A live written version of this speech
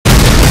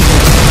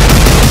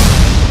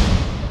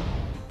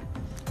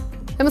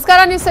ನಮಸ್ಕಾರ,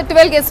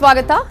 ನ್ಯೂಸ್18 ಗೆ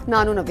ಸ್ವಾಗತ.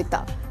 ನಾನು ನವಿತಾ.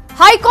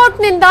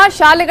 ಹೈಕೋರ್ಟ್ನಿಂದ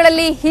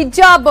ಶಾಲೆಗಳಲ್ಲಿ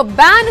ಹಿಜಾಬ್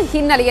ಬ್ಯಾನ್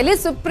ಹಿನ್ನೆಲೆಯಲ್ಲಿ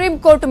ಸುಪ್ರೀಂ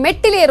ಕೋರ್ಟ್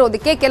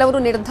ಮೆಟ್ಟಿಲೇರೋದಕ್ಕೆ ಕೆಲವರು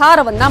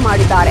ನಿರ್ಧಾರವನ್ನ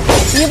ಮಾಡಿದ್ದಾರೆ.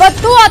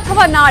 ಇವತ್ತು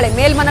ಅಥವಾ ನಾಳೆ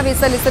ಮೇಲ್ಮನವಿ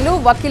ಸಲ್ಲಿಸಲು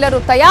ವಕೀಲರು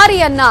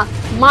ತಯಾರಿಯನ್ನ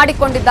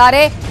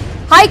ಮಾಡಿಕೊಂಡಿದ್ದಾರೆ.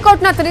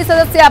 ಹೈಕೋರ್ಟ್ನ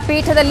ತ್ರಿಸದಸ್ಯ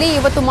ಪೀಠದಲ್ಲಿ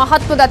ಇವತ್ತು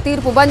ಮಹತ್ವದ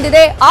ತೀರ್ಪು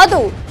ಬಂದಿದೆ.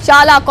 ಅದು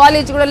ಶಾಲಾ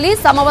ಕಾಲೇಜುಗಳಲ್ಲಿ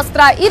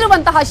ಸಮವಸ್ತ್ರ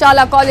ಇರುವಂತಹ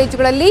ಶಾಲಾ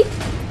ಕಾಲೇಜುಗಳಲ್ಲಿ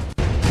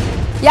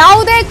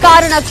ಯಾವುದೇ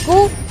ಕಾರಣಕ್ಕೂ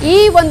ಈ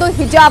ಒಂದು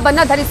ಹಿಜಾಬ್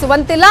ಅನ್ನ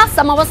ಧರಿಸುವಂತಿಲ್ಲ,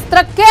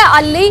 ಸಮವಸ್ತ್ರಕ್ಕೆ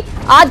ಅಲ್ಲಿ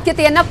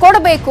ಆದ್ಯತೆಯನ್ನ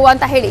ಕೊಡಬೇಕು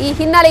ಅಂತ ಹೇಳಿ ಈ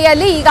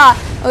ಹಿನ್ನೆಲೆಯಲ್ಲಿ ಈಗ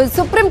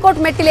ಸುಪ್ರೀಂ ಕೋರ್ಟ್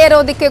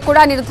ಮೆಟ್ಟಿಲೇರೋದಕ್ಕೆ ಕೂಡ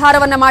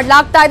ನಿರ್ಧಾರವನ್ನ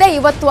ಮಾಡಲಾಗ್ತಾ ಇದೆ.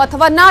 ಇವತ್ತು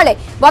ಅಥವಾ ನಾಳೆ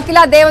ವಕೀಲ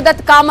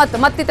ದೇವದತ್ ಕಾಮತ್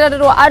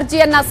ಮತ್ತಿತರರು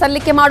ಅರ್ಜಿಯನ್ನ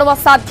ಸಲ್ಲಿಕೆ ಮಾಡುವ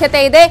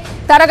ಸಾಧ್ಯತೆ ಇದೆ.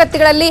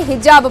 ತರಗತಿಗಳಲ್ಲಿ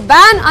ಹಿಜಾಬ್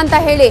ಬ್ಯಾನ್ ಅಂತ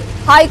ಹೇಳಿ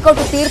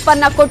ಹೈಕೋರ್ಟ್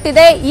ತೀರ್ಪನ್ನ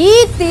ಕೊಟ್ಟಿದೆ. ಈ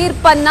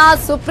ತೀರ್ಪನ್ನ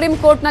ಸುಪ್ರೀಂ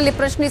ಕೋರ್ಟ್ನಲ್ಲಿ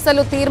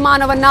ಪ್ರಶ್ನಿಸಲು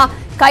ತೀರ್ಮಾನವನ್ನ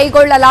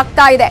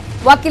ಕೈಗೊಳ್ಳಲಾಗ್ತಾ ಇದೆ.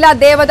 ವಕೀಲ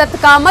ದೇವದತ್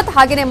ಕಾಮತ್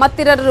ಹಾಗೆಯೇ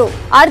ಮತ್ತಿತರರು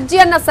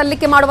ಅರ್ಜಿಯನ್ನ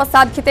ಸಲ್ಲಿಕೆ ಮಾಡುವ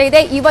ಸಾಧ್ಯತೆ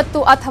ಇದೆ. ಇವತ್ತು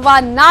ಅಥವಾ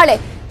ನಾಳೆ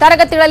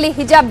ತರಗತಿಗಳಲ್ಲಿ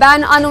ಹಿಜಾಬ್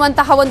ಬ್ಯಾನ್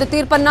ಅನ್ನುವಂತಹ ಒಂದು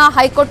ತೀರ್ಪನ್ನ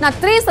ಹೈಕೋರ್ಟ್ನ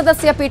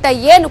ತ್ರಿಸದಸ್ಯ ಪೀಠ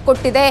ಏನು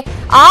ಕೊಟ್ಟಿದೆ,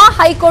 ಆ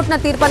ಹೈಕೋರ್ಟ್ನ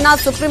ತೀರ್ಪನ್ನ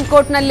ಸುಪ್ರೀಂ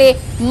ಕೋರ್ಟ್ನಲ್ಲಿ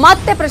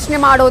ಮತ್ತೆ ಪ್ರಶ್ನೆ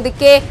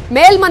ಮಾಡೋದಕ್ಕೆ,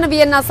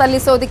 ಮೇಲ್ಮನವಿಯನ್ನ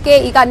ಸಲ್ಲಿಸೋದಕ್ಕೆ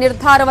ಈಗ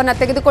ನಿರ್ಧಾರವನ್ನ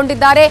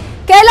ತೆಗೆದುಕೊಂಡಿದ್ದಾರೆ.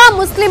 ಕೆಲ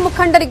ಮುಸ್ಲಿಂ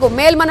ಮುಖಂಡರಿಗೂ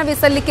ಮೇಲ್ಮನವಿ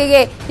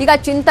ಸಲ್ಲಿಕೆಗೆ ಈಗ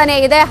ಚಿಂತನೆ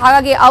ಇದೆ.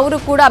 ಹಾಗಾಗಿ ಅವರು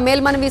ಕೂಡ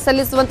ಮೇಲ್ಮನವಿ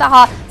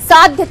ಸಲ್ಲಿಸುವಂತಹ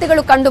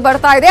ಸಾಧ್ಯತೆಗಳು ಕಂಡು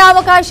ಬರ್ತಾ ಇದೆ,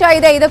 ಅವಕಾಶ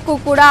ಇದೆ. ಇದಕ್ಕೂ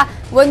ಕೂಡ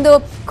ಒಂದು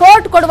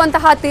ಕೋರ್ಟ್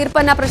ಕೊಡುವಂತಹ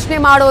ತೀರ್ಪನ್ನ ಪ್ರಶ್ನೆ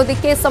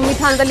ಮಾಡೋದಕ್ಕೆ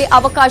ಸಂವಿಧಾನದಲ್ಲಿ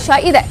ಅವಕಾಶ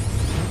ಇದೆ.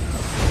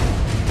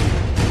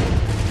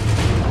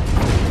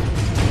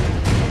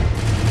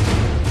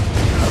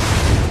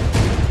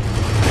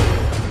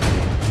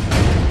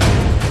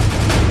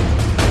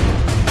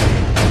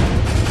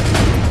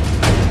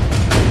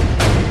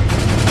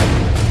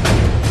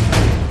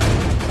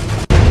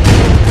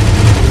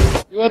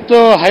 ಇವತ್ತು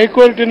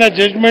ಹೈಕೋರ್ಟಿನ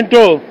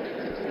ಜಡ್ಜ್ಮೆಂಟು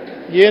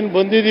ಏನು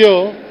ಬಂದಿದೆಯೋ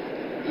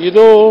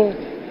ಇದು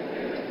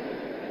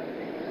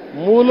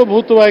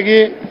ಮೂಲಭೂತವಾಗಿ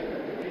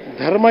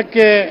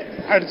ಧರ್ಮಕ್ಕೆ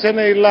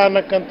ಅಡಚಣೆ ಇಲ್ಲ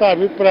ಅನ್ನಕ್ಕಂಥ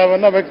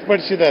ಅಭಿಪ್ರಾಯವನ್ನು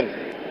ವ್ಯಕ್ತಪಡಿಸಿದ್ದಾರೆ.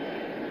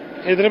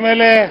 ಇದರ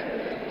ಮೇಲೆ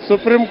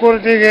ಸುಪ್ರೀಂ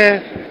ಕೋರ್ಟಿಗೆ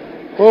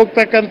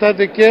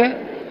ಹೋಗ್ತಕ್ಕಂಥದ್ದಕ್ಕೆ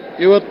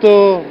ಇವತ್ತು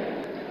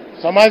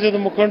ಸಮಾಜದ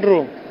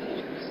ಮುಖಂಡರು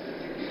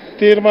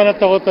ತೀರ್ಮಾನ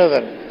ತಗೋತಾ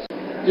ಇದ್ದಾರೆ.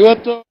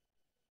 ಇವತ್ತು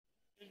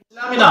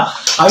ಇಸ್ಲಾಮಿನ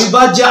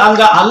ಅವಿಭಾಜ್ಯ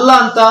ಅಂಗ ಅಲ್ಲ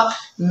ಅಂತ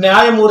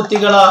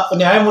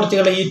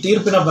ನ್ಯಾಯಮೂರ್ತಿಗಳ ಈ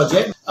ತೀರ್ಪಿನ ಬಗ್ಗೆ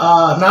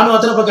ನಾನು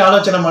ಅದರ ಬಗ್ಗೆ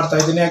ಆಲೋಚನೆ ಮಾಡ್ತಾ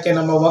ಇದ್ದೀನಿ. ಯಾಕೆ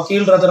ನಮ್ಮ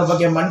ವಕೀಲರು ಅದರ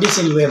ಬಗ್ಗೆ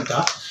ಮಂಡಿಸಿಲ್ವೇ ಅಂತ.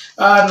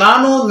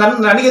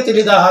 ನನಗೆ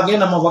ತಿಳಿದ ಹಾಗೆ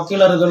ನಮ್ಮ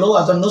ವಕೀಲರುಗಳು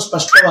ಅದನ್ನು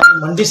ಸ್ಪಷ್ಟವಾಗಿ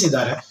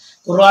ಮಂಡಿಸಿದ್ದಾರೆ.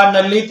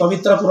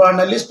 ಪವಿತ್ರ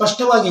ಕುರಾನ್ನಲ್ಲಿ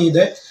ಸ್ಪಷ್ಟವಾಗಿ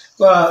ಇದೆ,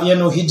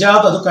 ಏನು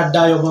ಹಿಜಾಬ್ ಅದು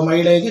ಕಡ್ಡಾಯ, ಒಬ್ಬ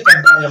ಮಹಿಳೆಗೆ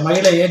ಕಡ್ಡಾಯ,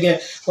 ಮಹಿಳೆ ಹೇಗೆ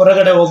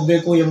ಹೊರಗಡೆ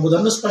ಹೋಗಬೇಕು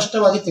ಎಂಬುದನ್ನು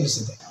ಸ್ಪಷ್ಟವಾಗಿ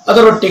ತಿಳಿಸಿದೆ.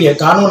 ಅದರೊಟ್ಟಿಗೆ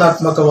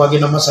ಕಾನೂನಾತ್ಮಕವಾಗಿ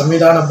ನಮ್ಮ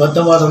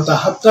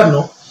ಸಂವಿಧಾನಬದ್ಧವಾದಂತಹ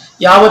ಹಕ್ಕನ್ನು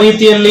ಯಾವ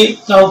ರೀತಿಯಲ್ಲಿ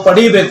ನಾವು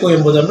ಪಡೆಯಬೇಕು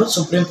ಎಂಬುದನ್ನು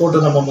ಸುಪ್ರೀಂ ಕೋರ್ಟ್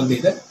ನಮ್ಮ ಮುಂದೆ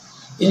ಇದೆ.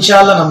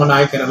 ಇನ್ಶಾಲ್ಲ ನಮ್ಮ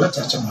ನಾಯಕರೆಲ್ಲ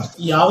ಚರ್ಚೆ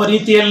ಮಾಡ್ತೀವಿ. ಯಾವ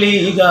ರೀತಿಯಲ್ಲಿ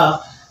ಈಗ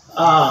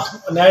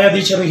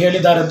ನ್ಯಾಯಾಧೀಶರು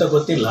ಹೇಳಿದ್ದಾರೆ ಅಂತ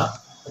ಗೊತ್ತಿಲ್ಲ.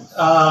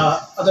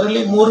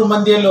 ಅದರಲ್ಲಿ 3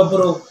 ಮಂದಿಯಲ್ಲಿ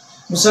ಒಬ್ಬರು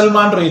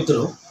ಮುಸಲ್ಮಾನರು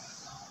ಇದ್ದರು.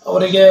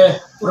 ಅವರಿಗೆ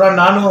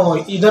ನಾನು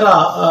ಇದರ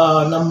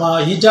ನಮ್ಮ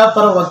ಹಿಜಾಬ್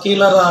ಪರ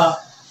ವಕೀಲರ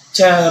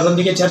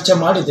ರೊಂದಿಗೆ ಚರ್ಚೆ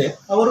ಮಾಡಿದೆ.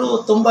 ಅವರು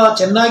ತುಂಬಾ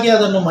ಚೆನ್ನಾಗಿ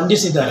ಅದನ್ನು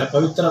ಮಂಡಿಸಿದ್ದಾರೆ.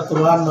 ಪವಿತ್ರ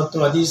ಕುರಾನ್ ಮತ್ತು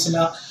ಹದೀಸಿನ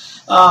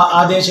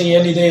ಆದೇಶ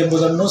ಏನಿದೆ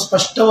ಎಂಬುದನ್ನು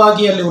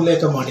ಸ್ಪಷ್ಟವಾಗಿ ಅಲ್ಲಿ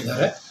ಉಲ್ಲೇಖ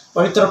ಮಾಡಿದ್ದಾರೆ.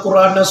 ಪವಿತ್ರ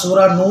ಕುರಾನ್ನ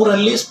ಸೂರಾ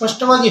 100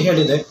 ಸ್ಪಷ್ಟವಾಗಿ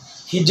ಹೇಳಿದೆ,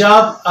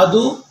 ಹಿಜಾಬ್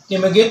ಅದು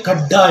ನಿಮಗೆ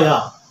ಕಡ್ಡಾಯ,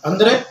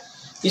 ಅಂದ್ರೆ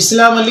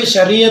ಇಸ್ಲಾಮಲ್ಲಿ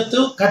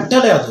ಶರೀಯತ್ತು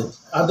ಕಟ್ಟಳೆ,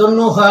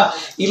 ಅದನ್ನು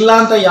ಇಲ್ಲ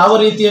ಅಂತ ಯಾವ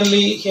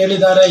ರೀತಿಯಲ್ಲಿ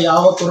ಹೇಳಿದ್ದಾರೆ,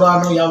 ಯಾವ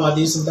ಕುರಾನು ಯಾವ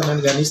ಹದೀಸ್ ಅಂತ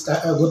ನನಗೆ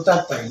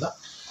ಗೊತ್ತಾಗ್ತಾ ಇಲ್ಲ.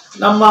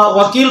 ನಮ್ಮ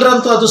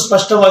ವಕೀಲರಂತೂ ಅದು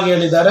ಸ್ಪಷ್ಟವಾಗಿ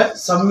ಹೇಳಿದ್ದಾರೆ.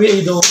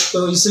 ಇದು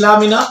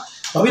ಇಸ್ಲಾಮಿನ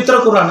ಪವಿತ್ರ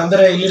ಕುರಾನ್,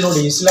 ಅಂದ್ರೆ ಇಲ್ಲಿ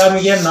ನೋಡಿ,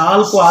 ಇಸ್ಲಾಮಿಗೆ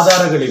 4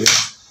 ಆಧಾರಗಳಿವೆ.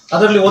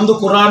 ಅದರಲ್ಲಿ ಒಂದು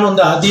ಕುರಾನ್,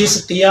 ಒಂದು ಹದೀಸ್,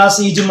 ಕಿಯಾಸ್,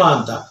 ಇಜ್ಮಾ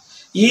ಅಂತ.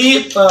 ಈ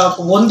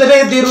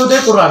ಒಂದನೇದಿರುವುದೇ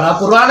ಕುರಾನ್. ಆ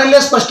ಕುರಾನಲ್ಲೇ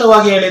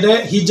ಸ್ಪಷ್ಟವಾಗಿ ಹೇಳಿದೆ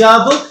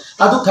ಹಿಜಾಬ್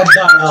ಅದು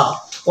ಕಡ್ಡಾಯ,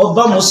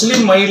 ಒಬ್ಬ ಮುಸ್ಲಿಂ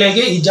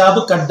ಮಹಿಳೆಗೆ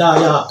ಹಿಜಾಬ್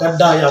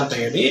ಕಡ್ಡಾಯ ಅಂತ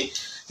ಹೇಳಿ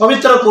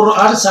ಪವಿತ್ರ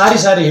ಕುರಾನ್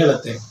ಸಾರಿ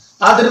ಹೇಳುತ್ತೆ.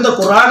 ಆದ್ರಿಂದ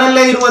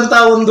ಕುರಾನಲ್ಲೇ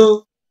ಇರುವಂತಹ ಒಂದು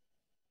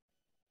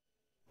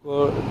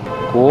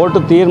ಕೋರ್ಟ್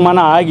ತೀರ್ಮಾನ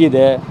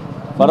ಆಗಿದೆ.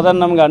 ಫರ್ದರ್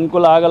ನಮ್ಗೆ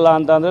ಅನುಕೂಲ ಆಗಲ್ಲ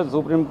ಅಂತಂದರೆ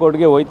ಸುಪ್ರೀಂ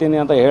ಕೋರ್ಟ್ಗೆ ಹೋಯ್ತೀನಿ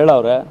ಅಂತ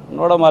ಹೇಳವ್ರೆ.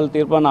 ನೋಡಮ್ಮ, ಅಲ್ಲಿ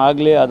ತೀರ್ಮಾನ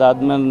ಆಗಲಿ,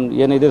 ಅದಾದ್ಮೇಲೆ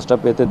ಏನಿದೆ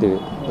ಸ್ಟೆಪ್ ಎತ್ತೀವಿ.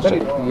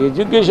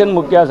 ಎಜುಕೇಷನ್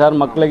ಮುಖ್ಯ ಸರ್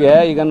ಮಕ್ಕಳಿಗೆ.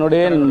 ಈಗ ನೋಡಿ,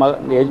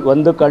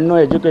 ಒಂದು ಕಣ್ಣು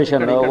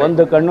ಎಜುಕೇಷನ್ನು,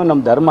 ಒಂದು ಕಣ್ಣು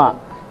ನಮ್ಮ ಧರ್ಮ,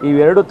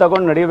 ಇವೆರಡು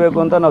ತಗೊಂಡು ನಡಿಬೇಕು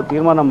ಅಂತ ನಾವು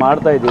ತೀರ್ಮಾನ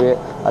ಮಾಡ್ತಾ ಇದ್ದೀವಿ.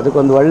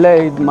 ಅದಕ್ಕೊಂದು ಒಳ್ಳೆ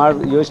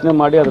ಯೋಚನೆ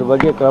ಮಾಡಿ ಅದ್ರ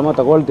ಬಗ್ಗೆ ಕ್ರಮ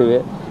ತಗೊಳ್ತೀವಿ.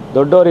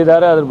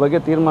 ದೊಡ್ಡವರಿದ್ದಾರೆ, ಅದ್ರ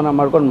ಬಗ್ಗೆ ತೀರ್ಮಾನ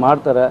ಮಾಡ್ಕೊಂಡು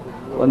ಮಾಡ್ತಾರೆ.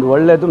 ಒಂದು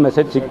ಒಳ್ಳೆಯದು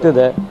ಮೆಸೇಜ್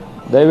ಸಿಗ್ತಿದೆ.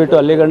 ದಯವಿಟ್ಟು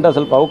ಅಲ್ಲಿಗಂಟ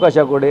ಸ್ವಲ್ಪ ಅವಕಾಶ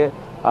ಕೊಡಿ.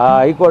 ಆ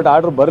ಹೈಕೋರ್ಟ್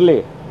ಆರ್ಡ್ರ್ ಬರಲಿ,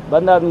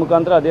 ಬಂದಾದ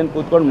ಮುಖಾಂತರ ಅದೇನು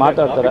ಕೂತ್ಕೊಂಡು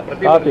ಮಾತಾಡ್ತಾರೆ.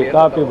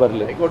 ಕಾಪಿ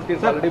ಬರಲಿ,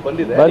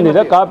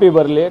 ಬಂದಿದೆ, ಕಾಪಿ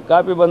ಬರಲಿ.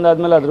 ಕಾಪಿ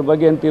ಬಂದಾದ್ಮೇಲೆ ಅದ್ರ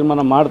ಬಗ್ಗೆ ಏನು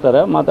ತೀರ್ಮಾನ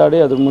ಮಾಡ್ತಾರೆ, ಮಾತಾಡಿ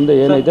ಅದ್ರ ಮುಂದೆ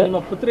ಏನಿದೆ.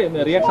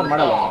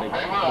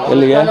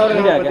 ಎಲ್ಲಿಗೆ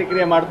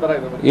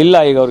ಇಲ್ಲ,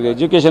 ಈಗ ಅವ್ರಿಗೆ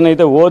ಎಜುಕೇಷನ್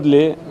ಐತೆ,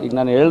 ಓದಲಿ. ಈಗ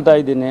ನಾನು ಹೇಳ್ತಾ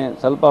ಇದ್ದೀನಿ,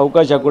 ಸ್ವಲ್ಪ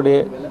ಅವಕಾಶ ಕೊಡಿ.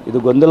 ಇದು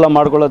ಗೊಂದಲ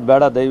ಮಾಡ್ಕೊಳ್ಳೋದು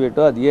ಬೇಡ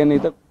ದಯವಿಟ್ಟು. ಅದು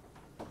ಏನಿದೆ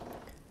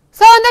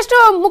ಸೊ ಒಂದಷ್ಟು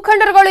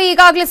ಮುಖಂಡರುಗಳು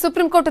ಈಗಾಗಲೇ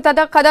ಸುಪ್ರೀಂ ಕೋರ್ಟ್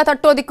ಕದ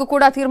ತಟ್ಟೋದಿಕ್ಕೂ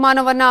ಕೂಡ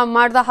ತೀರ್ಮಾನವನ್ನ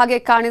ಮಾಡಿದ ಹಾಗೆ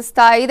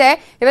ಕಾಣಿಸ್ತಾ ಇದೆ.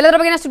 ಇವೆಲ್ಲದರ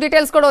ಬಗ್ಗೆ ಅಷ್ಟು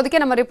ಡೀಟೇಲ್ಸ್ ಕೊಡೋದಕ್ಕೆ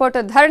ನಮ್ಮ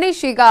ರಿಪೋರ್ಟರ್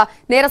ಧರಣೇಶ್ ಈಗ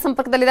ನೇರ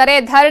ಸಂಪರ್ಕದಲ್ಲಿದ್ದಾರೆ.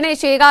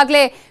 ಧರಣೇಶ್,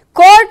 ಈಗಾಗಲೇ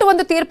ಕೋರ್ಟ್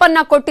ಒಂದು ತೀರ್ಪನ್ನ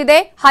ಕೊಟ್ಟಿದೆ.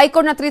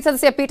 ಹೈಕೋರ್ಟ್ನ 3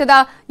 ಸದಸ್ಯ ಪೀಠದ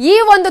ಈ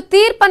ಒಂದು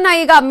ತೀರ್ಪನ್ನ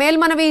ಈಗ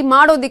ಮೇಲ್ಮನವಿ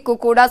ಮಾಡೋದಿಕ್ಕೂ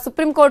ಕೂಡ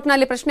ಸುಪ್ರೀಂ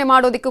ಕೋರ್ಟ್ನಲ್ಲಿ ಪ್ರಶ್ನೆ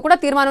ಮಾಡೋದಿಕ್ಕೂ ಕೂಡ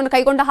ತೀರ್ಮಾನವನ್ನು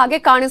ಕೈಗೊಂಡ ಹಾಗೆ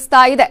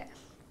ಕಾಣಿಸ್ತಾ ಇದೆ.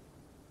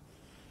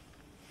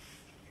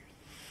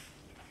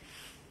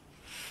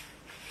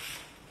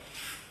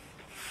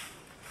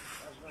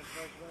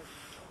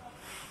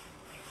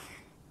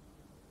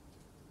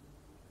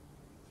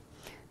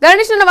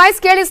 ಧರಣೇಶ್, ನನ್ನ ವಾಯ್ಸ್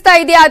ಕೇಳಿಸ್ತಾ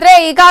ಇದೆಯಾ? ಆದ್ರೆ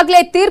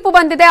ಈಗಾಗಲೇ ತೀರ್ಪು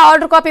ಬಂದಿದೆ.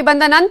 ಆರ್ಡರ್ ಕಾಪಿ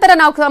ಬಂದ ನಂತರ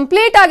ನಾವು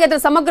ಕಂಪ್ಲೀಟ್ ಆಗಿ ಅದರ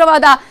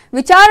ಸಮಗ್ರವಾದ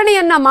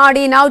ವಿಚಾರಣೆಯನ್ನ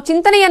ಮಾಡಿ ನಾವು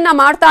ಚಿಂತನೆಯನ್ನ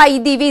ಮಾಡ್ತಾ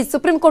ಇದ್ದೀವಿ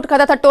ಸುಪ್ರೀಂ ಕೋರ್ಟ್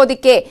ಕದ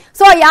ತಟ್ಟೋದಿಕ್ಕೆ.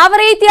 ಸೊ ಯಾವ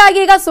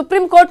ರೀತಿಯಾಗಿ ಈಗ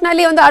ಸುಪ್ರೀಂ ಕೋರ್ಟ್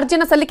ನಲ್ಲಿ ಒಂದು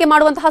ಅರ್ಜಿನ ಸಲ್ಲಿಕೆ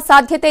ಮಾಡುವಂತಹ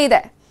ಸಾಧ್ಯತೆ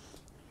ಇದೆ?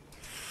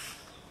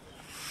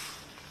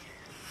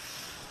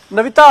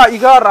 ನವಿತಾ,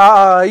 ಈಗ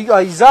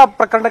ಹಿಜಾಬ್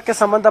ಪ್ರಕರಣಕ್ಕೆ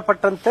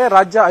ಸಂಬಂಧಪಟ್ಟಂತೆ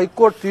ರಾಜ್ಯ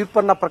ಹೈಕೋರ್ಟ್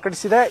ತೀರ್ಪನ್ನ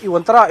ಪ್ರಕಟಿಸಿದೆ. ಈ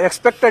ಒಂಥರ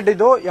ಎಕ್ಸ್ಪೆಕ್ಟೆಡ್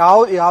ಇದು.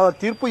 ಯಾವ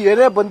ತೀರ್ಪು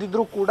ಏನೇ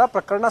ಬಂದಿದ್ರೂ ಕೂಡ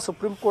ಪ್ರಕರಣ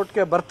ಸುಪ್ರೀಂ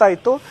ಕೋರ್ಟ್ಗೆ ಬರ್ತಾ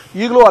ಇತ್ತು.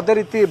 ಈಗಲೂ ಅದೇ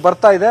ರೀತಿ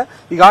ಬರ್ತಾ ಇದೆ.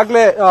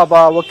 ಈಗಾಗಲೇ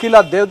ವಕೀಲ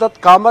ದೇವದತ್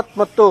ಕಾಮತ್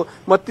ಮತ್ತು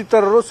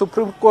ಮತ್ತಿತರರು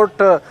ಸುಪ್ರೀಂ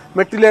ಕೋರ್ಟ್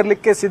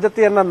ಮೆಟ್ಟಿಲೇರಲಿಕ್ಕೆ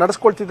ಸಿದ್ಧತೆಯನ್ನ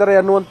ನಡೆಸ್ಕೊಳ್ತಿದ್ದಾರೆ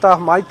ಅನ್ನುವಂತಹ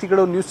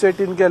ಮಾಹಿತಿಗಳು ನ್ಯೂಸ್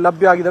 18ಗೆ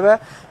ಲಭ್ಯ ಆಗಿದ್ದಾವೆ.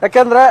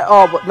 ಯಾಕೆಂದ್ರೆ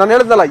ನಾನು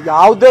ಹೇಳಿದ್ನಲ್ಲ,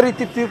 ಯಾವುದೇ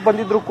ರೀತಿ ತೀರ್ಪು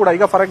ಬಂದಿದ್ರು ಕೂಡ,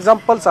 ಈಗ ಫಾರ್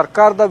ಎಕ್ಸಾಂಪಲ್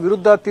ಸರ್ಕಾರದ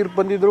ವಿರುದ್ಧ ತೀರ್ಪು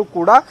ಬಂದಿದ್ರು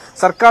ಕೂಡ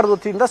ಸರ್ಕಾರದ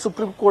ವತಿಯಿಂದ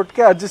ಸುಪ್ರೀಂ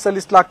ಕೋರ್ಟ್ಗೆ ಅರ್ಜಿ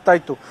ಸಲ್ಲಿಸಲಾಗ್ತಾ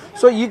ಇತ್ತು.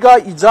 ಸೊ ಈಗ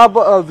ಹಿಜಾಬ್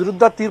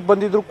ವಿರುದ್ಧ ತೀರ್ಪು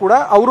ಬಂದಿದ್ರು ಕೂಡ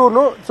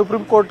ಅವರು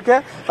ಸುಪ್ರೀಂ ಕೋರ್ಟ್ಗೆ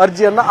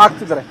ಅರ್ಜಿಯನ್ನ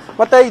ಹಾಕ್ತಿದ್ದಾರೆ.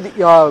 ಮತ್ತೆ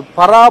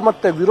ಪರ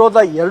ಮತ್ತೆ ವಿರೋಧ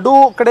ಎರಡೂ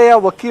ಕಡೆಯ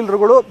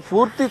ವಕೀಲರುಗಳು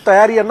ಪೂರ್ತಿ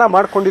ತಯಾರಿಯನ್ನ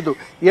ಮಾಡ್ಕೊಂಡಿದ್ದು,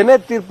 ಏನೇ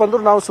ತೀರ್ಪು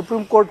ಬಂದ್ರು ನಾವು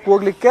ಸುಪ್ರೀಂ ಕೋರ್ಟ್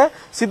ಹೋಗ್ಲಿಕ್ಕೆ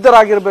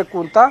ಸಿದ್ಧರಾಗಿರ್ಬೇಕು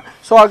ಅಂತ.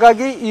 ಸೊ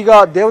ಹಾಗಾಗಿ ಈಗ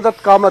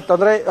ದೇವದತ್ ಕಾಮತ್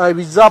ಅಂದ್ರೆ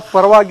ಹಿಜಾಬ್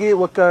ಪರವಾಗಿ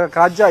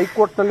ರಾಜ್ಯ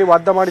ಹೈಕೋರ್ಟ್ ನಲ್ಲಿ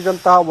ವಾದ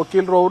ಮಾಡಿದಂತಹ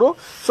ವಕೀಲರು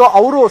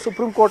ಅವರು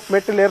ಸುಪ್ರೀಂ ಕೋರ್ಟ್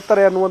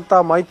ಮೆಟ್ಟಿಲೇರ್ತಾರೆ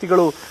ಅನ್ನುವಂತಹ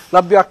ಮಾಹಿತಿಗಳು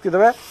ಲಭ್ಯ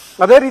ಆಗ್ತಿದಾವೆ.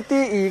 ಅದೇ ರೀತಿ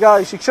ಈಗ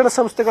ಶಿಕ್ಷಣ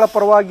ಸಂಸ್ಥೆಗಳ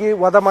ಪರವಾಗಿ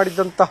ವಾದ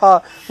ಮಾಡಿದಂತಹ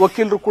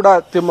ವಕೀಲರು ಕೂಡ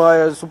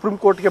ಸುಪ್ರೀಂ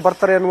ಕೋರ್ಟ್ಗೆ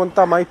ಬರ್ತಾರೆ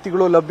ಅನ್ನುವಂತಹ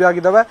ಮಾಹಿತಿಗಳು ಲಭ್ಯ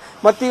ಆಗಿದ್ದಾವೆ.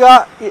 ಮತ್ತೀಗ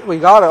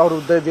ಅವರು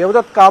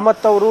ದೇವದತ್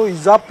ಕಾಮತ್ ಅವರು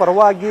ಹಿಜಾಬ್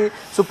ಪರವಾಗಿ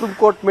ಸುಪ್ರೀಂ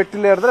ಕೋರ್ಟ್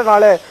ಮೆಟ್ಟಿಲೇರಿದ್ರೆ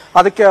ನಾಳೆ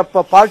ಅದಕ್ಕೆ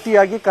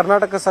ಪಾರ್ಟಿಯಾಗಿ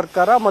ಕರ್ನಾಟಕ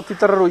ಸರ್ಕಾರ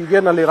ಮತ್ತಿತರರು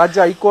ಈಗೇನಲ್ಲಿ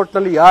ರಾಜ್ಯ ಹೈಕೋರ್ಟ್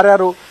ನಲ್ಲಿ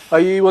ಯಾರ್ಯಾರು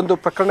ಈ ಒಂದು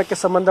ಪ್ರಕರಣಕ್ಕೆ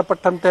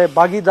ಸಂಬಂಧಪಟ್ಟಂತೆ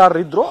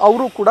ಭಾಗಿದಾರರಿದ್ರು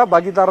ಅವರು ಕೂಡ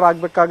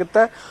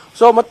ಭಾಗಿದಾರರಾಗಬೇಕಾಗುತ್ತೆ.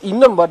 ಸೊ ಮತ್ತೆ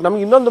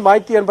ನಮ್ಗೆ ಇನ್ನೊಂದು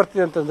ಮಾಹಿತಿ ಏನ್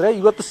ಬರ್ತಿದೆ ಅಂತಂದ್ರೆ,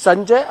 ಇವತ್ತು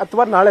ಸಂಜೆ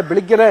ಅಥವಾ ನಾಳೆ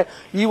ಬೆಳಿಗ್ಗೆನೆ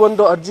ಈ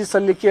ಒಂದು ಅರ್ಜಿ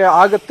ಸಲ್ಲಿಕೆ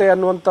ಆಗುತ್ತೆ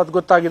ಅನ್ನುವಂಥದ್ದು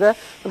ಗೊತ್ತಾಗಿದೆ.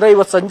 ಅಂದ್ರೆ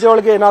ಇವತ್ತು ಸಂಜೆ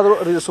ಒಳಗೆ ಏನಾದರೂ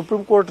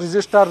ಸುಪ್ರೀಂ ಕೋರ್ಟ್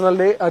ರಿಜಿಸ್ಟ್ರಾರ್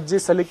ನಲ್ಲಿ ಅರ್ಜಿ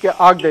ಸಲ್ಲಿಕೆ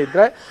ಆಗದೆ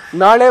ಇದ್ರೆ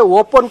ನಾಳೆ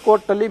ಓಪನ್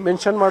ಕೋರ್ಟ್ ನಲ್ಲಿ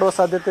ಮೆನ್ಷನ್ ಮಾಡುವ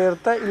ಸಾಧ್ಯತೆ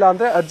ಇರುತ್ತೆ. ಇಲ್ಲ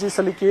ಅಂದ್ರೆ ಅರ್ಜಿ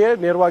ಸಲ್ಲಿಕೆಯೇ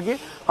ನೇರವಾಗಿ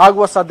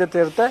ಆಗುವ ಸಾಧ್ಯತೆ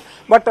ಇರುತ್ತೆ.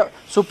 ಬಟ್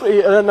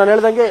ನಾನು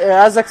ಹೇಳ್ದಂಗೆ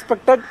ಆಸ್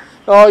ಎಕ್ಸ್ಪೆಕ್ಟೆಡ್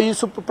ಈ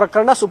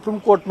ಪ್ರಕರಣ ಸುಪ್ರೀಂ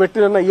ಕೋರ್ಟ್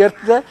ಮೆಟ್ಟಿಲನ್ನ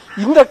ಏರ್ತಿದೆ.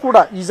 ಹಿಂದೆ ಕೂಡ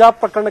ಹಿಜಾಬ್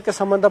ಪ್ರಕರಣಕ್ಕೆ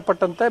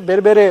ಸಂಬಂಧಪಟ್ಟಂತೆ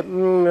ಬೇರೆ ಬೇರೆ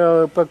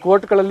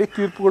ಕೋರ್ಟ್ಗಳಲ್ಲಿ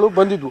ತೀರ್ಪುಗಳು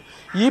ಬಂದಿದ್ವು.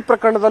 ಈ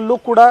ಪ್ರಕರಣದಲ್ಲೂ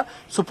ಕೂಡ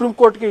ಸುಪ್ರೀಂ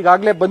ಕೋರ್ಟ್ಗೆ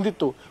ಈಗಾಗಲೇ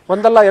ಬಂದಿತ್ತು.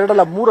 ಒಂದಲ್ಲ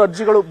ಎರಡಲ್ಲ 3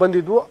 ಅರ್ಜಿಗಳು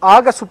ಬಂದಿದ್ವು.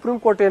 ಆಗ ಸುಪ್ರೀಂ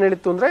ಕೋರ್ಟ್ ಏನ್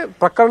ಹೇಳಿತ್ತು ಅಂದ್ರೆ,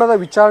 ಪ್ರಕರಣದ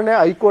ವಿಚಾರಣೆ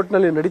ಹೈಕೋರ್ಟ್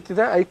ನಲ್ಲಿ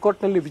ನಡೀತಿದೆ,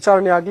 ಹೈಕೋರ್ಟ್ ನಲ್ಲಿ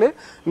ವಿಚಾರಣೆ ಆಗ್ಲಿ,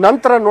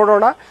 ನಂತರ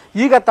ನೋಡೋಣ,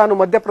 ಈಗ ತಾನು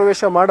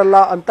ಮಧ್ಯಪ್ರವೇಶ ಮಾಡಲ್ಲ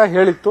ಅಂತ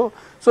ಹೇಳಿತ್ತು.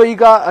 ಸೊ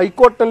ಈಗ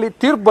ಹೈಕೋರ್ಟ್ ನಲ್ಲಿ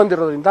ತೀರ್ಪು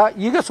ಬಂದಿರೋದ್ರಿಂದ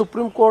ಈಗ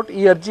ಸುಪ್ರೀಂ ಕೋರ್ಟ್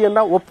ಈ ಅರ್ಜಿಯನ್ನ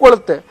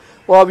ಒಪ್ಕೊಳ್ಳುತ್ತೆ,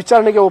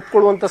 ವಿಚಾರಣೆಗೆ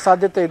ಒಪ್ಕೊಳ್ಳುವಂತ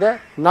ಸಾಧ್ಯತೆ ಇದೆ.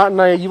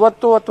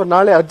 ಇವತ್ತು ಅಥವಾ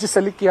ನಾಳೆ ಅರ್ಜಿ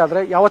ಸಲ್ಲಿಕೆ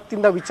ಆದ್ರೆ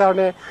ಯಾವತ್ತಿಂದ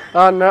ವಿಚಾರಣೆ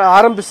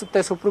ಆರಂಭಿಸುತ್ತೆ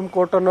ಸುಪ್ರೀಂ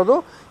ಕೋರ್ಟ್ ಅನ್ನೋದು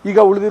ಈಗ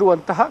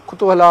ಉಳಿದಿರುವಂತಹ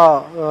ಕುತೂಹಲ.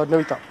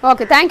 Navita,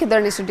 okay, thank you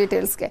Dharanesh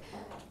ಡೀಟೇಲ್ಸ್ಗೆ.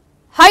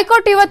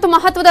 High court ಇವತ್ತು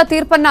ಮಹತ್ವದ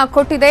ತೀರ್ಪನ್ನ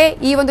ಕೊಟ್ಟಿದೆ.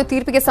 ಈ ಒಂದು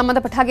ತೀರ್ಪಿಗೆ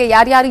ಸಂಬಂಧಪಟ್ಟ ಹಾಗೆ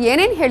ಯಾರ್ಯಾರು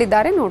ಏನೇನು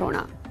ಹೇಳಿದ್ದಾರೆ ನೋಡೋಣ.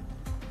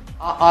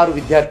 6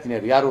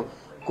 ವಿದ್ಯಾರ್ಥಿನಿಯರು, ಯಾರು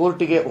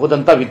ಕೋರ್ಟಿಗೆ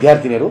ಹೋದಂತ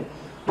ವಿದ್ಯಾರ್ಥಿನಿಯರು,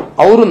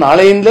 ಅವರು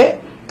ನಾಳೆಯಿಂದಲೇ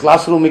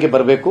ಕ್ಲಾಸ್ ರೂಮಿಗೆ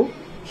ಬರಬೇಕು.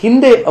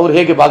 ಹಿಂದೆ ಅವರು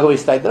ಹೇಗೆ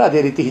ಭಾಗವಹಿಸ್ತಾ ಇದ್ರು ಅದೇ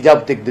ರೀತಿ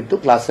ಹಿಜಾಬ್ ತೆಗೆದಿಟ್ಟು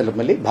ಕ್ಲಾಸ್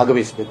ರೂಮಲ್ಲಿ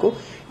ಭಾಗವಹಿಸಬೇಕು.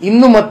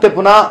 ಇನ್ನು ಮತ್ತೆ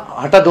ಪುನಃ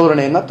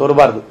ಹಠಧೋರಣೆಯನ್ನ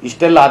ತೋರಬಾರದು.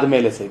 ಇಷ್ಟೆಲ್ಲ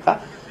ಆದಮೇಲೆ ಸಹಿತ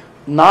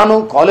ನಾನು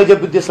ಕಾಲೇಜ್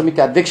ಅಭಿವೃದ್ಧಿ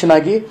ಸಮಿತಿ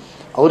ಅಧ್ಯಕ್ಷನಾಗಿ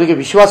ಅವರಿಗೆ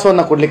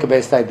ವಿಶ್ವಾಸವನ್ನ ಕೊಡ್ಲಿಕ್ಕೆ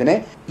ಬಯಸ್ತಾ ಇದ್ದೇನೆ.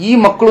 ಈ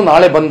ಮಕ್ಕಳು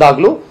ನಾಳೆ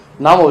ಬಂದಾಗಲೂ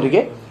ನಾವು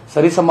ಅವರಿಗೆ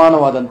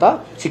ಸರಿಸಮಾನವಾದಂತಹ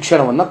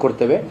ಶಿಕ್ಷಣವನ್ನ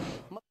ಕೊಡ್ತೇವೆ.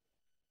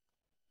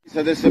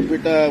 ಸದಸ್ಯ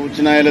ಪೀಠ ಉಚ್ಚ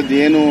ನ್ಯಾಯಾಲಯದ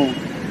ಏನು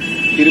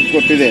ತೀರ್ಪು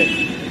ಕೊಟ್ಟಿದೆ,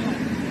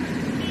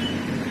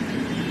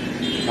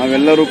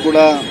 ನಾವೆಲ್ಲರೂ ಕೂಡ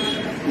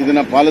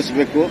ಇದನ್ನ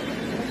ಪಾಲಿಸಬೇಕು.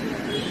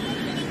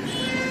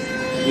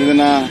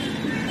 ಇದನ್ನ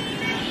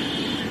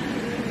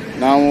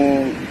ನಾವು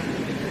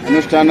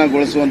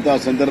ಅನುಷ್ಠಾನಗೊಳಿಸುವಂತಹ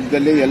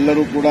ಸಂದರ್ಭದಲ್ಲಿ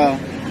ಎಲ್ಲರೂ ಕೂಡ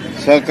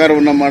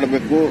ಸಹಕಾರವನ್ನು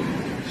ಮಾಡಬೇಕು,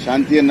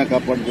 ಶಾಂತಿಯನ್ನು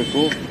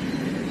ಕಾಪಾಡಬೇಕು.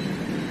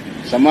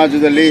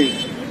 ಸಮಾಜದಲ್ಲಿ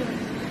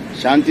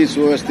ಶಾಂತಿ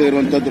ಸುವ್ಯವಸ್ಥೆ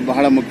ಇರುವಂಥದ್ದು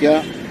ಬಹಳ ಮುಖ್ಯ.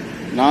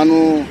 ನಾನು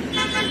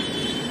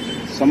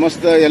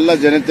ಸಮಸ್ತ ಎಲ್ಲ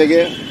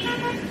ಜನತೆಗೆ,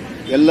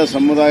 ಎಲ್ಲ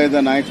ಸಮುದಾಯದ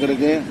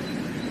ನಾಯಕರಿಗೆ,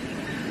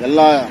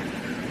 ಎಲ್ಲ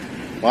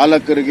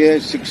ಪಾಲಕರಿಗೆ,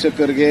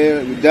 ಶಿಕ್ಷಕರಿಗೆ,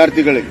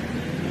 ವಿದ್ಯಾರ್ಥಿಗಳಿಗೆ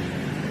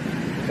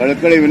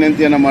ಕಳಕಳಿ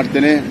ವಿನಂತಿಯನ್ನು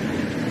ಮಾಡ್ತೇನೆ.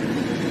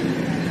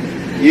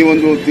 ಈ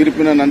ಒಂದು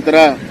ತೀರ್ಪಿನ ನಂತರ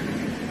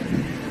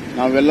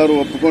ನಾವೆಲ್ಲರೂ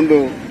ಒಪ್ಪಿಕೊಂಡು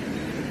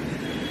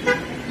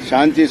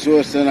ಶಾಂತಿ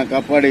ಸುವ್ಯವಸ್ಥೆಯನ್ನು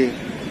ಕಾಪಾಡಿ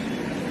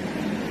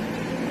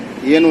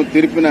ಏನು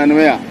ತೀರ್ಪಿನ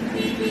ಅನ್ವಯ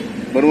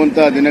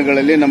ಬರುವಂತಹ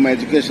ದಿನಗಳಲ್ಲಿ ನಮ್ಮ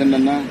ಎಜುಕೇಷನ್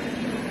ಅನ್ನು,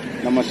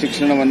 ನಮ್ಮ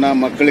ಶಿಕ್ಷಣವನ್ನು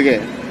ಮಕ್ಕಳಿಗೆ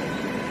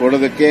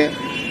ಕೊಡೋದಕ್ಕೆ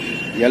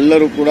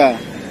ಎಲ್ಲರೂ ಕೂಡ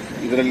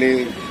ಇದರಲ್ಲಿ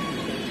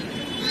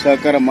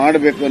ಸಹಕಾರ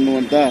ಮಾಡಬೇಕು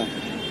ಅನ್ನುವಂಥ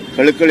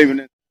ಕಳಕಳಿ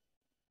ವಿನಂತಿ.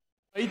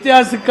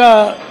 ಐತಿಹಾಸಿಕ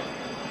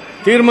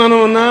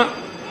ತೀರ್ಮಾನವನ್ನು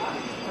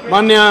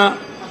ಮಾನ್ಯ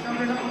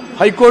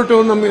ಹೈಕೋರ್ಟ್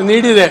ನಮಗೆ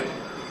ನೀಡಿದೆ.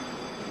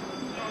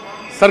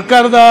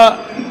 ಸರ್ಕಾರದ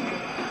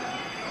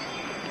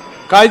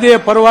ಕಾಯ್ದೆಯ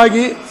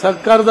ಪರವಾಗಿ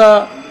ಸರ್ಕಾರದ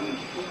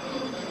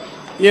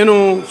ಏನು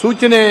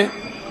ಸೂಚನೆ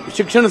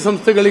ಶಿಕ್ಷಣ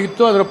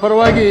ಸಂಸ್ಥೆಗಳಿಗಿತ್ತು ಅದರ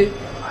ಪರವಾಗಿ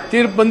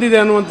ತೀರ್ಪು ಬಂದಿದೆ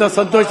ಅನ್ನುವಂಥ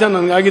ಸಂತೋಷ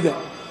ನನಗಾಗಿದೆ.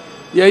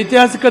 ಈ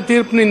ಐತಿಹಾಸಿಕ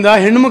ತೀರ್ಪಿನಿಂದ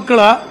ಹೆಣ್ಣುಮಕ್ಕಳ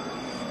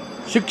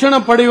ಶಿಕ್ಷಣ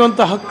ಪಡೆಯುವಂಥ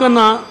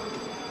ಹಕ್ಕನ್ನು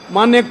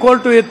ಮಾನ್ಯ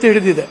ಕೋರ್ಟು ಎತ್ತಿ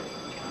ಹಿಡಿದಿದೆ.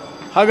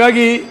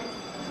 ಹಾಗಾಗಿ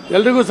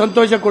ಎಲ್ರಿಗೂ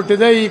ಸಂತೋಷ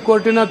ಕೊಟ್ಟಿದೆ. ಈ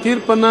ಕೋರ್ಟಿನ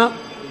ತೀರ್ಪನ್ನು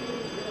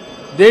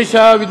ದೇಶ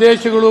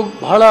ವಿದೇಶಗಳು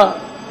ಬಹಳ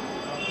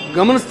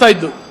ಗಮನಿಸ್ತಾ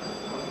ಇದ್ದು.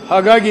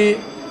 ಹಾಗಾಗಿ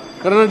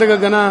ಕರ್ನಾಟಕ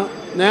ಘನ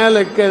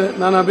ನ್ಯಾಯಾಲಯಕ್ಕೆ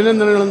ನಾನು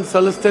ಅಭಿನಂದನೆಗಳನ್ನು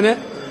ಸಲ್ಲಿಸ್ತೇನೆ.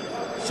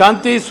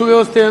 ಶಾಂತಿ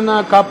ಸುವ್ಯವಸ್ಥೆಯನ್ನು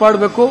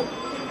ಕಾಪಾಡಬೇಕು.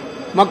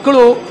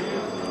 ಮಕ್ಕಳು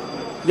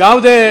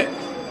ಯಾವುದೇ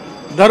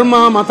ಧರ್ಮ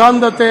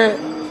ಮತಾಂಧತೆ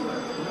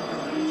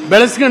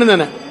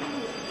ಬೆಳೆಸ್ಕೊಂಡಿದ್ದಾನೆ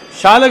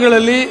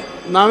ಶಾಲೆಗಳಲ್ಲಿ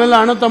ನಾವೆಲ್ಲ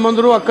ಅಣ್ಣ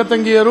ತಮ್ಮಂದರು ಅಕ್ಕ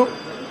ತಂಗಿಯರು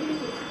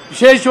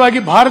ವಿಶೇಷವಾಗಿ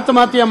ಭಾರತ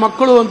ಮಾತೆಯ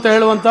ಮಕ್ಕಳು ಅಂತ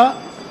ಹೇಳುವಂಥ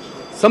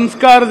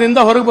ಸಂಸ್ಕಾರದಿಂದ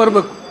ಹೊರಗೆ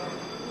ಬರಬೇಕು.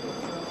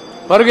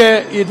 ಹೊರಗೆ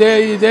ಈ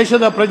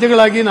ದೇಶದ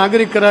ಪ್ರಜೆಗಳಾಗಿ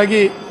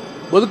ನಾಗರಿಕರಾಗಿ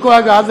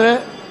ಬದುಕುವಾಗ ಆದರೆ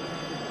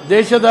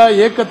ದೇಶದ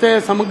ಏಕತೆ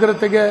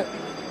ಸಮಗ್ರತೆಗೆ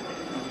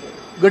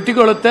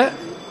ಗಟ್ಟಿಗೊಳ್ಳುತ್ತೆ.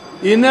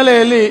 ಈ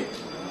ಹಿನ್ನೆಲೆಯಲ್ಲಿ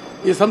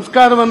ಈ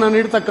ಸಂಸ್ಕಾರವನ್ನು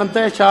ನೀಡತಕ್ಕಂಥ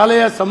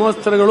ಶಾಲೆಯ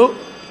ಸಮವಸ್ತ್ರಗಳು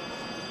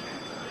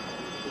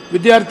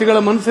ವಿದ್ಯಾರ್ಥಿಗಳ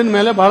ಮನಸ್ಸಿನ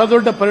ಮೇಲೆ ಬಹಳ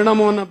ದೊಡ್ಡ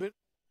ಪರಿಣಾಮವನ್ನು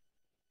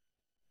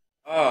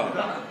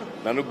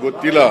ನನಗೆ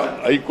ಗೊತ್ತಿಲ್ಲ.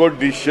 ಹೈಕೋರ್ಟ್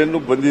ಡಿಸಿಷನ್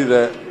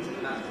ಬಂದಿದೆ.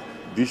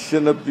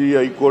 ಡಿಸಿಷನ್ ಆಫ್ ದಿ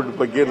ಹೈಕೋರ್ಟ್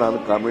ಬಗ್ಗೆ ನಾನು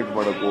ಕಾಮೆಂಟ್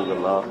ಮಾಡಕ್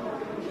ಹೋಗಲ್ಲ,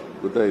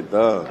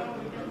 ಗೊತ್ತಾಯ್ತಾ.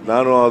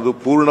 ನಾನು ಅದು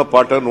ಪೂರ್ಣ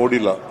ಪಾಠ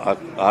ನೋಡಿಲ್ಲ.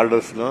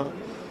 ಆರ್ಡರ್ಸ್ನ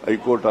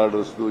ಹೈಕೋರ್ಟ್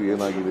ಆರ್ಡರ್ಸ್ದು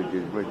ಏನಾಗಿದೆ,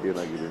 ಜಡ್ಜ್ಮೆಂಟ್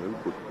ಏನಾಗಿದೆ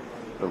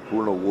ನಾನು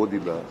ಪೂರ್ಣ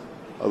ಓದಿಲ್ಲ.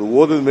 ಅದು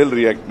ಓದಿದ ಮೇಲೆ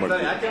ರಿಯಾಕ್ಟ್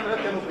ಮಾಡ್ತೀನಿ.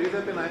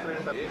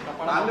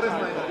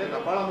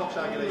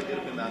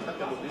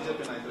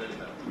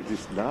 It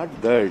is not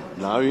that.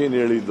 ನಾವೇನು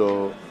ಹೇಳಿದ್ದೋ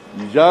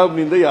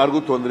ಹಿಜಾಬ್ನಿಂದ ಯಾರಿಗೂ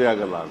ತೊಂದರೆ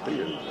ಆಗಲ್ಲ ಅಂತ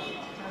ಹೇಳಿದ್ದೆ.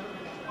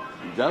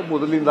 ಹಿಜಾಬ್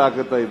ಮೊದಲಿಂದ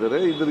ಹಾಕುತ್ತಾ ಇದ್ದಾರೆ,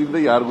 ಇದರಿಂದ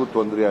ಯಾರಿಗೂ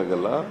ತೊಂದರೆ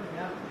ಆಗಲ್ಲ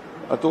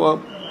ಅಥವಾ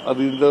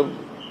ಅದರಿಂದ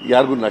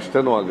ಯಾರಿಗೂ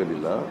ನಷ್ಟನೂ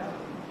ಆಗೋದಿಲ್ಲ.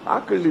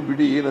 ಹಾಕೊಳ್ಳಿ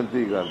ಬಿಡಿ, ಏನಂತ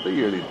ಈಗ ಅಂತ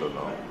ಹೇಳಿದ್ದು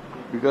ನಾವು.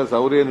 ಬಿಕಾಸ್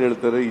ಅವ್ರೇನು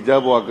ಹೇಳ್ತಾರೆ,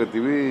 ಹಿಜಾಬು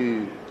ಹಾಕತ್ತೀವಿ,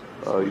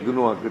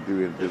 ಇದನ್ನು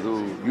ಹಾಕತ್ತೀವಿ ಅಂತ, ಇದು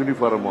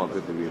ಯೂನಿಫಾರ್ಮ್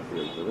ಹಾಕತ್ತೀವಿ ಅಂತ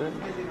ಹೇಳ್ತಾರೆ,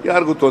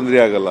 ಯಾರಿಗೂ ತೊಂದರೆ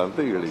ಆಗಲ್ಲ ಅಂತ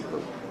ಹೇಳಿದ್ದು.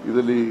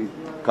 ಇದರಲ್ಲಿ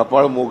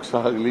ಕಪಾಳ ಮೋಕ್ಷ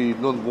ಆಗಲಿ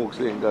ಇನ್ನೊಂದು ಮೋಕ್ಷ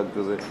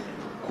ಹೆಂಗಾಗ್ತದೆ?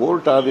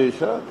 ಕೋರ್ಟ್ ಆದೇಶ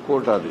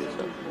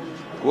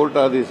ಕೋರ್ಟ್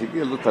ಆದೇಶಕ್ಕೆ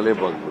ಎಲ್ಲೂ ತಲೆ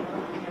ಬಾಗಬೇಕು.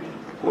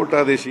 ಕೋರ್ಟ್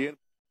ಆದೇಶ ಏನು?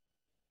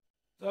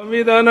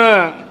 ಸಂವಿಧಾನ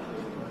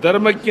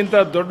ಧರ್ಮಕ್ಕಿಂತ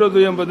ದೊಡ್ಡದು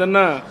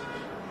ಎಂಬುದನ್ನು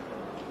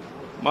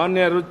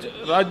ಮಾನ್ಯ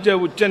ರಾಜ್ಯ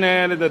ಉಚ್ಚ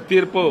ನ್ಯಾಯಾಲಯದ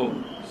ತೀರ್ಪು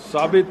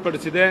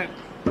ಸಾಬೀತುಪಡಿಸಿದೆ.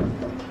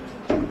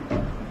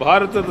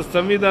 ಭಾರತದ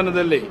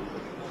ಸಂವಿಧಾನದಲ್ಲಿ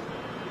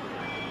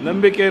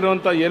ನಂಬಿಕೆ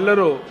ಇರುವಂಥ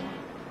ಎಲ್ಲರೂ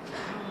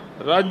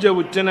ರಾಜ್ಯ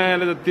ಉಚ್ಚ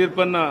ನ್ಯಾಯಾಲಯದ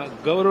ತೀರ್ಪನ್ನು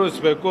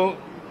ಗೌರವಿಸಬೇಕು.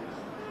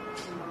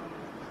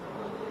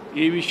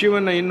 ಈ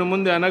ವಿಷಯವನ್ನು ಇನ್ನು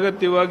ಮುಂದೆ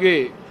ಅನಗತ್ಯವಾಗಿ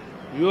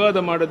ವಿವಾದ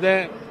ಮಾಡದೆ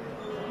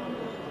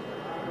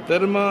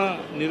ಧರ್ಮ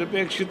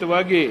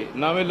ನಿರಪೇಕ್ಷಿತವಾಗಿ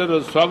ನಾವೆಲ್ಲರೂ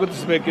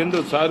ಸ್ವಾಗತಿಸಬೇಕೆಂದು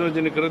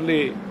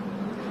ಸಾರ್ವಜನಿಕರಲ್ಲಿ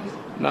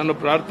ನಾನು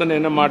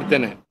ಪ್ರಾರ್ಥನೆಯನ್ನು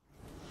ಮಾಡ್ತೇನೆ.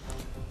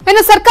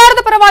 ಇನ್ನು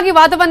ಸರ್ಕಾರದ ಪರವಾಗಿ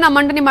ವಾದವನ್ನ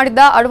ಮಂಡನೆ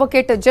ಮಾಡಿದ್ದ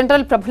ಅಡ್ವೊಕೇಟ್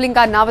ಜನರಲ್ ಪ್ರಭುಲಿಂಗ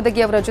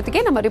ನಾವದಗಿ ಅವರ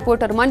ಜೊತೆಗೆ ನಮ್ಮ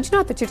ರಿಪೋರ್ಟರ್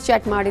ಮಂಜುನಾಥ್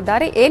ಚಿಟ್ಚಾಟ್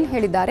ಮಾಡಿದ್ದಾರೆ. ಏನ್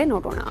ಹೇಳಿದ್ದಾರೆ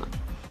ನೋಡೋಣ.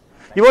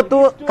 ಇವತ್ತು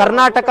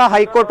ಕರ್ನಾಟಕ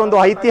ಹೈಕೋರ್ಟ್ ಒಂದು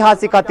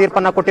ಐತಿಹಾಸಿಕ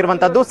ತೀರ್ಪನ್ನ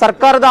ಕೊಟ್ಟಿರುವಂತದ್ದು.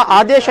 ಸರ್ಕಾರದ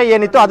ಆದೇಶ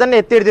ಏನಿತ್ತು ಅದನ್ನೇ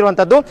ಎತ್ತಿ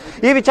ಹಿಡಿದಿರುವಂತದ್ದು.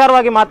 ಈ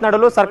ವಿಚಾರವಾಗಿ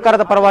ಮಾತನಾಡಲು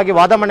ಸರ್ಕಾರದ ಪರವಾಗಿ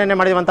ವಾದ ಮಂಡನೆ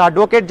ಮಾಡಿರುವಂತಹ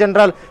ಅಡ್ವೊಕೇಟ್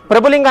ಜನರಲ್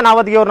ಪ್ರಭುಲಿಂಗ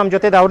ನಾವದಗಿ ಅವರು ನಮ್ಮ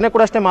ಜೊತೆ ಇದೆ. ಅವ್ರನ್ನೇ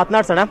ಕೂಡ ಅಷ್ಟೇ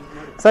ಮಾತನಾಡ್ಸೋಣ.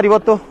 ಸರ್,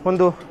 ಇವತ್ತು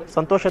ಒಂದು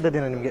ಸಂತೋಷದ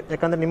ದಿನ ನಿಮಗೆ,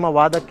 ಯಾಕಂದ್ರೆ ನಿಮ್ಮ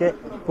ವಾದಕ್ಕೆ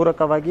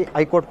ಪೂರಕವಾಗಿ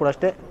ಹೈಕೋರ್ಟ್ ಕೂಡ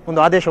ಅಷ್ಟೇ ಒಂದು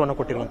ಆದೇಶವನ್ನು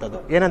ಕೊಟ್ಟಿರುವಂತದ್ದು.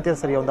 ಏನಂತೀರ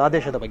ಸರ್ ಈ ಒಂದು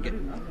ಆದೇಶದ ಬಗ್ಗೆ?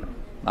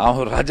 ನಾವು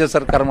ರಾಜ್ಯ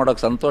ಸರ್ಕಾರ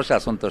ಮಾಡೋಕೆ ಸಂತೋಷ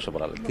ಅಸಂತೋಷ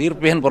ಬರಲ್ಲ.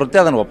 ತೀರ್ಪು ಏನು ಬರುತ್ತೆ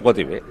ಅದನ್ನು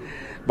ಒಪ್ಕೋತೀವಿ.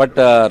 ಬಟ್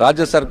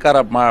ರಾಜ್ಯ ಸರ್ಕಾರ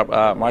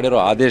ಮಾಡಿರೋ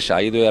ಆದೇಶ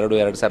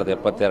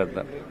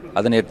 5/2/2022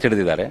 ಅದನ್ನು ಎತ್ತಿ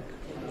ಹಿಡಿದಿದ್ದಾರೆ.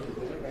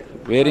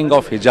 ವೇರಿಂಗ್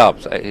ಆಫ್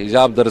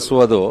ಹಿಜಾಬ್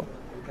ಧರಿಸುವುದು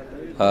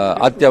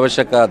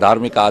ಅತ್ಯವಶ್ಯಕ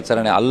ಧಾರ್ಮಿಕ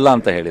ಆಚರಣೆ ಅಲ್ಲ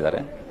ಅಂತ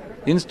ಹೇಳಿದ್ದಾರೆ.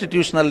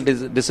 Institutional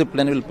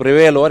discipline will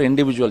prevail over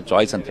individual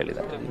choice ಅಂತ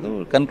ಹೇಳಿದ್ದಾರೆ. ಇದು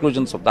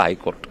ಕನ್ಕ್ಲೂಷನ್ಸ್ ಆಫ್ ದ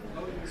ಹೈಕೋರ್ಟ್.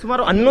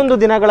 ಸುಮಾರು 11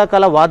 ದಿನಗಳ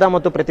ಕಾಲ ವಾದ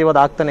ಮತ್ತು ಪ್ರತಿವಾದ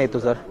ಆಗ್ತಾನೆ ಇತ್ತು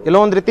ಸರ್. ಎಲ್ಲೋ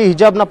ಒಂದು ರೀತಿ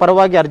ಹಿಜಾಬ್ನ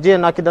ಪರವಾಗಿ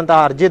ಅರ್ಜಿಯನ್ನು ಹಾಕಿದಂತಹ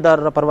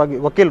ಅರ್ಜಿದಾರರ ಪರವಾಗಿ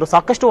ವಕೀಲರು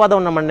ಸಾಕಷ್ಟು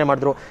ವಾದವನ್ನು ಮಂಡನೆ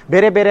ಮಾಡಿದ್ರು.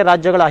 ಬೇರೆ ಬೇರೆ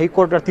ರಾಜ್ಯಗಳ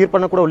ಹೈಕೋರ್ಟ್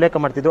ತೀರ್ಪನ್ನು ಕೂಡ ಉಲ್ಲೇಖ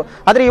ಮಾಡ್ತಿದ್ರು.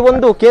 ಆದರೆ ಈ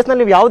ಒಂದು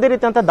ಕೇಸ್ನಲ್ಲಿ ನೀವು ಯಾವುದೇ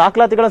ರೀತಿಯಂತ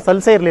ದಾಖಲಾತಿಗಳನ್ನು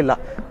ಸಲ್ಲಿಸೇ ಇರಲಿಲ್ಲ.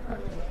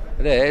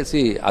 ಅದೇ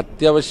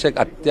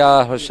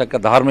ಅತ್ಯವಶ್ಯಕ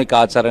ಧಾರ್ಮಿಕ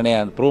ಆಚರಣೆ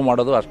ಪ್ರೂವ್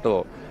ಮಾಡೋದು ಅಷ್ಟು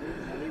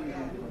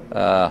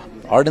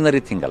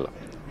ಆರ್ಡಿನರಿ ಥಿಂಗ್ ಅಲ್ಲ.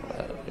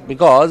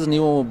 ಬಿಕಾಸ್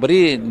ನೀವು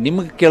ಬರೀ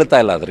ನಿಮಗೆ ಕೇಳ್ತಾ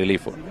ಇಲ್ಲ ಅದು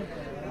ರಿಲೀಫು,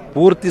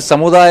 ಪೂರ್ತಿ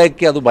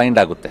ಸಮುದಾಯಕ್ಕೆ ಅದು ಬೈಂಡ್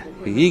ಆಗುತ್ತೆ.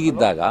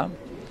 ಹೀಗಿದ್ದಾಗ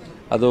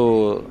ಅದು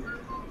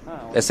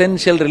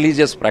ಎಸೆನ್ಷಿಯಲ್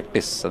ರಿಲಿಜಿಯಸ್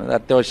ಪ್ರಾಕ್ಟೀಸ್ ಅಂದರೆ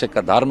ಅತ್ಯವಶ್ಯಕ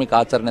ಧಾರ್ಮಿಕ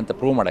ಆಚರಣೆ ಅಂತ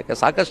ಪ್ರೂವ್ ಮಾಡೋಕ್ಕೆ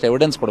ಸಾಕಷ್ಟು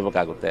ಎವಿಡೆನ್ಸ್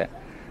ಕೊಡಬೇಕಾಗುತ್ತೆ.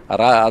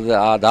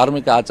 ಆ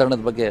ಧಾರ್ಮಿಕ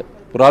ಆಚರಣೆದ ಬಗ್ಗೆ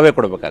ಪುರಾವೆ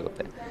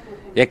ಕೊಡಬೇಕಾಗುತ್ತೆ.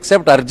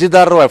 ಎಕ್ಸೆಪ್ಟ್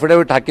ಅರ್ಜಿದಾರರು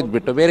ಅಫಿಡವಿಟ್ ಹಾಕಿದ್ದು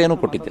ಬಿಟ್ಟು ಬೇರೆ ಏನೂ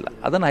ಕೊಟ್ಟಿದ್ದಿಲ್ಲ.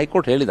 ಅದನ್ನು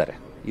ಹೈಕೋರ್ಟ್ ಹೇಳಿದ್ದಾರೆ.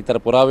 ಈ ಥರ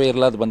ಪುರಾವೆ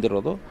ಇರಲಾದ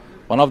ಬಂದಿರೋದು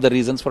one of the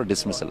reasons for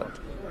dismissal ಅಂತ.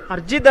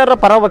 ಅರ್ಜಿದಾರರ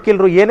ಪರ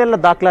ವಕೀಲರು ಏನೆಲ್ಲ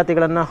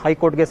ದಾಖಲಾತಿಗಳನ್ನು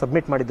ಹೈಕೋರ್ಟ್ಗೆ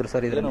ಸಬ್ಮಿಟ್ ಮಾಡಿದ್ರು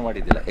ಸರ್? ಇದನ್ನು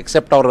ಮಾಡಿದ್ದಿಲ್ಲ.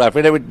 ಎಕ್ಸೆಪ್ಟ್ ಅವರು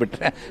ಅಫಿಡವಿಟ್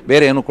ಬಿಟ್ಟರೆ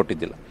ಬೇರೆ ಏನೂ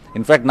ಕೊಟ್ಟಿದ್ದಿಲ್ಲ.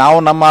 ಇನ್ಫ್ಯಾಕ್ಟ್ ನಾವು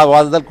ನಮ್ಮ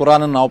ವಾದದಲ್ಲಿ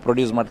ಕುರಾನನ್ನು ನಾವು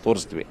ಪ್ರೊಡ್ಯೂಸ್ ಮಾಡಿ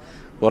ತೋರಿಸ್ತೀವಿ.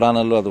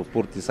 ಕುರಾನಲ್ಲೂ ಅದು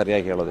ಪೂರ್ತಿ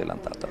ಸರಿಯಾಗಿ ಹೇಳೋದಿಲ್ಲ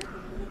ಅಂತ.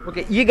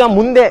 ಓಕೆ, ಈಗ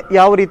ಮುಂದೆ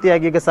ಯಾವ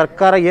ರೀತಿಯಾಗಿ ಈಗ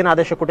ಸರ್ಕಾರ ಏನು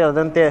ಆದೇಶ ಕೊಟ್ಟಿದೆ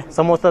ಅದಂತೆ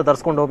ಸಮವಸ್ತ್ರ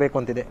ಧರಿಸ್ಕೊಂಡು ಹೋಗಬೇಕು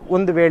ಅಂತಿದೆ.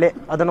 ಒಂದು ವೇಳೆ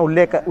ಅದನ್ನು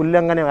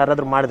ಉಲ್ಲಂಘನೆ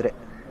ಯಾರಾದ್ರೂ ಮಾಡಿದ್ರೆ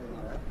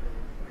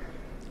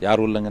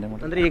ಯಾರು ಉಲ್ಲಂಘನೆ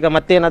ಮಾಡಿ ಅಂದ್ರೆ ಈಗ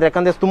ಮತ್ತೆ ಏನಾದ್ರು,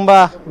 ಯಾಕಂದ್ರೆ ತುಂಬಾ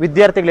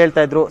ವಿದ್ಯಾರ್ಥಿಗಳು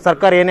ಹೇಳ್ತಾ ಇದ್ರು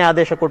ಸರ್ಕಾರ ಏನೇ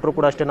ಆದೇಶ ಕೊಟ್ಟರು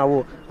ಕೂಡ ಅಷ್ಟೇ ನಾವು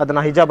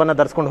ಅದನ್ನ ಹಿಜಾಬ್ ಅನ್ನ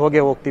ಧರಿಸ್ಕೊಂಡು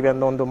ಹೋಗ್ತೀವಿ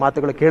ಅನ್ನೋ ಒಂದು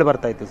ಮಾತುಗಳು ಕೇಳಿ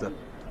ಬರ್ತಾ ಇತ್ತು ಸರ್.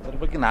 ಅದ್ರ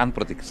ಬಗ್ಗೆ ನಾನು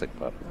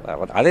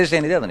ಪ್ರತಿಕ್ರಿಯಿಸಕ್ಕೆ ಆದೇಶ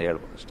ಏನಿದೆ ಅದನ್ನು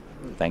ಹೇಳ್ಬೋದು ಅಷ್ಟೇ.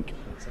 Thank you.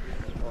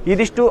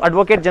 ಇದಿಷ್ಟು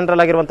ಅಡ್ವೊಕೇಟ್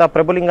ಜನರಲ್ ಆಗಿರುವಂತಹ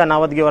ಪ್ರಭುಲಿಂಗ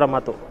ನಾವದ್ಗಿ ಅವರ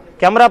ಮಾತು.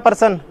 ಕ್ಯಾಮರಾ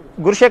ಪರ್ಸನ್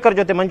ಗುರುಶೇಖರ್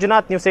ಜೊತೆ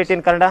ಮಂಜುನಾಥ್, ನ್ಯೂಸ್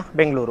 18 ಕನ್ನಡ,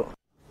 ಬೆಂಗಳೂರು.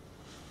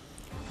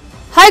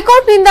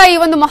 ಹೈಕೋರ್ಟ್ನಿಂದ ಈ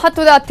ಒಂದು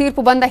ಮಹತ್ವದ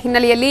ತೀರ್ಪು ಬಂದ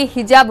ಹಿನ್ನೆಲೆಯಲ್ಲಿ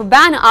ಹಿಜಾಬ್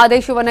ಬ್ಯಾನ್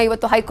ಆದೇಶವನ್ನು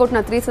ಇವತ್ತು ಹೈಕೋರ್ಟ್ನ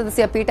 3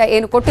 ಸದಸ್ಯ ಪೀಠ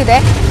ಏನು ಕೊಟ್ಟಿದೆ,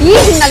 ಈ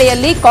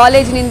ಹಿನ್ನೆಲೆಯಲ್ಲಿ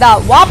ಕಾಲೇಜಿನಿಂದ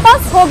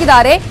ವಾಪಸ್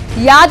ಹೋಗಿದ್ದಾರೆ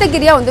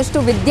ಯಾದಗಿರಿಯ ಒಂದಷ್ಟು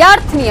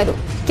ವಿದ್ಯಾರ್ಥಿನಿಯರು.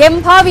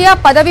 ಕೆಂಭಾವಿಯ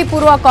ಪದವಿ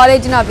ಪೂರ್ವ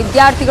ಕಾಲೇಜಿನ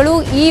ವಿದ್ಯಾರ್ಥಿಗಳು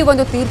ಈ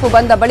ಒಂದು ತೀರ್ಪು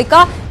ಬಂದ ಬಳಿಕ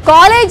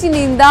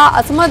ಕಾಲೇಜಿನಿಂದ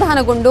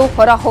ಅಸಮಾಧಾನಗೊಂಡು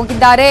ಹೊರ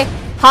ಹೋಗಿದ್ದಾರೆ.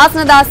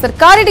 ಹಾಸನದ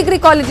ಸರ್ಕಾರಿ ಡಿಗ್ರಿ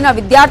ಕಾಲೇಜಿನ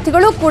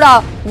ವಿದ್ಯಾರ್ಥಿಗಳು ಕೂಡ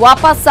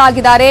ವಾಪಸ್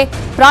ಆಗಿದ್ದಾರೆ.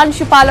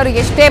 ಪ್ರಾಂಶುಪಾಲರು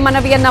ಎಷ್ಟೇ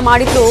ಮನವಿಯನ್ನ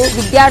ಮಾಡಿದ್ರು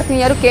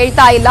ವಿದ್ಯಾರ್ಥಿನಿಯರು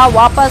ಕೇಳ್ತಾ ಇಲ್ಲ,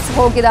 ವಾಪಸ್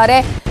ಹೋಗಿದ್ದಾರೆ.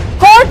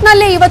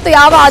 ಕೋರ್ಟ್ನಲ್ಲಿ ಇವತ್ತು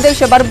ಯಾವ ಆದೇಶ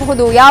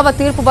ಬರಬಹುದು, ಯಾವ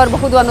ತೀರ್ಪು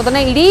ಬರಬಹುದು ಅನ್ನೋದನ್ನ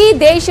ಇಡೀ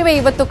ದೇಶವೇ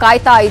ಇವತ್ತು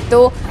ಕಾಯ್ತಾ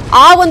ಇತ್ತು.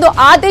 ಆ ಒಂದು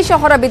ಆದೇಶ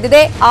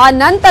ಹೊರಬಿದ್ದಿದೆ. ಆ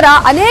ನಂತರ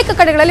ಅನೇಕ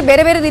ಕಡೆಗಳಲ್ಲಿ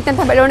ಬೇರೆ ಬೇರೆ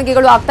ರೀತಿಯಂತಹ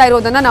ಬೆಳವಣಿಗೆಗಳು ಆಗ್ತಾ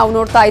ಇರೋದನ್ನ ನಾವು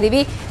ನೋಡ್ತಾ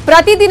ಇದ್ದೀವಿ.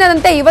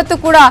 ಪ್ರತಿದಿನದಂತೆ ಇವತ್ತು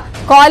ಕೂಡ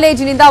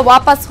ಕಾಲೇಜಿನಿಂದ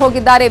ವಾಪಸ್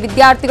ಹೋಗಿದ್ದಾರೆ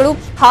ವಿದ್ಯಾರ್ಥಿಗಳು.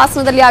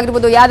 ಹಾಸನದಲ್ಲಿ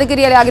ಆಗಿರ್ಬೋದು,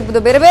 ಯಾದಗಿರಿಯಲ್ಲಿ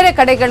ಆಗಿರ್ಬೋದು, ಬೇರೆ ಬೇರೆ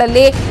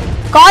ಕಡೆಗಳಲ್ಲಿ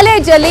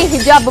ಕಾಲೇಜಲ್ಲಿ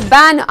ಹಿಜಾಬ್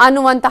ಬ್ಯಾನ್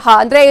ಅನ್ನುವಂತಹ,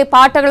 ಅಂದ್ರೆ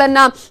ಪಾಠಗಳನ್ನ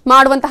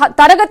ಮಾಡುವಂತಹ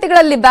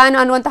ತರಗತಿಗಳಲ್ಲಿ ಬ್ಯಾನ್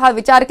ಅನ್ನುವಂತಹ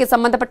ವಿಚಾರಕ್ಕೆ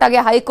ಸಂಬಂಧಪಟ್ಟಾಗೆ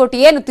ಹೈಕೋರ್ಟ್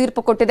ಏನು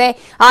ತೀರ್ಪು ಕೊಟ್ಟಿದೆ,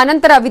 ಆ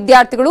ನಂತರ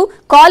ವಿದ್ಯಾರ್ಥಿಗಳು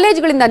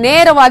ಕಾಲೇಜುಗಳಿಂದ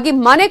ನೇರವಾಗಿ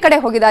ಮನೆ ಕಡೆ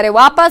ಹೋಗಿದ್ದಾರೆ.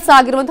 ವಾಪಸ್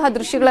ಆಗಿರುವಂತಹ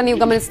ದೃಶ್ಯಗಳನ್ನ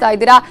ನೀವು ಗಮನಿಸ್ತಾ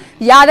ಇದ್ದೀರಾ.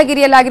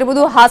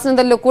 ಯಾದಗಿರಿಯಲ್ಲಾಗಿರ್ಬೋದು,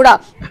 ಹಾಸನದಲ್ಲೂ ಕೂಡ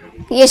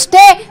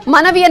ಎಷ್ಟೇ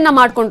ಮನವಿಯನ್ನ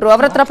ಮಾಡ್ಕೊಂಡ್ರು,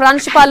 ಅವರ ಹತ್ರ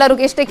ಪ್ರಾಂಶುಪಾಲರು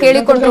ಎಷ್ಟೇ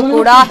ಕೇಳಿಕೊಂಡ್ರು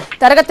ಕೂಡ,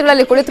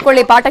 ತರಗತಿಗಳಲ್ಲಿ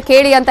ಕುಳಿತುಕೊಳ್ಳಿ, ಪಾಠ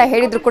ಕೇಳಿ ಅಂತ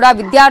ಹೇಳಿದ್ರು ಕೂಡ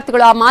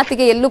ವಿದ್ಯಾರ್ಥಿಗಳು ಆ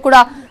ಮಾತಿಗೆ ಎಲ್ಲೂ ಕೂಡ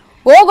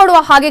ಓಗೊಡುವ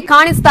ಹಾಗೆ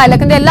ಕಾಣಿಸ್ತಾ ಇಲ್ಲ.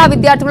 ಯಾಕಂದ್ರೆ ಎಲ್ಲಾ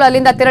ವಿದ್ಯಾರ್ಥಿಗಳು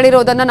ಅಲ್ಲಿಂದ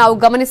ತೆರಳಿರೋದನ್ನ ನಾವು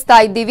ಗಮನಿಸ್ತಾ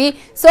ಇದ್ದೀವಿ.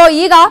 ಸೊ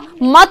ಈಗ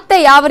ಮತ್ತೆ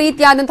ಯಾವ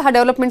ರೀತಿಯಾದಂತಹ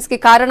ಡೆವಲಪ್ಮೆಂಟ್ಸ್ಗೆ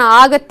ಕಾರಣ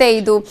ಆಗತ್ತೆ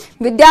ಇದು.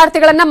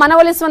 ವಿದ್ಯಾರ್ಥಿಗಳನ್ನ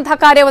ಮನವೊಲಿಸುವಂತಹ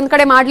ಕಾರ್ಯ ಒಂದ್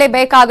ಕಡೆ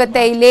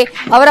ಮಾಡ್ಲೇಬೇಕಾಗತ್ತೆ, ಇಲ್ಲಿ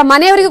ಅವರ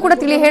ಮನೆಯವರಿಗೂ ಕೂಡ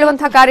ತಿಳಿ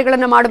ಹೇಳುವಂತಹ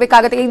ಕಾರ್ಯಗಳನ್ನ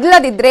ಮಾಡಬೇಕಾಗತ್ತೆ.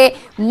 ಇಲ್ಲದಿದ್ರೆ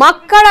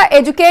ಮಕ್ಕಳ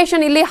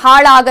ಎಜುಕೇಶನ್ ಇಲ್ಲಿ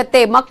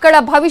ಹಾಳಾಗತ್ತೆ, ಮಕ್ಕಳ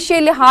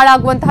ಭವಿಷ್ಯ ಇಲ್ಲಿ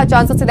ಹಾಳಾಗುವಂತಹ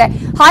ಚಾನ್ಸಸ್ ಇದೆ.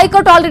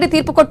 ಹೈಕೋರ್ಟ್ ಆಲ್ರೆಡಿ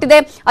ತೀರ್ಪು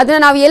ಕೊಟ್ಟಿದೆ,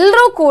 ಅದನ್ನ ನಾವು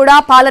ಎಲ್ಲರೂ ಕೂಡ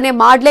ಪಾಲನೆ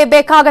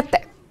ಮಾಡ್ಲೇಬೇಕಾಗತ್ತೆ.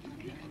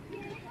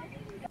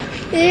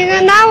 ಈಗ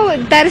ನಾವು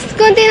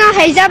ಧರಿಸ್ಕೊಂತೀವಿ, ನಾವು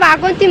ಹಿಜಾಬ್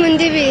ಹಾಕೊಂತೀವಿ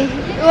ಮುಂದಿವಿ.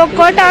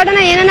 ಕೋರ್ಟ್ ಆರ್ಡರ್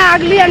ಏನಾನ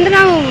ಆಗ್ಲಿ ಅಂದ್ರೆ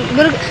ನಾವು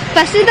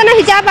ಫಸ್ಟ್ ತನ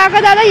ಹಿಜಾಬ್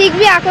ಹಾಕೋದಾದ ಈಗ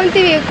ಬಿ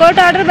ಹಾಕೊಂತೀವಿ. ಕೋರ್ಟ್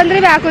ಆರ್ಡರ್ ಬಂದ್ರೆ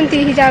ಬಿ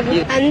ಹಾಕೊಂತೀವಿ ಹಿಜಾಬ್.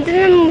 ಅಂದ್ರೆ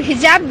ನಮ್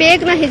ಹಿಜಾಬ್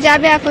ಬೇಕು, ನಾ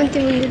ಹಿಜಾಬೇ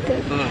ಹಾಕೊಂತೀವಿ ಮುಂದಿತ್ತು.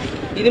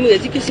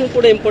 ಎಜುಕೇಶನ್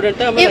ಕೂಡ ಇಂಪಾರ್ಟೆಂಟ್,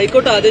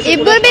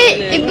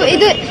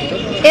 ಇದು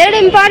ಎರಡು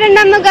ಇಂಪಾರ್ಟೆಂಟ್.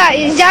 ನಮಗ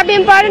ಹಿಜಾಬ್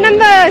ಇಂಪಾರ್ಟೆಂಟ್,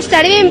 ನಮ್ಗೆ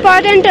ಸ್ಟಡಿ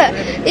ಇಂಪಾರ್ಟೆಂಟ್.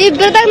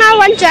 ಇಬ್ಬರದಾಗ ನಾವು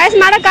ಒಂದ್ ಚಾಯ್ಸ್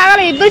ಮಾಡಕ್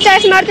ಆಗಲ್ಲ, ಇಬ್ಬರು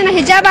ಚಾಯ್ಸ್ ಮಾಡ್ತೀವಿ. ನಾವು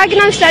ಹಿಜಾಬ್ ಹಾಕಿ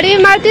ನಾವು ಸ್ಟಡಿ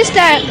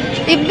ಮಾಡ್ತೀವಿ,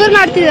 ಇಬ್ಬರು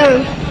ಮಾಡ್ತೀವಿ.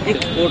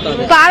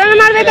 ಪಾಲನೆ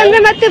ಮಾಡ್ಬೇಕಂದ್ರೆ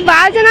ಮತ್ತೆ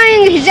ಬಾಳ ಜನ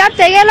ಹಿಂಗ್ ಹಿಜಾಬ್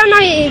ತೆಗಿಯಲ್ಲ.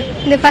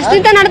 ನಾವು ಫಸ್ಟ್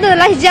ಇಂತ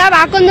ನಡ್ದದಲ್ಲ ಹಿಜಾಬ್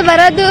ಹಾಕೊಂಡು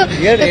ಬರೋದು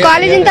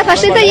ಕಾಲೇಜಿಂದ,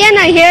 ಫಸ್ಟ್ ಇಂತ ಏನ್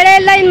ಹೇಳೇ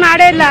ಇಲ್ಲ, ಇನ್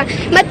ಮಾಡೇ ಇಲ್ಲ.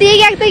 ಮತ್ತೆ ಈಗ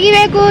ಯಾಕೆ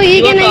ತೆಗಿಬೇಕು,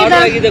 ಈಗೇನ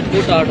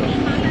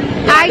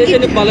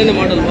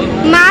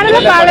ಮಾಡಲ್ಲ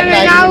ಪಾಲನೆ,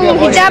 ನಾವು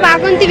ಹಿಜಾಬ್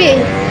ಹಾಕೊಂತೀವಿ.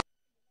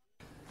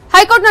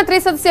 ಹೈಕೋರ್ಟ್ನ 3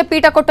 ಸದಸ್ಯ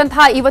ಪೀಠ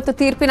ಕೊಟ್ಟಂತಹ ಇವತ್ತು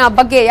ತೀರ್ಪಿನ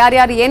ಬಗ್ಗೆ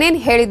ಯಾರ್ಯಾರು ಏನೇನ್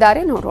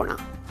ಹೇಳಿದ್ದಾರೆ ನೋಡೋಣ.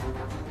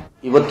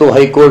 ಇವತ್ತು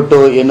ಹೈಕೋರ್ಟ್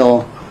ಏನು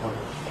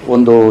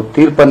ಒಂದು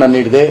ತೀರ್ಪನ್ನು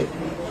ನೀಡಿದೆ,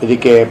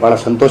 ಇದಕ್ಕೆ ಬಹಳ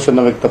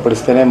ಸಂತೋಷವನ್ನು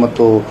ವ್ಯಕ್ತಪಡಿಸ್ತೇನೆ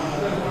ಮತ್ತು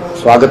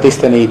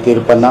ಸ್ವಾಗತಿಸ್ತೇನೆ ಈ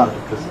ತೀರ್ಪನ್ನು.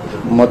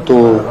 ಮತ್ತು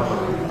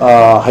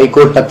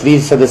ಹೈಕೋರ್ಟ್ನ 3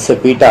 ಸದಸ್ಯ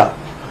ಪೀಠ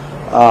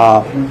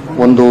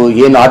ಒಂದು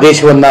ಏನು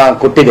ಆದೇಶವನ್ನ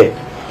ಕೊಟ್ಟಿದೆ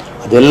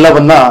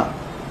ಅದೆಲ್ಲವನ್ನ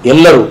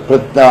ಎಲ್ಲರೂ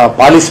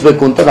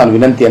ಪಾಲಿಸಬೇಕು ಅಂತ ನಾನು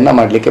ವಿನಂತಿಯನ್ನ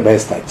ಮಾಡಲಿಕ್ಕೆ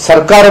ಬಯಸ್ತಾ ಇದ್ದೀನಿ.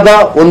 ಸರ್ಕಾರದ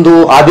ಒಂದು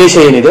ಆದೇಶ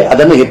ಏನಿದೆ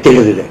ಅದನ್ನು ಎತ್ತಿ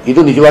ಹಿಡಿದಿದೆ.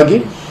 ಇದು ನಿಜವಾಗಿ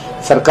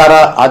ಸರ್ಕಾರ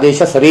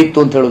ಆದೇಶ ಸರಿ ಇತ್ತು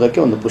ಅಂತ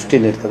ಹೇಳೋದಕ್ಕೆ ಒಂದು ಪುಷ್ಟಿ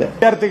ನೀಡುತ್ತದೆ.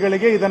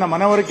 ವಿದ್ಯಾರ್ಥಿಗಳಿಗೆ ಇದನ್ನು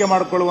ಮನವರಿಕೆ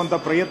ಮಾಡಿಕೊಳ್ಳುವಂತ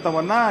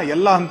ಪ್ರಯತ್ನವನ್ನ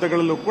ಎಲ್ಲ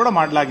ಹಂತಗಳಲ್ಲೂ ಕೂಡ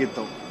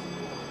ಮಾಡಲಾಗಿತ್ತು.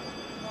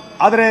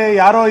 ಆದರೆ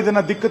ಯಾರೋ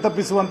ಇದನ್ನು ದಿಕ್ಕು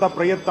ತಪ್ಪಿಸುವಂತ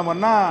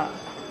ಪ್ರಯತ್ನವನ್ನ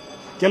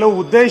ಕೆಲವು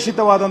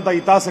ಉದ್ದೇಶಿತವಾದಂಥ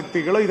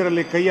ಹಿತಾಸಕ್ತಿಗಳು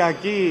ಇದರಲ್ಲಿ ಕೈ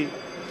ಹಾಕಿ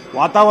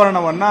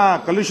ವಾತಾವರಣವನ್ನ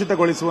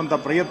ಕಲುಷಿತಗೊಳಿಸುವಂತ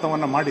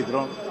ಪ್ರಯತ್ನವನ್ನ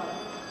ಮಾಡಿದ್ರು.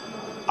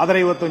 ಆದರೆ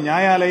ಇವತ್ತು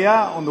ನ್ಯಾಯಾಲಯ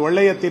ಒಂದು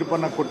ಒಳ್ಳೆಯ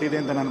ತೀರ್ಪನ್ನು ಕೊಟ್ಟಿದೆ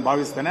ಅಂತ ನಾನು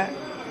ಭಾವಿಸ್ತೇನೆ.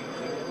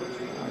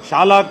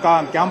 ಶಾಲಾ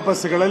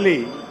ಕ್ಯಾಂಪಸ್ಗಳಲ್ಲಿ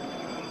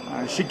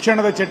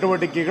ಶಿಕ್ಷಣದ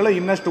ಚಟುವಟಿಕೆಗಳು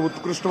ಇನ್ನಷ್ಟು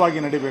ಉತ್ಕೃಷ್ಟವಾಗಿ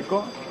ನಡೀಬೇಕು.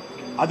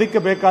 ಅದಕ್ಕೆ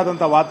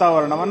ಬೇಕಾದಂಥ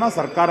ವಾತಾವರಣವನ್ನು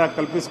ಸರ್ಕಾರ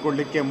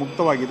ಕಲ್ಪಿಸಿಕೊಳ್ಳಲಿಕ್ಕೆ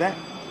ಮುಕ್ತವಾಗಿದೆ.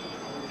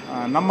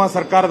 ನಮ್ಮ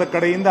ಸರ್ಕಾರದ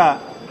ಕಡೆಯಿಂದ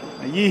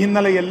ಈ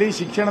ಹಿನ್ನೆಲೆಯಲ್ಲಿ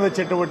ಶಿಕ್ಷಣದ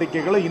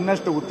ಚಟುವಟಿಕೆಗಳು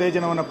ಇನ್ನಷ್ಟು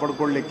ಉತ್ತೇಜನವನ್ನು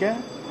ಪಡ್ಕೊಳ್ಳಲಿಕ್ಕೆ,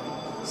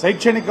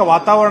 ಶೈಕ್ಷಣಿಕ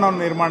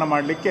ವಾತಾವರಣವನ್ನು ನಿರ್ಮಾಣ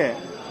ಮಾಡಲಿಕ್ಕೆ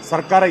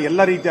ಸರ್ಕಾರ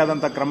ಎಲ್ಲ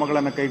ರೀತಿಯಾದಂಥ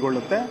ಕ್ರಮಗಳನ್ನು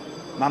ಕೈಗೊಳ್ಳುತ್ತೆ.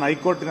 ನಾನು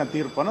ಹೈಕೋರ್ಟಿನ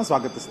ತೀರ್ಪನ್ನು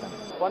ಸ್ವಾಗತಿಸ್ತೇನೆ.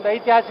 ಒಂದು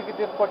ಐತಿಹಾಸಿಕ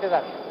ತೀರ್ಪು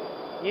ಕೊಟ್ಟಿದ್ದಾರೆ.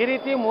 ಈ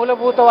ರೀತಿ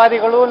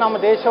ಮೂಲಭೂತವಾದಿಗಳು ನಮ್ಮ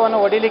ದೇಶವನ್ನು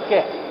ಒಡಿಲಿಕ್ಕೆ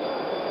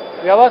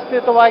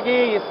ವ್ಯವಸ್ಥಿತವಾಗಿ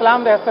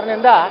ಇಸ್ಲಾಂದ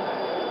ಹೆಸರಿನಿಂದ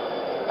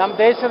ನಮ್ಮ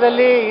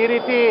ದೇಶದಲ್ಲಿ ಈ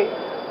ರೀತಿ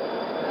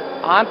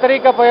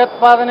ಆಂತರಿಕ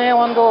ಭಯೋತ್ಪಾದನೆ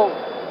ಒಂದು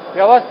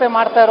ವ್ಯವಸ್ಥೆ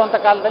ಮಾಡ್ತಾ ಇರುವಂಥ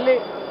ಕಾಲದಲ್ಲಿ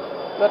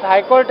ಇವತ್ತು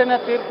ಹೈಕೋರ್ಟಿನ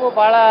ತೀರ್ಪು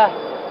ಬಹಳ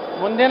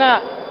ಮುಂದಿನ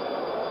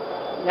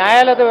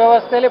ನ್ಯಾಯಾಲಯದ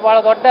ವ್ಯವಸ್ಥೆಯಲ್ಲಿ ಬಹಳ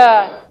ದೊಡ್ಡ.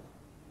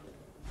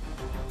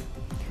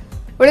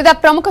 ಉಳಿದ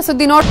ಪ್ರಮುಖ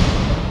ಸುದ್ದಿ ನೋಡಿ.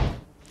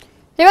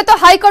 ಇವತ್ತು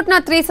ಹೈಕೋರ್ಟ್ನ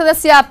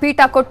ತ್ರಿಸದಸ್ಯ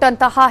ಪೀಠ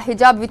ಕೊಟ್ಟಂತಹ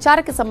ಹಿಜಾಬ್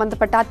ವಿಚಾರಕ್ಕೆ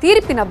ಸಂಬಂಧಪಟ್ಟ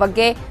ತೀರ್ಪಿನ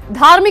ಬಗ್ಗೆ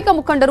ಧಾರ್ಮಿಕ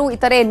ಮುಖಂಡರು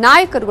ಇತರೆ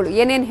ನಾಯಕರುಗಳು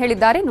ಏನೇನು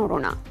ಹೇಳಿದ್ದಾರೆ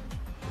ನೋಡೋಣ.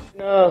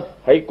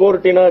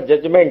 ಹೈಕೋರ್ಟಿನ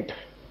ಜಡ್ಜ್ಮೆಂಟ್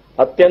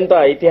ಅತ್ಯಂತ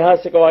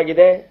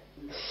ಐತಿಹಾಸಿಕವಾಗಿದೆ.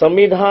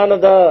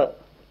 ಸಂವಿಧಾನದ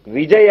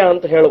ವಿಜಯ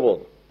ಅಂತ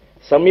ಹೇಳಬಹುದು.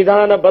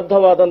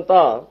 ಸಂವಿಧಾನಬದ್ಧವಾದಂತ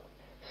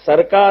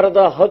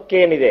ಸರ್ಕಾರದ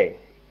ಹಕ್ಕೇನಿದೆ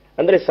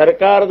ಅಂದ್ರೆ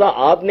ಸರ್ಕಾರದ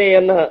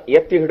ಆಜ್ಞೆಯನ್ನ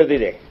ಎತ್ತಿ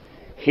ಹಿಡಿದಿದೆ.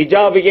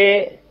 ಹಿಜಾಬ್ಗೆ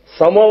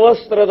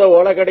ಸಮವಸ್ತ್ರದ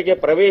ಒಳಗಡೆಗೆ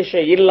ಪ್ರವೇಶ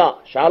ಇಲ್ಲ,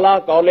 ಶಾಲಾ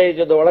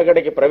ಕಾಲೇಜದ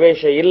ಒಳಗಡೆಗೆ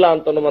ಪ್ರವೇಶ ಇಲ್ಲ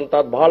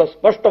ಅಂತನ್ನುವಂತದ್ದು ಬಹಳ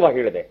ಸ್ಪಷ್ಟವಾಗಿ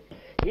ಹೇಳಿದೆ.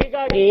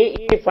 ಹೀಗಾಗಿ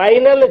ಈ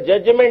ಫೈನಲ್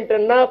ಜಡ್ಜ್ಮೆಂಟ್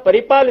ಅನ್ನ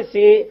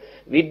ಪರಿಪಾಲಿಸಿ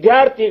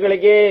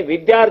ವಿದ್ಯಾರ್ಥಿಗಳಿಗೆ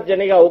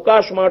ವಿದ್ಯಾರ್ಜನೆಗೆ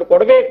ಅವಕಾಶ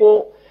ಮಾಡಿಕೊಡಬೇಕು.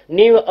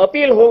 ನೀವು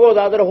ಅಪೀಲ್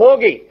ಹೋಗೋದಾದ್ರೆ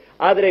ಹೋಗಿ,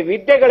 ಆದ್ರೆ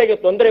ವಿದ್ಯೆಗಳಿಗೆ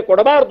ತೊಂದರೆ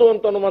ಕೊಡಬಾರದು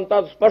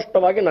ಅಂತನ್ನುವಂತದ್ದು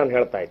ಸ್ಪಷ್ಟವಾಗಿ ನಾನು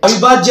ಹೇಳ್ತಾ ಇದ್ದೀನಿ.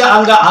 ಅವಿಭಾಜ್ಯ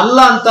ಅಂಗ ಅಲ್ಲ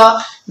ಅಂತ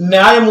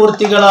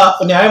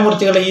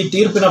ನ್ಯಾಯಮೂರ್ತಿಗಳ ಈ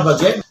ತೀರ್ಪಿನ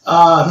ಬಗ್ಗೆ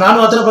ನಾನು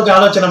ಅದರ ಬಗ್ಗೆ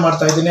ಆಲೋಚನೆ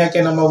ಮಾಡ್ತಾ ಇದ್ದೀನಿ.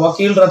 ಯಾಕೆ ನಮ್ಮ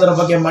ವಕೀಲರು ಅದರ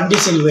ಬಗ್ಗೆ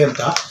ಮಂಡಿಸಿಲ್ವೇ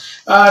ಅಂತ.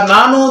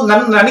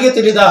 ನನಗೆ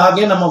ತಿಳಿದ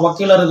ಹಾಗೆ ನಮ್ಮ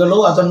ವಕೀಲರುಗಳು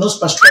ಅದನ್ನು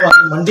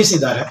ಸ್ಪಷ್ಟವಾಗಿ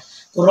ಮಂಡಿಸಿದ್ದಾರೆ.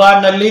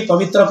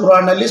 ಪವಿತ್ರ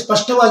ಕುರಾನ್ನಲ್ಲಿ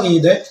ಸ್ಪಷ್ಟವಾಗಿ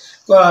ಇದೆ,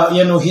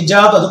 ಏನು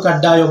ಹಿಜಾಬ್ ಅದು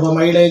ಕಡ್ಡಾಯ, ಒಬ್ಬ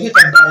ಮಹಿಳೆಗೆ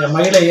ಕಡ್ಡಾಯ,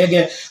 ಮಹಿಳೆ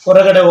ಹೇಗೆ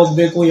ಹೊರಗಡೆ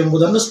ಹೋಗಬೇಕು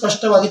ಎಂಬುದನ್ನು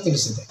ಸ್ಪಷ್ಟವಾಗಿ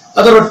ತಿಳಿಸಿದೆ.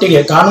 ಅದರೊಟ್ಟಿಗೆ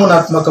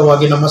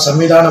ಕಾನೂನಾತ್ಮಕವಾಗಿ ನಮ್ಮ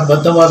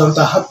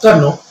ಸಂವಿಧಾನಬದ್ಧವಾದಂತಹ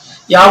ಹಕ್ಕನ್ನು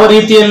ಯಾವ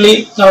ರೀತಿಯಲ್ಲಿ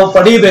ನಾವು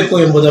ಪಡೆಯಬೇಕು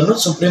ಎಂಬುದನ್ನು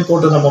ಸುಪ್ರೀಂ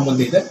ಕೋರ್ಟ್ ನಮ್ಮ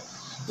ಮುಂದಿದೆ.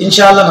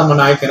 ಇನ್ಶಾಲ್ಲ ನಮ್ಮ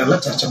ನಾಯಕರೆಲ್ಲ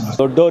ಚರ್ಚೆ ಮಾಡ್ತಾರೆ.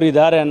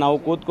 ದೊಡ್ಡವರಿದ್ದಾರೆ, ನಾವು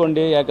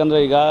ಕೂತ್ಕೊಂಡು, ಯಾಕಂದ್ರೆ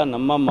ಈಗ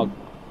ನಮ್ಮ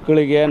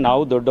ಮಕ್ಕಳಿಗೆ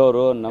ನಾವು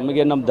ದೊಡ್ಡವರು,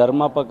 ನಮಗೆ ನಮ್ಮ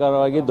ಧರ್ಮ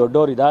ಪ್ರಕಾರವಾಗಿ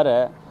ದೊಡ್ಡವರು ಇದ್ದಾರೆ,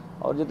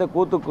 ಅವ್ರ ಜೊತೆ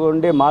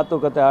ಕೂತ್ಕೊಂಡು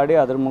ಮಾತುಕತೆ ಆಡಿ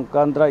ಅದ್ರ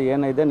ಮುಖಾಂತರ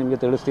ಏನಿದೆ ನಿಮಗೆ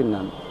ತಿಳಿಸ್ತೀನಿ.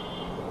 ನಾನು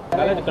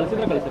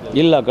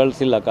ಇಲ್ಲ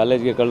ಕಳಿಸಿಲ್ಲ,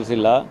 ಕಾಲೇಜ್ಗೆ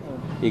ಕಳಿಸಿಲ್ಲ.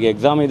 ಈಗ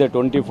ಎಕ್ಸಾಮ್ ಇದೆ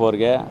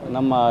 24ಗೆ.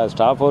 ನಮ್ಮ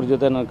ಸ್ಟಾಫ್ ಅವ್ರ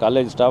ಜೊತೆ, ನನ್ನ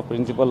ಕಾಲೇಜ್ ಸ್ಟಾಫ್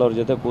ಪ್ರಿನ್ಸಿಪಲ್ ಅವ್ರ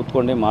ಜೊತೆ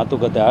ಕೂತ್ಕೊಂಡು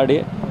ಮಾತುಕತೆ ಆಡಿ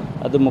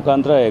ಅದ್ರ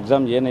ಮುಖಾಂತರ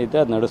ಎಕ್ಸಾಮ್ ಏನೈತೆ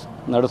ಅದು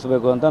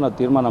ನಡೆಸಬೇಕು ಅಂತ ನಾವು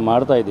ತೀರ್ಮಾನ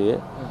ಮಾಡ್ತಾ ಇದ್ದೀವಿ.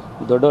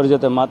 ದೊಡ್ಡವ್ರ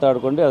ಜೊತೆ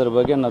ಮಾತಾಡ್ಕೊಂಡು ಅದ್ರ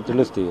ಬಗ್ಗೆ ನಾವು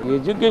ತಿಳಿಸ್ತೀವಿ.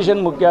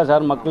 ಎಜುಕೇಷನ್ ಮುಖ್ಯ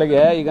ಸರ್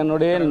ಮಕ್ಕಳಿಗೆ. ಈಗ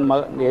ನೋಡಿ,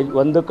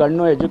 ಒಂದು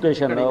ಕಣ್ಣು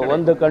ಎಜುಕೇಷನ್,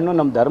 ಒಂದು ಕಣ್ಣು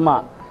ನಮ್ಮ ಧರ್ಮ,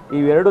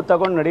 ಇವೆರಡು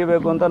ತಗೊಂಡು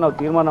ನಡಿಬೇಕು ಅಂತ ನಾವು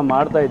ತೀರ್ಮಾನ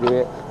ಮಾಡ್ತಾ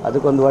ಇದ್ದೀವಿ.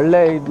 ಅದಕ್ಕೊಂದು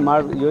ಒಳ್ಳೆ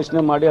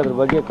ಯೋಚನೆ ಮಾಡಿ ಅದ್ರ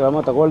ಬಗ್ಗೆ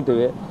ಕ್ರಮ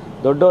ತಗೊಳ್ತೀವಿ.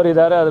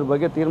 ದೊಡ್ಡವರಿದ್ದಾರೆ, ಅದ್ರ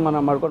ಬಗ್ಗೆ ತೀರ್ಮಾನ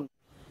ಮಾಡ್ಕೊಂಡು.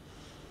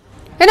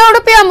 ಇನ್ನು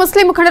ಉಡುಪಿಯ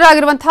ಮುಸ್ಲಿಂ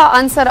ಮುಖಂಡರಾಗಿರುವಂತಹ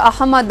ಅನ್ಸರ್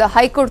ಅಹಮದ್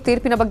ಹೈಕೋರ್ಟ್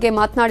ತೀರ್ಪಿನ ಬಗ್ಗೆ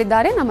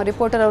ಮಾತನಾಡಿದ್ದಾರೆ. ನಮ್ಮ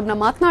ರಿಪೋರ್ಟರ್ ಅವ್ರನ್ನ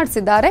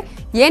ಮಾತನಾಡಿಸಿದ್ದಾರೆ.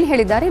 ಏನ್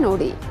ಹೇಳಿದ್ದಾರೆ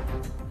ನೋಡಿ.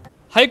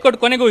 ಹೈಕೋರ್ಟ್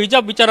ಕೊನೆಗೂ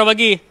ಹಿಜಾಬ್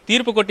ವಿಚಾರವಾಗಿ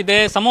ತೀರ್ಪು ಕೊಟ್ಟಿದೆ.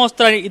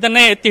 ಸಮವಸ್ತ್ರ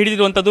ಇದನ್ನೇ ಎತ್ತಿ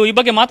ಹಿಡಿದಿರುವಂತದ್ದು. ಈ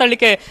ಬಗ್ಗೆ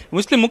ಮಾತಾಡಲಿಕ್ಕೆ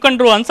ಮುಸ್ಲಿಂ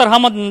ಮುಖಂಡರು ಅನ್ಸರ್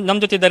ಅಹಮದ್ ನಮ್ಮ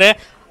ಜೊತೆ ಇದ್ದಾರೆ.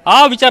 ಆ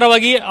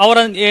ವಿಚಾರವಾಗಿ ಅವರ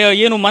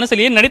ಏನು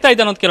ಮನಸ್ಸಲ್ಲಿ ಏನು ನಡೀತಾ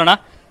ಇದೆ ಅನ್ನೋದು ಕೇಳೋಣ.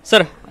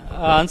 ಸರ್,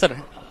 ಅನ್ಸರ್,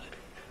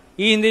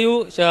 ಈ ಹಿಂದೆಯೂ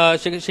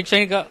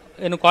ಶೈಕ್ಷಣಿಕ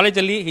ಏನು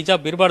ಕಾಲೇಜಲ್ಲಿ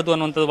ಹಿಜಾಬ್ ಇರಬಾರ್ದು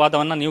ಅನ್ನುವಂಥ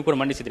ವಾದವನ್ನು ನೀವು ಕೂಡ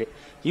ಮಂಡಿಸಿದ್ರಿ.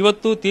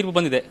 ಇವತ್ತು ತೀರ್ಪು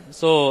ಬಂದಿದೆ.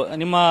 ಸೊ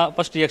ನಿಮ್ಮ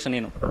ಫಸ್ಟ್ ರಿಯಾಕ್ಷನ್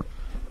ಏನು?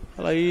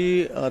 ಅಲ್ಲ, ಈ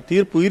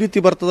ತೀರ್ಪು ಈ ರೀತಿ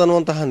ಬರ್ತದೆ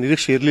ಅನ್ನುವಂತಹ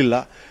ನಿರೀಕ್ಷೆ ಇರಲಿಲ್ಲ.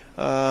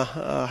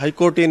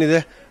 ಹೈಕೋರ್ಟ್ ಏನಿದೆ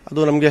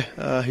ಅದು ನಮಗೆ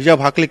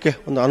ಹಿಜಾಬ್ ಹಾಕಲಿಕ್ಕೆ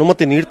ಒಂದು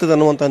ಅನುಮತಿ ನೀಡ್ತದೆ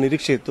ಅನ್ನುವಂತಹ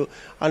ನಿರೀಕ್ಷೆ ಇತ್ತು.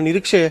 ಆ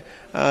ನಿರೀಕ್ಷೆ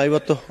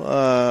ಇವತ್ತು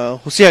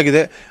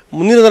ಹುಸಿಯಾಗಿದೆ.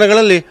 ಮುಂದಿನ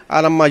ದಿನಗಳಲ್ಲಿ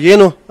ನಮ್ಮ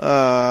ಏನು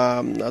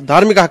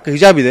ಧಾರ್ಮಿಕ ಹಕ್ಕು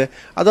ಹಿಜಾಬ್ ಇದೆ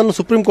ಅದನ್ನು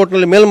ಸುಪ್ರೀಂ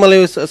ಕೋರ್ಟ್ನಲ್ಲಿ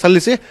ಮೇಲ್ಮನವಿ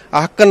ಸಲ್ಲಿಸಿ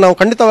ಆ ಹಕ್ಕನ್ನು ನಾವು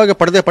ಖಂಡಿತವಾಗಿ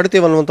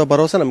ಪಡೆತೇವೆ ಅನ್ನುವಂಥ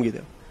ಭರವಸೆ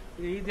ನಮಗಿದೆ.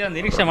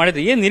 ನಿರೀಕ್ಷೆ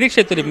ಮಾಡಿದ್ರೆ ಏನು ನಿರೀಕ್ಷೆ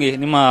ಇತ್ತು ನಿಮಗೆ?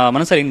 ನಿಮ್ಮ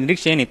ಮನಸ್ಸಲ್ಲಿ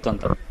ನಿರೀಕ್ಷೆ ಏನಿತ್ತು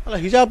ಅಂತ? ಅಲ್ಲ,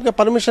 ಹಿಜಾಬ್ಗೆ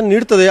ಪರ್ಮಿಷನ್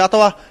ನೀಡ್ತದೆ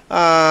ಅಥವಾ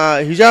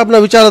ಹಿಜಾಬ್ನ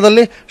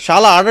ವಿಚಾರದಲ್ಲಿ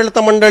ಶಾಲಾ ಆಡಳಿತ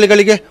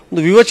ಮಂಡಳಿಗಳಿಗೆ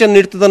ಒಂದು ವಿವೇಚನೆ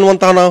ನೀಡ್ತದೆ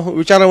ಅನ್ನುವಂತಹ ನಾವು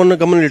ವಿಚಾರವನ್ನು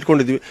ಗಮನ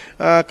ಇಟ್ಕೊಂಡಿದ್ವಿ.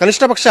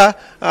 ಕನಿಷ್ಠ ಪಕ್ಷ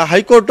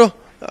ಹೈಕೋರ್ಟ್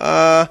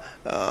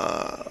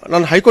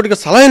ನಾನು ಹೈಕೋರ್ಟ್ಗೆ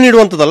ಸಲಹೆ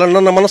ನೀಡುವಂಥದ್ದಲ್ಲ,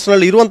 ನನ್ನ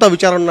ಮನಸ್ಸಿನಲ್ಲಿ ಇರುವಂಥ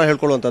ವಿಚಾರವನ್ನು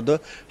ಹೇಳ್ಕೊಳ್ಳುವಂಥದ್ದು.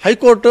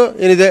 ಹೈಕೋರ್ಟ್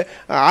ಏನಿದೆ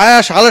ಆಯಾ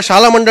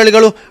ಶಾಲಾ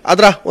ಮಂಡಳಿಗಳು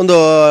ಅದರ ಒಂದು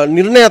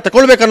ನಿರ್ಣಯ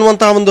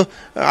ತಗೊಳ್ಬೇಕನ್ನುವಂತಹ ಒಂದು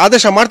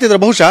ಆದೇಶ ಮಾಡ್ತಿದ್ರೆ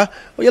ಬಹುಶಃ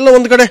ಎಲ್ಲ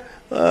ಒಂದು ಕಡೆ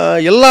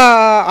ಎಲ್ಲ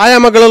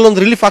ಆಯಾಮಗಳಲ್ಲಿ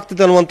ಒಂದು ರಿಲೀಫ್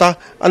ಆಗ್ತಿದೆ ಅನ್ನುವಂಥ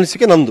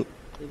ಅನಿಸಿಕೆ ನಂದು.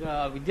 ಈಗ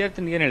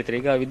ವಿದ್ಯಾರ್ಥಿನಿಗೆ ಏನು ಹೇಳ್ತೀರಿ?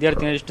 ಈಗ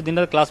ವಿದ್ಯಾರ್ಥಿನಿ ಎಷ್ಟು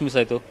ದಿನದ ಕ್ಲಾಸ್ ಮಿಸ್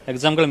ಆಯಿತು,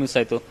 ಎಕ್ಸಾಮ್ಗಳು ಮಿಸ್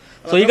ಆಯಿತು.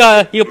 ಸೊ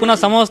ಈಗ ಪುನಃ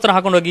ಸಮವಸ್ತ್ರ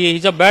ಹಾಕೊಂಡೋಗಿ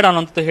ಹಿಜಾಬ್ ಬೇಡ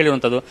ಅನ್ನೋಂಥ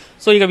ಹೇಳಿರುವಂಥದ್ದು.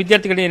 ಸೊ ಈಗ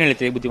ವಿದ್ಯಾರ್ಥಿಗಳಿಗೆ ಏನು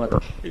ಹೇಳ್ತೀರಿ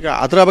ಬುದ್ಧಿಮತ? ಈಗ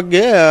ಅದರ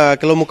ಬಗ್ಗೆ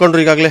ಕೆಲವು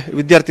ಮುಖಂಡರು ಈಗಾಗಲೇ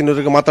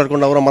ವಿದ್ಯಾರ್ಥಿನಿಯರಿಗೆ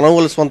ಮಾತಾಡಿಕೊಂಡು ಅವರ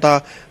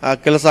ಮನವೊಲಿಸುವಂತಹ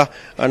ಕೆಲಸ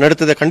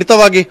ನಡೀತಿದೆ.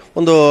 ಖಂಡಿತವಾಗಿ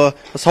ಒಂದು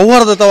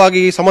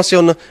ಸೌಹಾರ್ದಯುತವಾಗಿ ಈ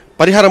ಸಮಸ್ಯೆಯನ್ನು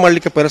ಪರಿಹಾರ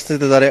ಮಾಡಲಿಕ್ಕೆ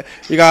ಪ್ರಯತ್ನಿಸುತ್ತಿದ್ದಾರೆ.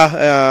 ಈಗ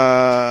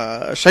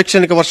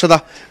ಶೈಕ್ಷಣಿಕ ವರ್ಷದ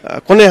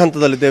ಕೊನೆಯ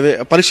ಹಂತದಲ್ಲಿದ್ದೇವೆ,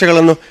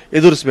 ಪರೀಕ್ಷೆಗಳನ್ನು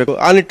ಎದುರಿಸಬೇಕು.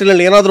 ಆ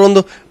ನಿಟ್ಟಿನಲ್ಲಿ ಏನಾದರೂ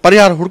ಒಂದು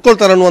ಪರಿಹಾರ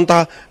ಹುಡ್ಕೊಳ್ತಾರೆ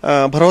ಅನ್ನುವಂತಹ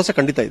ಭರವಸೆ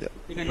ಖಂಡಿತ ಇದೆ.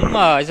 ಈಗ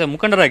ನಿಮ್ಮ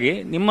ಮುಖಂಡರಾಗಿ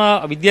ನಿಮ್ಮ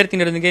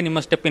ವಿದ್ಯಾರ್ಥಿನಿಯರೊಂದಿಗೆ ನಿಮ್ಮ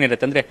ಸ್ಟೆಪ್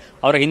ಏನಿರುತ್ತೆ ಅಂದ್ರೆ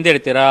ಅವರ ಹಿಂದೆ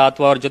ಇರ್ತೀರಾ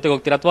ಅಥವಾ ಅವ್ರ ಜೊತೆಗೆ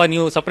ಹೋಗ್ತೀರಾ ಅಥವಾ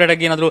ನೀವು ಸಪರೇಟ್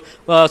ಆಗಿ ಏನಾದರೂ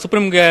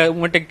ಸುಪ್ರೀಂಗೆ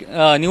ಮಟ್ಟಿಗೆ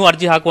ನೀವು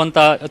ಅರ್ಜಿ ಹಾಕುವಂತ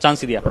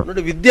ಚಾನ್ಸ್ ಇದೆಯಾ?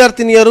 ನೋಡಿ,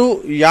 ವಿದ್ಯಾರ್ಥಿನಿಯರು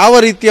ಯಾವ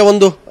ರೀತಿಯ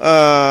ಒಂದು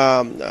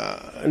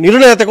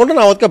ನಿರ್ಣಯ ತಗೊಂಡು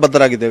ನಾವು ಅದಕ್ಕೆ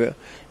ಬದ್ಧರಾಗಿದ್ದೇವೆ.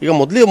 ಈಗ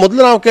ಮೊದಲು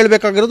ನಾವು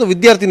ಕೇಳಬೇಕಾಗಿರೋದು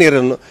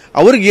ವಿದ್ಯಾರ್ಥಿನಿಯರನ್ನು,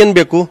 ಅವ್ರಿಗೆ ಏನು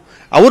ಬೇಕು,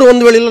 ಅವರು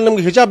ಒಂದು ವೇಳೆ ಇಲ್ಲ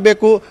ನಮ್ಗೆ ಹಿಜಾಬ್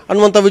ಬೇಕು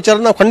ಅನ್ನುವಂಥ ವಿಚಾರ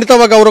ನಾವು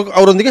ಖಂಡಿತವಾಗಿ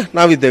ಅವರೊಂದಿಗೆ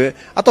ನಾವಿದ್ದೇವೆ.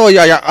 ಅಥವಾ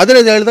ಅದೇ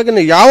ಹೇಳಿದಾಗ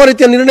ಯಾವ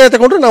ರೀತಿಯ ನಿರ್ಣಯ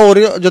ತಗೊಂಡ್ರು ನಾವು ಅವರ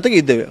ಜೊತೆಗೆ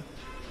ಇದ್ದೇವೆ.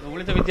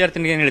 ಉಳಿದ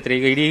ವಿದ್ಯಾರ್ಥಿನಿಗೆ ಏನು ಹೇಳ್ತೀರಿ?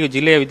 ಈಗ ಇಡೀ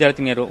ಜಿಲ್ಲೆಯ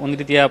ವಿದ್ಯಾರ್ಥಿನಿಯರು ಒಂದು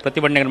ರೀತಿಯ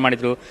ಪ್ರತಿಭಟನೆಗಳು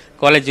ಮಾಡಿದ್ರು,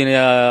 ಕಾಲೇಜಿನ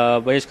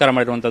ಬಹಿಷ್ಕಾರ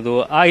ಮಾಡಿರುವಂಥದ್ದು,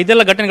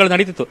 ಇದೆಲ್ಲ ಘಟನೆಗಳು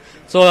ನಡೀತಿತ್ತು.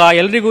 ಸೊ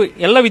ಎಲ್ಲರಿಗೂ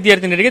ಎಲ್ಲ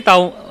ವಿದ್ಯಾರ್ಥಿನಿಯರಿಗೆ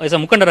ತಾವು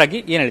ಮುಖಂಡರಾಗಿ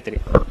ಏನು ಹೇಳ್ತೀರಿ?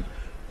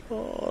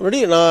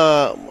 ನೋಡಿ,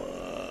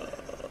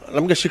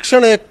 ನಮಗೆ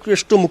ಶಿಕ್ಷಣ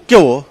ಎಷ್ಟು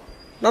ಮುಖ್ಯವೋ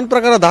ನನ್ನ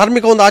ಪ್ರಕಾರ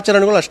ಧಾರ್ಮಿಕ ಒಂದು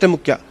ಆಚರಣೆಗಳು ಅಷ್ಟೇ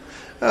ಮುಖ್ಯ.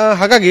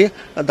 ಹಾಗಾಗಿ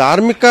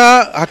ಧಾರ್ಮಿಕ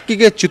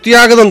ಹಕ್ಕಿಗೆ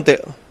ಚ್ಯುತಿಯಾಗದಂತೆ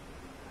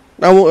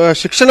ನಾವು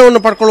ಶಿಕ್ಷಣವನ್ನು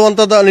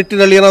ಪಡ್ಕೊಳ್ಳುವಂಥದ್ದು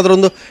ನಿಟ್ಟಿನಲ್ಲಿ ಏನಾದರೂ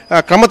ಒಂದು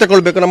ಕ್ರಮ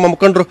ತಗೊಳ್ಬೇಕು. ನಮ್ಮ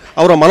ಮುಖಂಡರು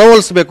ಅವರ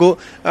ಮನವೊಲಿಸಬೇಕು.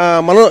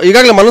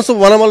 ಈಗಾಗಲೇ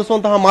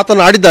ಮನವೊಲಿಸುವಂತಹ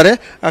ಮಾತನ್ನು ಆಡಿದ್ದಾರೆ.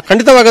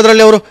 ಖಂಡಿತವಾಗಿ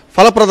ಅದರಲ್ಲಿ ಅವರು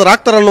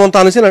ಫಲಪ್ರದರಾಗ್ತಾರೆ ಅನ್ನುವಂಥ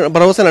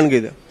ಭರವಸೆ ನನಗೆ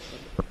ಇದೆ.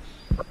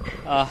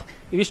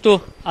 ಇವಿಷ್ಟು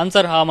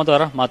ಅನ್ಸರ್ ಅಹಮದ್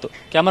ಅವರ ಮಾತು.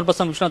 ಕ್ಯಾಮರಾ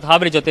ಪರ್ಸನ್ ವಿಶ್ವನಾಥ್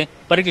ಹಾಬ್ರಿ ಜೊತೆ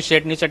ಪರೀಕ್ಷೆ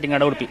ಶೇಟ್, ನ್ಯೂಸ್18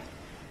 ಕನ್ನಡ, ಉಡುಪಿ.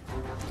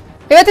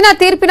 ಇವತ್ತಿನ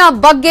ತೀರ್ಪಿನ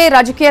ಬಗ್ಗೆ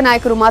ರಾಜಕೀಯ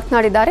ನಾಯಕರು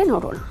ಮಾತನಾಡಿದ್ದಾರೆ,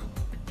 ನೋಡೋಣ.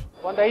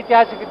 ಒಂದು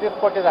ಐತಿಹಾಸಿಕ ತೀರ್ಪು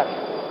ಕೊಟ್ಟಿದ್ದಾರೆ.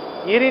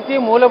 ಈ ರೀತಿ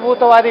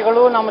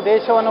ಮೂಲಭೂತವಾದಿಗಳು ನಮ್ಮ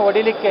ದೇಶವನ್ನು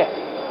ಒಡಿಲಿಕ್ಕೆ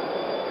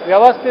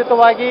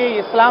ವ್ಯವಸ್ಥಿತವಾಗಿ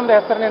ಇಸ್ಲಾಂದ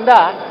ಹೆಸರಿನಿಂದ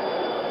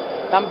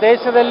ನಮ್ಮ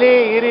ದೇಶದಲ್ಲಿ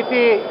ಈ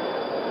ರೀತಿ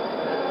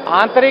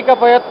ಆಂತರಿಕ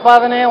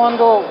ಭಯೋತ್ಪಾದನೆ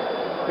ಒಂದು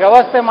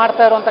ವ್ಯವಸ್ಥೆ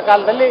ಮಾಡ್ತಾ ಇರುವಂಥ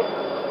ಕಾಲದಲ್ಲಿ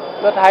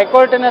ಇವತ್ತು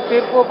ಹೈಕೋರ್ಟಿನ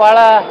ತೀರ್ಪು ಭಾಳ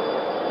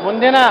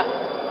ಮುಂದಿನ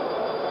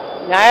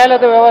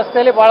ನ್ಯಾಯಾಲಯದ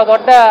ವ್ಯವಸ್ಥೆಯಲ್ಲಿ ಭಾಳ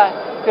ದೊಡ್ಡ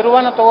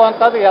ತಿರುವನ್ನು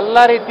ತಗುವಂಥದ್ದು ಎಲ್ಲ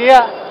ರೀತಿಯ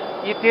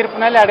ಈ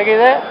ತೀರ್ಪಿನಲ್ಲಿ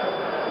ಅಡಗಿದೆ.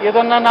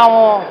 ಇದನ್ನು ನಾವು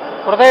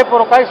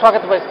ಹೃದಯಪೂರ್ವಕವಾಗಿ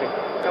ಸ್ವಾಗತ ಬಯಸ್ತೀವಿ.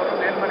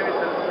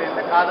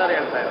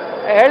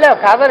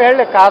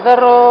 ಹೇಳಿ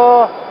ಖಾದರ್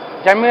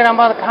ಜಮೀರ್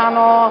ಅಹಮದ್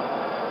ಖಾನು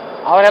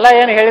ಅವರೆಲ್ಲ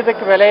ಏನು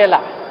ಹೇಳಿದ್ದಕ್ಕೆ ಬೆಲೆ ಇಲ್ಲ.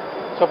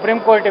 ಸುಪ್ರೀಂ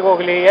ಕೋರ್ಟಿಗೆ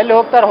ಹೋಗಲಿ, ಎಲ್ಲಿ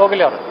ಹೋಗ್ತಾರೆ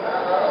ಹೋಗಲಿ, ಅವರು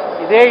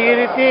ಇದೇ ಈ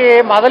ರೀತಿ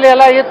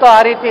ಮೊದಲೆಲ್ಲ ಇತ್ತು. ಆ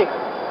ರೀತಿ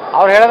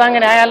ಅವ್ರು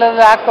ಹೇಳ್ದಂಗೆ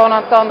ನ್ಯಾಯಾಲಯದಲ್ಲಿ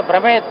ಆಗ್ತಾವನಂತ ಒಂದು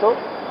ಭ್ರಮೆ ಇತ್ತು.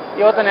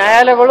 ಇವತ್ತು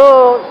ನ್ಯಾಯಾಲಯಗಳು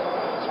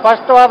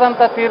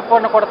ಸ್ಪಷ್ಟವಾದಂಥ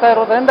ತೀರ್ಪನ್ನು ಕೊಡ್ತಾ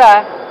ಇರೋದ್ರಿಂದ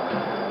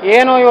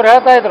ಏನು ಇವ್ರು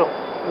ಹೇಳ್ತಾ ಇದ್ರು,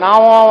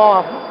 ನಾವು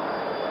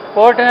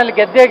ಕೋರ್ಟಿನಲ್ಲಿ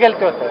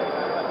ಗೆಲ್ತೀವಿ.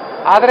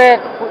 ಆದರೆ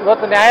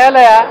ಇವತ್ತು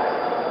ನ್ಯಾಯಾಲಯ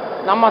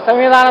ನಮ್ಮ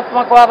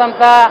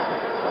ಸಂವಿಧಾನಾತ್ಮಕವಾದಂಥ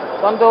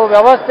ಒಂದು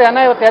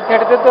ವ್ಯವಸ್ಥೆಯನ್ನು ಇವತ್ತು ಎತ್ತಿ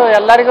ಹಿಡಿದಿದ್ದು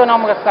ಎಲ್ಲರಿಗೂ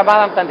ನಮಗೆ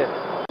ಸಮಾಧಾನ ತಂದಿದೆ.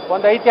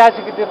 ಒಂದು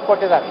ಐತಿಹಾಸಿಕ ತೀರ್ಪು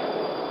ಕೊಟ್ಟಿದ್ದಾರೆ.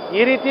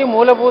 ಈ ರೀತಿ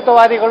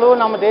ಮೂಲಭೂತವಾದಿಗಳು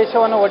ನಮ್ಮ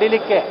ದೇಶವನ್ನು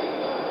ಒಡಿಲಿಕ್ಕೆ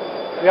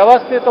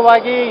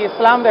ವ್ಯವಸ್ಥಿತವಾಗಿ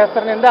ಇಸ್ಲಾಂದ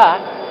ಹೆಸರಿನಿಂದ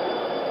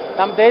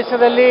ನಮ್ಮ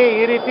ದೇಶದಲ್ಲಿ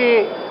ಈ ರೀತಿ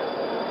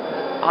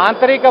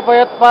ಆಂತರಿಕ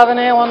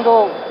ಭಯೋತ್ಪಾದನೆ ಒಂದು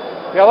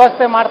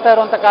ವ್ಯವಸ್ಥೆ ಮಾಡ್ತಾ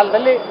ಇರುವಂಥ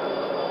ಕಾಲದಲ್ಲಿ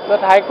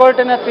ಇವತ್ತು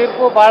ಹೈಕೋರ್ಟಿನ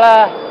ತೀರ್ಪು ಭಾಳ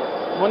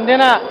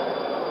ಮುಂದಿನ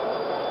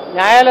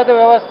ನ್ಯಾಯಾಲಯದ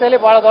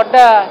ವ್ಯವಸ್ಥೆಯಲ್ಲಿ ಭಾಳ ದೊಡ್ಡ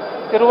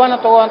ತಿರುವನ್ನು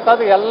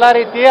ತಗುವಂಥದ್ದು ಎಲ್ಲ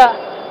ರೀತಿಯ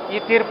ಈ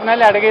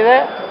ತೀರ್ಪಿನಲ್ಲಿ ಅಡಗಿದೆ.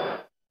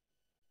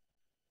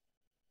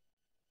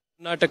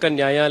 ಕರ್ನಾಟಕ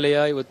ನ್ಯಾಯಾಲಯ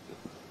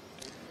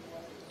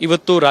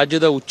ಇವತ್ತು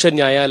ರಾಜ್ಯದ ಉಚ್ಚ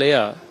ನ್ಯಾಯಾಲಯ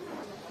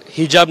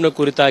ಹಿಜಾಬ್ನ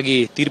ಕುರಿತಾಗಿ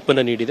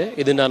ತೀರ್ಪನ್ನು ನೀಡಿದೆ.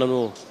 ಇದನ್ನು ನಾನು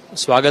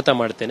ಸ್ವಾಗತ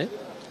ಮಾಡ್ತೇನೆ.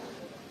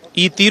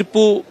 ಈ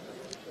ತೀರ್ಪು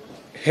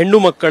ಹೆಣ್ಣು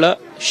ಮಕ್ಕಳ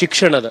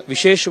ಶಿಕ್ಷಣದ,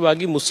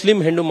 ವಿಶೇಷವಾಗಿ ಮುಸ್ಲಿಂ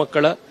ಹೆಣ್ಣು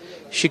ಮಕ್ಕಳ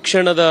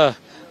ಶಿಕ್ಷಣದ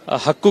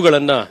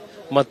ಹಕ್ಕುಗಳನ್ನು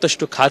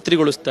ಮತ್ತಷ್ಟು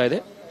ಖಾತ್ರಿಗೊಳಿಸ್ತಾ ಇದೆ.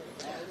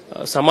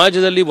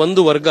 ಸಮಾಜದಲ್ಲಿ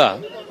ಒಂದು ವರ್ಗ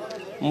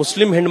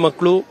ಮುಸ್ಲಿಂ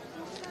ಹೆಣ್ಮಕ್ಳು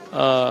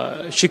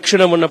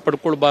ಶಿಕ್ಷಣವನ್ನು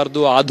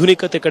ಪಡ್ಕೊಳ್ಬಾರ್ದು,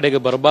 ಆಧುನಿಕತೆ ಕಡೆಗೆ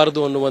ಬರಬಾರ್ದು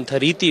ಅನ್ನುವಂಥ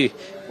ರೀತಿ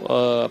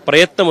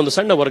ಪ್ರಯತ್ನ ಒಂದು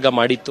ಸಣ್ಣ ವರ್ಗ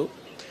ಮಾಡಿತ್ತು.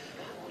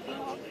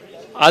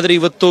 ಆದರೆ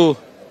ಇವತ್ತು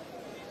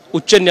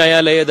ಉಚ್ಚ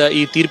ನ್ಯಾಯಾಲಯದ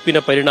ಈ ತೀರ್ಪಿನ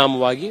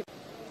ಪರಿಣಾಮವಾಗಿ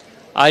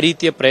ಆ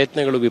ರೀತಿಯ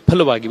ಪ್ರಯತ್ನಗಳು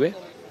ವಿಫಲವಾಗಿವೆ.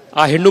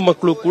 ಆ ಹೆಣ್ಣು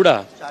ಮಕ್ಕಳು ಕೂಡ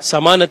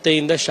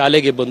ಸಮಾನತೆಯಿಂದ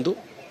ಶಾಲೆಗೆ ಬಂದು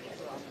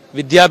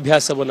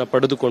ವಿದ್ಯಾಭ್ಯಾಸವನ್ನು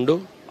ಪಡೆದುಕೊಂಡು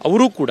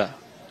ಅವರೂ ಕೂಡ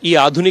ಈ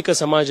ಆಧುನಿಕ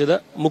ಸಮಾಜದ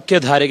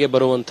ಮುಖ್ಯಧಾರೆಗೆ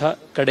ಬರುವಂಥ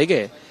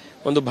ಕಡೆಗೆ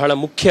ಒಂದು ಬಹಳ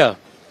ಮುಖ್ಯ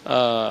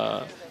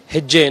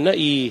ಹೆಜ್ಜೆಯನ್ನು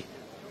ಈ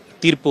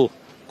ತೀರ್ಪು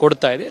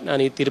ಕೊಡ್ತಾ ಇದೆ.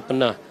 ನಾನು ಈ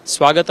ತೀರ್ಪನ್ನು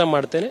ಸ್ವಾಗತ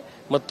ಮಾಡ್ತೇನೆ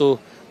ಮತ್ತು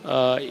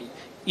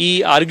ಈ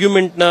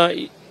ಆರ್ಗ್ಯುಮೆಂಟ್ನ,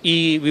 ಈ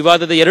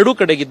ವಿವಾದದ ಎರಡೂ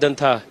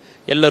ಕಡೆಗಿದ್ದಂಥ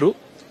ಎಲ್ಲರೂ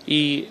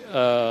ಈ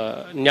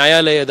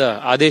ನ್ಯಾಯಾಲಯದ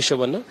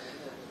ಆದೇಶವನ್ನು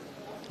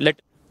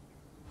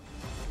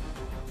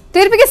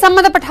ತೀರ್ಪಿಗೆ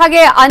ಸಂಬಂಧಪಟ್ಟ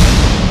ಹಾಗೆ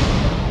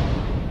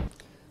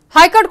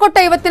ಹೈಕೋರ್ಟ್ ಕೊಟ್ಟ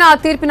ಇವತ್ತಿನ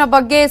ತೀರ್ಪಿನ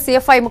ಬಗ್ಗೆ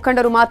ಸಿಎಫ್ಐ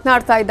ಮುಖಂಡರು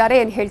ಮಾತನಾಡ್ತಾ ಇದ್ದಾರೆ,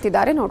 ಏನ್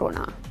ಹೇಳ್ತಿದ್ದಾರೆ ನೋಡೋಣ.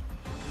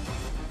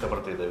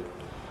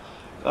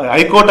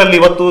 ಹೈಕೋರ್ಟ್ ಅಲ್ಲಿ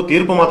ಇವತ್ತು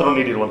ತೀರ್ಪು ಮಾತ್ರ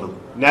ನೀಡಿರುವಂತದ್ದು,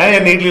 ನ್ಯಾಯ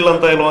ನೀಡಲಿಲ್ಲ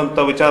ಅಂತ ಹೇಳುವಂತ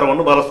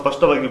ವಿಚಾರವನ್ನು ಬಹಳ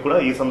ಸ್ಪಷ್ಟವಾಗಿ ಕೂಡ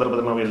ಈ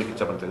ಸಂದರ್ಭದಲ್ಲಿ ನಾವು ಹೇಳಲಿಕ್ಕೆ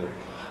ಇಷ್ಟಪಡ್ತೇವೆ.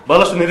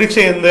 ಬಹಳಷ್ಟು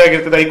ನಿರೀಕ್ಷೆಯಿಂದ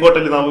ಆಗಿರ್ತದೆ ಹೈಕೋರ್ಟ್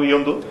ಅಲ್ಲಿ ನಾವು ಈ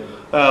ಒಂದು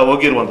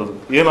ಹೋಗಿರುವಂತದ್ದು.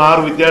 ಏನು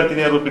 6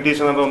 ವಿದ್ಯಾರ್ಥಿನಿಯರು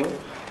ಪಿಟಿಷನ್ ಅನ್ನು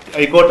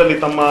ಹೈಕೋರ್ಟ್ ಅಲ್ಲಿ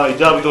ತಮ್ಮ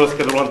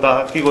ಹಿಜಾಬ್ಗೋಸ್ಕರ ಇರುವಂತಹ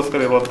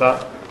ಹಕ್ಕಿಗೋಸ್ಕರ ಇರುವಂತಹ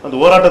ಒಂದು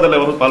ಹೋರಾಟದಲ್ಲಿ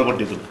ಅವರು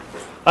ಪಾಲ್ಗೊಂಡಿದ್ದರು.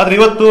 ಆದ್ರೆ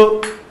ಇವತ್ತು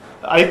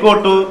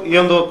ಹೈಕೋರ್ಟ್ ಈ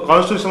ಒಂದು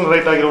ಕಾನ್ಸ್ಟಿಟ್ಯೂಷನಲ್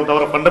ರೈಟ್ ಆಗಿರುವಂತಹ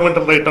ಅವರ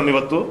ಫಂಡಮೆಂಟಲ್ ರೈಟ್ ಅನ್ನು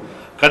ಇವತ್ತು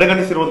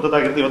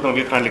ಕಡೆಗಣಿಸಿರುವಂತದ್ದಾಗಿರುತ್ತೆ ಇವತ್ತು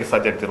ನಮಗೆ ಕಾಣಲಿಕ್ಕೆ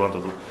ಸಾಧ್ಯ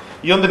ಆಗ್ತಿರುವಂತದ್ದು.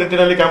 ಈ ಒಂದು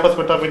ನಿಟ್ಟಿನಲ್ಲಿ ಕ್ಯಾಂಪಸ್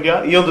ಮೆಟ್ ಆಫ್ ಇಂಡಿಯಾ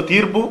ಈ ಒಂದು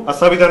ತೀರ್ಪು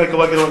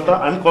ಅಸಂವಿಧಾನಿಕವಾಗಿರುವಂತಹ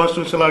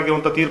ಅನ್ಕಾನ್ಸ್ಟಿಟ್ಯೂಷನಲ್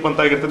ಆಗಿರುವಂತಹ ತೀರ್ಪು ಅಂತ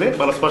ಆಗಿರ್ತದೆ.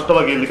 ಬಹಳ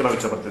ಸ್ಪಷ್ಟವಾಗಿ ಹೇಳಲಿಕ್ಕೆ ನಾವು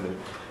ಇಷ್ಟಪಡ್ತಿದ್ದೇವೆ.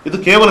 ಇದು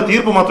ಕೇವಲ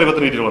ತೀರ್ಪು ಮಾತ್ರ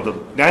ಇವತ್ತು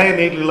ನೀಡಿರುವಂತದ್ದು, ನ್ಯಾಯ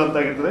ನೀಡಲಿಲ್ಲ ಅಂತ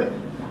ಆಗಿರ್ತದೆ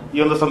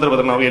ಈ ಒಂದು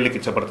ಸಂದರ್ಭದಲ್ಲಿ ನಾವು ಹೇಳಲಿಕ್ಕೆ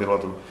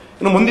ಇಷ್ಟಪಡ್ತಿರುವಂತದ್ದು.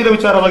 ಇನ್ನು ಮುಂದಿನ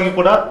ವಿಚಾರವಾಗಿ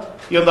ಕೂಡ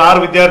ಈ ಒಂದು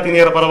 6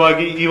 ವಿದ್ಯಾರ್ಥಿನಿಯರ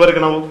ಪರವಾಗಿ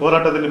ಈವರೆಗೆ ನಾವು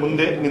ಹೋರಾಟದಲ್ಲಿ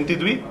ಮುಂದೆ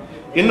ನಿಂತಿದ್ವಿ.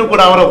 ಇನ್ನು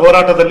ಕೂಡ ಅವರ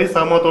ಹೋರಾಟದಲ್ಲಿ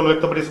ಸಹಮತವನ್ನು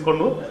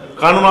ವ್ಯಕ್ತಪಡಿಸಿಕೊಂಡು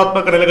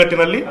ಕಾನೂನಾತ್ಮಕ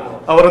ನೆಲೆಗಟ್ಟಿನಲ್ಲಿ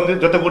ಅವರೊಂದಿಗೆ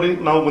ಜೊತೆಗೂಡಿ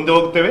ನಾವು ಮುಂದೆ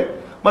ಹೋಗ್ತೇವೆ.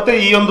 ಮತ್ತೆ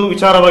ಈ ಒಂದು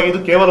ವಿಚಾರವಾಗಿ ಇದು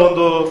ಕೇವಲ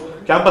ಒಂದು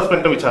ಕ್ಯಾಂಪಸ್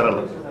ಮೆಂಟ್ ವಿಚಾರ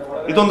ಅಲ್ಲ,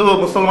 ಇದೊಂದು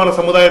ಮುಸಲ್ಮಾನ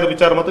ಸಮುದಾಯದ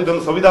ವಿಚಾರ ಮತ್ತು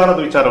ಇದೊಂದು ಸಂವಿಧಾನದ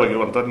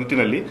ವಿಚಾರವಾಗಿರುವಂತಹ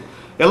ನಿಟ್ಟಿನಲ್ಲಿ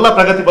ಎಲ್ಲ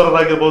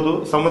ಪ್ರಗತಿಪರರಾಗಿರ್ಬೋದು,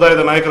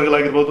 ಸಮುದಾಯದ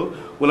ನಾಯಕರುಗಳಾಗಿರ್ಬೋದು,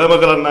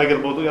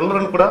 ಉಲಮಗಳನ್ನಾಗಿರ್ಬೋದು,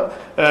 ಎಲ್ಲರನ್ನು ಕೂಡ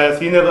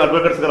ಸೀನಿಯರ್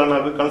ಅಡ್ವೊಕೇಟ್ಸ್ಗಳನ್ನ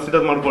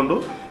ಕನ್ಸಿಡರ್ ಮಾಡಿಕೊಂಡು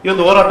ಈ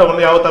ಒಂದು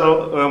ಹೋರಾಟವನ್ನು ಯಾವ ತರ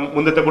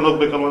ಮುಂದೆ ತಗೊಂಡು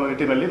ಹೋಗ್ಬೇಕು ಅನ್ನೋ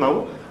ನಿಟ್ಟಿನಲ್ಲಿ ನಾವು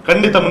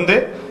ಖಂಡಿತ ಮುಂದೆ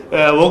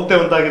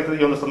ಹೋಗ್ತೇವೆ ಅಂತ ಆಗಿರ್ತದೆ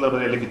ಈ ಒಂದು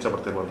ಸಂದರ್ಭದಲ್ಲಿ ಹೇಳಲಿಕ್ಕೆ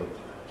ಇಷ್ಟಪಡ್ತಿರುವಂಥದ್ದು.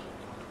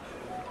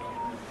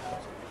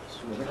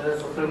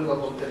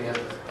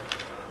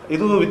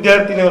 ಇದು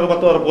ವಿದ್ಯಾರ್ಥಿನಿಯರು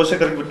ಮತ್ತು ಅವರ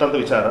ಪೋಷಕರಿಗೆ ಬಿಟ್ಟಂತ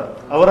ವಿಚಾರ.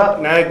 ಅವರ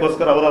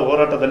ನ್ಯಾಯಕ್ಕೋಸ್ಕರ ಅವರ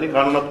ಹೋರಾಟದಲ್ಲಿ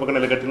ಕಾನೂನಾತ್ಮಕ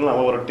ನೆಲೆಗಟ್ಟಿನಲ್ಲಿ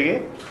ನಾವು ಅವರೊಟ್ಟಿಗೆ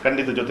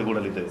ಖಂಡಿತ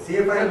ಜೊತೆಗೂಡಲಿದ್ದೇವೆ.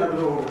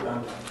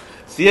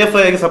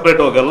 ಸಿಎಫ್ಐ ಆಗಿ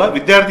ಸಪರೇಟ್ ಹೋಗಲ್ಲ.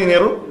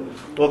 ವಿದ್ಯಾರ್ಥಿನಿಯರು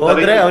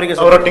ಹೋಗ್ತಾರೆ,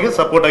 ಅವರೊಟ್ಟಿಗೆ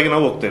ಸಪೋರ್ಟ್ ಆಗಿ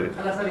ನಾವು ಹೋಗ್ತೇವೆ.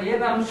 ಅಲ್ಲ ಸರ್,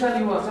 ಏನು ಅಂಶ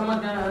ನೀವು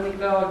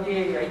ಅಸಂವಿಧಾನಿಕವಾಗಿ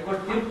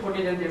ಹೈಕೋರ್ಟ್ ತೀರ್ಪು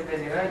ಕೊಟ್ಟಿದೆ ಅಂತ ಹೇಳ್ತಾ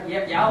ಇದ್ದೀರಾ?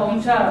 ಯಾವ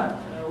ಅಂಶ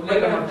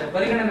ಉಲ್ಲೇಖ ಮಾಡ್ತಾ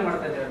ಪರಿಗಣನೆ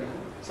ಮಾಡ್ತಾ ಇದ್ದೀರಾ ನೀವು?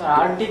 ಸರ್,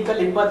 ಆರ್ಟಿಕಲ್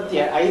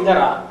 25ರ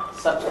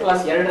ಸಬ್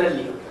ಕ್ಲಾಸ್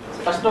 2ರಲ್ಲಿ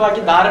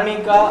ಸ್ಪಷ್ಟವಾಗಿ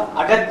ಧಾರ್ಮಿಕ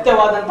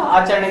ಅಗತ್ಯವಾದಂತಹ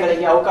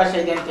ಆಚರಣೆಗಳಿಗೆ ಅವಕಾಶ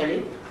ಇದೆ ಅಂತ ಹೇಳಿ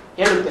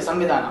ಹೇಳುತ್ತೆ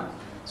ಸಂವಿಧಾನ.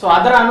 ಸೊ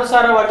ಅದರ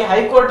ಅನುಸಾರವಾಗಿ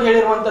ಹೈಕೋರ್ಟ್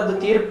ಹೇಳಿರುವಂತದ್ದು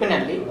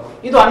ತೀರ್ಪಿನಲ್ಲಿ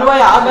ಇದು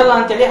ಅನ್ವಯ ಆಗಲ್ಲ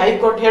ಅಂತ ಹೇಳಿ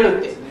ಹೈಕೋರ್ಟ್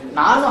ಹೇಳುತ್ತೆ.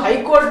 ನಾನು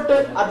ಹೈಕೋರ್ಟ್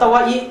ಅಥವಾ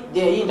ಈ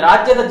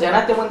ರಾಜ್ಯದ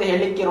ಜನತೆ ಮುಂದೆ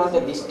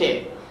ಹೇಳಲಿಕ್ಕಿರುವಂತದ್ದು ಇಷ್ಟೇ,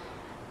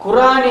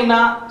 ಕುರಾನಿನ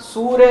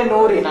ಸೂರೆ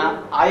ನೂರಿನ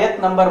ಆಯತ್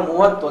ನಂಬರ್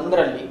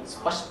 31ರಲ್ಲಿ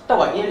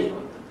ಸ್ಪಷ್ಟವಾಗಿ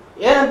ಹೇಳಿರುವಂತದ್ದು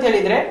ಏನಂತ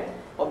ಹೇಳಿದ್ರೆ,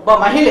 ಒಬ್ಬ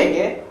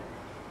ಮಹಿಳೆಗೆ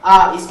ಆ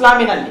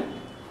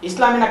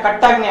ಇಸ್ಲಾಮಿನ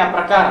ಕಟ್ಟಾಜ್ಞೆಯ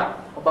ಪ್ರಕಾರ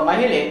ಒಬ್ಬ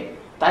ಮಹಿಳೆ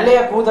ತಲೆಯ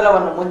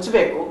ಕೂದಲವನ್ನು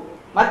ಮುಚ್ಚಬೇಕು,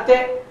 ಮತ್ತೆ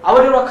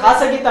ಅವರಿರುವ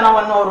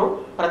ಖಾಸಗಿತನವನ್ನು ಅವರು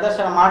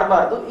ಪ್ರದರ್ಶನ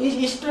ಮಾಡಬಾರದು.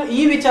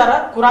 ಈ ವಿಚಾರ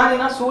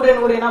ಕುರಾನಿನ ಸೂರೆ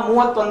ನೂರಿನ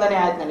 31ನೇ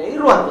ಆಯತ್ನಲ್ಲಿ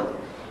ಇರುವಂತದ್ದು.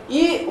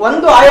 ಈ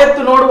ಒಂದು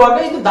ಆಯತ್ತು ನೋಡುವಾಗ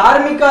ಇದು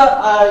ಧಾರ್ಮಿಕ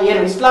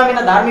ಏನು ಇಸ್ಲಾಮಿನ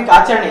ಧಾರ್ಮಿಕ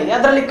ಆಚರಣೆ ಇದೆ,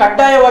 ಅದರಲ್ಲಿ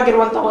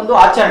ಕಡ್ಡಾಯವಾಗಿರುವಂತಹ ಒಂದು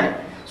ಆಚರಣೆ.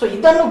 ಸೊ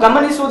ಇದನ್ನು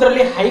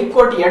ಗಮನಿಸುವುದರಲ್ಲಿ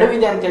ಹೈಕೋರ್ಟ್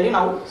ಎಡವಿದೆ ಅಂತ ಹೇಳಿ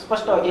ನಾವು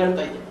ಸ್ಪಷ್ಟವಾಗಿ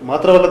ಹೇಳ್ತಾ ಇದ್ದೇವೆ.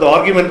 ಮಾತ್ರವಲ್ಲದ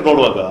ಆರ್ಗ್ಯುಮೆಂಟ್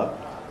ನೋಡುವಾಗ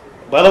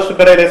ಬಹಳಷ್ಟು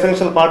ಕಡೆ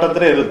ಎಸೆನ್ಷಿಯಲ್ ಪಾರ್ಟ್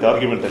ಅಂತಾನೆ ಇರುತ್ತೆ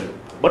ಆರ್ಗ್ಯುಮೆಂಟ್ ಅಲ್ಲಿ.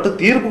 ಬಟ್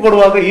ತೀರ್ಪು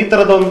ಕೊಡುವಾಗ ಈ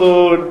ತರದ ಒಂದು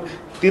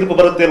ತೀರ್ಪು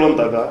ಬರುತ್ತೆ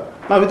ಅನ್ನುವಂತಾಗ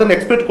ನಾವು ಇದನ್ನು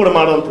ಎಕ್ಸ್ಪೆಕ್ಟ್ ಕೂಡ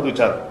ಮಾಡುವಂತದ್ದು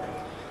ವಿಚಾರ.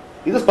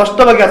 ಇದು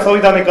ಸ್ಪಷ್ಟವಾಗಿ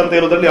ಅಸಂವಿಧಾನಿಕ ಅಂತ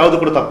ಹೇಳೋದ್ರಲ್ಲಿ ಯಾವುದು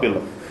ಕೂಡ ತಪ್ಪಿಲ್ಲ.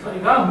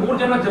 ಈಗ 3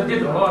 ಜನ ಜಡ್ಜ್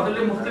ಇದ್ರು,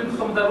 ಅದರಲ್ಲಿ ಮುಸ್ಲಿಂ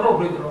ಸಮುದಾಯದವರು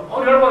ಒಬ್ರು ಇದ್ರು,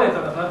 ಅವ್ರು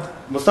ಹೇಳ್ಬೋದಾಯ್ತಲ್ಲ ಸರ್?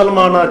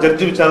 ಮುಸಲ್ಮಾನ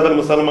ಜಡ್ಜ್ ವಿಚಾರದಲ್ಲಿ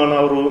ಮುಸಲ್ಮಾನ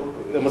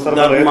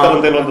ಇರ್ತಾರೆ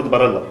ಅಂತ ಹೇಳುವಂಥದ್ದು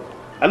ಬರಲ್ಲ.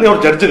 ಅಲ್ಲಿ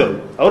ಅವ್ರು ಜಡ್ಜ್ಗಳು,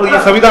 ಅವರು ಈ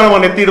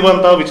ಸಂವಿಧಾನವನ್ನು ಎತ್ತಿ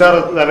ಇಡುವಂತಹ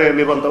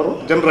ವಿಚಾರಧಾರೆಯಲ್ಲಿರುವಂತವರು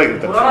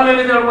ಜನರಾಗಿರ್ತಾರೆ,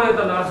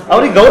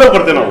 ಅವ್ರಿಗೆ ಗೌರವ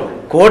ಕೊಡ್ತೇವೆ ನಾವು.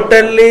 ಕೋರ್ಟ್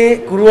ಅಲ್ಲಿ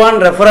ಕುರ್ಆನ್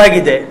ರೆಫರ್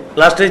ಆಗಿದೆ,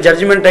 ಲಾಸ್ಟ್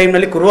ಜಡ್ಜ್ಮೆಂಟ್ ಟೈಮ್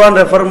ನಲ್ಲಿ ಕುರ್ಆನ್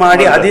ರೆಫರ್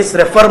ಮಾಡಿ, ಹದೀಸ್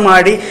ರೆಫರ್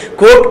ಮಾಡಿ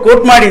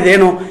ಕೋರ್ಟ್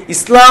ಮಾಡಿದೇನು,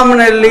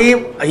 ಇಸ್ಲಾಂನಲ್ಲಿ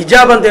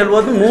ಹಿಜಾಬ್ ಅಂತ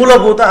ಹೇಳ್ಬೋದು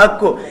ಮೂಲಭೂತ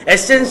ಹಕ್ಕು,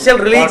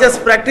 essential religious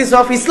practice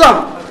of Islam.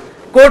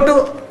 Court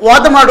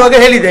ವಾದ ಮಾಡುವಾಗ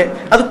ಹೇಳಿದೆ,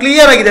 ಅದು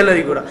ಕ್ಲಿಯರ್ ಆಗಿದೆ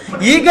ಎಲ್ಲರಿಗೂ ಕೂಡ.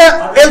 ಈಗ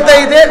ಹೇಳ್ತಾ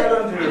ಇದೆ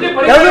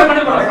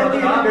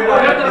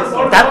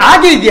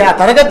ಆಗಿದೆಯಾ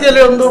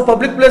ತರಗತಿಯಲ್ಲಿ ಒಂದು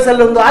ಪಬ್ಲಿಕ್ ಪ್ಲೇಸ್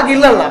ಅಲ್ಲಿ ಒಂದು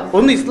ಆಗಿಲ್ಲಲ್ಲ,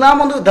 ಒಂದು ಇಸ್ಲಾಂ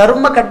ಒಂದು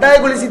ಧರ್ಮ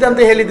ಕಡ್ಡಾಯಗೊಳಿಸಿದೆ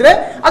ಅಂತ ಹೇಳಿದ್ರೆ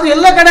ಅದು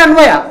ಎಲ್ಲ ಕಡೆ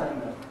ಅನ್ವಯ.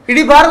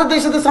 ಇಡೀ ಭಾರತ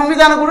ದೇಶದ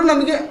ಸಂವಿಧಾನ ಕೂಡ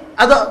ನಮಗೆ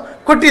ಅದು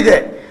ಕೊಟ್ಟಿದೆ,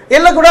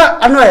 ಎಲ್ಲ ಕೂಡ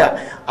ಅನ್ವಯ.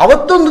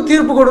 ಅವತ್ತೊಂದು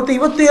ತೀರ್ಪು ಕೊಡುತ್ತೆ,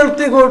 ಇವತ್ತು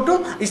ಹೇಳ್ತೆ ಕೊಟ್ಟು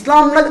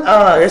ಇಸ್ಲಾಂನ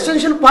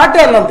ಎಸೆನ್ಷಿಯಲ್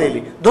ಪಾರ್ಟೇ ಅಲ್ಲ ಅಂತ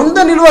ಹೇಳಿ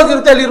ದ್ವಂದ್ವ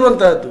ನಿಲುವಾಗಿರುತ್ತೆ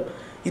ಅಲ್ಲಿರುವಂತಹದ್ದು.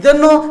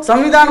 ಇದನ್ನು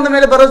ಸಂವಿಧಾನದ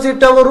ಮೇಲೆ ಭರವಸೆ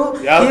ಇಟ್ಟವರು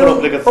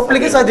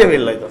ಒಪ್ಪಲಿಕ್ಕೆ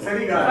ಸಾಧ್ಯವಿಲ್ಲ. ಇದು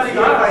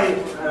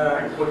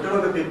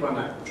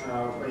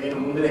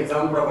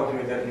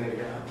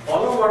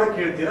ಫಾಲೋ ಮಾಡಕ್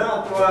ಹೇಳ್ತೀರಾ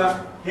ಅಥವಾ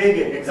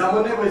ಹೇಗೆ ಎಕ್ಸಾಮ್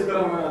ಅನ್ನೇ ಬಹಿಷ್ಕರ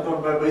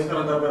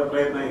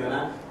ಪ್ರಯತ್ನ ಇದೆನಾ?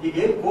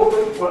 ಈಗ ಕೋರ್ಟ್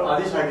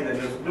ಆದೇಶ ಆಗಿದೆ,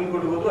 ಸುಪ್ರೀಂ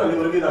ಕೋರ್ಟ್ ಹೋದ್ರು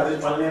ಅಲ್ಲಿವರೆಗೂ ಇದು ಆದೇಶ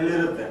ಪಾಲನೆಯಲ್ಲೇ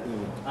ಇರುತ್ತೆ,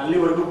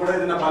 ಅಲ್ಲಿವರೆಗೂ ಕೂಡ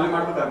ಇದನ್ನ ಪಾಲನೆ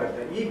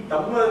ಮಾಡ್ಬೇಕಾಗತ್ತೆ. ಈಗ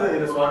ತಮ್ಮ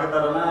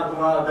ಸ್ವಾಗತನ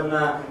ಅಥವಾ ಅದನ್ನ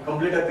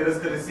ಕಂಪ್ಲೀಟ್ ಆಗಿ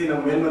ತಿರಸ್ಕರಿಸಿ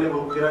ನಮ್ಮ ಮೇಲ್ಮನೆಗೆ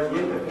ಹೋಗ್ತೀರಾ?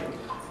 ಏನ್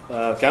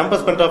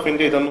ಕ್ಯಾಂಪಸ್ ಫ್ರಂಟ್ ಆಫ್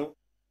ಇಂಡಿಯಾ ಇದನ್ನು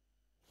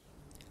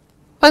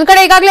ಒಂದ್ ಕಡೆ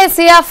ಈಗಾಗಲೇ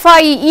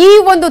ಸಿಎಫ್ಐ ಈ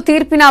ಒಂದು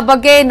ತೀರ್ಪಿನ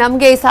ಬಗ್ಗೆ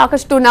ನಮಗೆ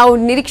ಸಾಕಷ್ಟು ನಾವು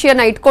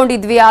ನಿರೀಕ್ಷೆಯನ್ನ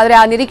ಇಟ್ಕೊಂಡಿದ್ವಿ, ಆದ್ರೆ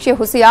ಆ ನಿರೀಕ್ಷೆ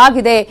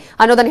ಹುಸಿಯಾಗಿದೆ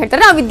ಅನ್ನೋದನ್ನ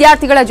ಹೇಳ್ತಾರೆ. ನಾವು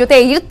ವಿದ್ಯಾರ್ಥಿಗಳ ಜೊತೆ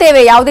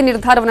ಇರ್ತೇವೆ ಯಾವುದೇ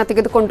ನಿರ್ಧಾರವನ್ನ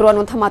ತೆಗೆದುಕೊಂಡ್ರು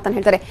ಅನ್ನುವಂಥ ಮಾತನ್ನ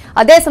ಹೇಳ್ತಾರೆ.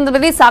 ಅದೇ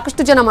ಸಂದರ್ಭದಲ್ಲಿ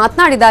ಸಾಕಷ್ಟು ಜನ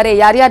ಮಾತನಾಡಿದ್ದಾರೆ,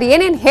 ಯಾರ್ಯಾರು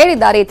ಏನೇನು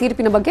ಹೇಳಿದ್ದಾರೆ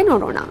ತೀರ್ಪಿನ ಬಗ್ಗೆ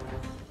ನೋಡೋಣ.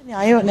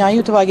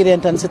 ನ್ಯಾಯಯುತವಾಗಿದೆ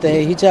ಅಂತ ಅನಿಸುತ್ತೆ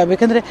ಹಿಜಾಬ್.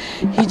 ಯಾಕಂದರೆ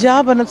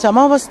ಹಿಜಾಬ್ ಅನ್ನೋದು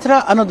ಸಮವಸ್ತ್ರ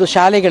ಅನ್ನೋದು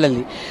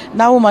ಶಾಲೆಗಳಲ್ಲಿ,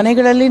 ನಾವು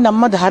ಮನೆಗಳಲ್ಲಿ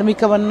ನಮ್ಮ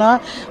ಧಾರ್ಮಿಕವನ್ನು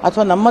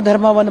ಅಥವಾ ನಮ್ಮ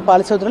ಧರ್ಮವನ್ನು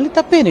ಪಾಲಿಸೋದ್ರಲ್ಲಿ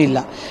ತಪ್ಪೇನೂ ಇಲ್ಲ.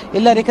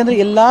 ಯಾಕಂದರೆ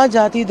ಎಲ್ಲ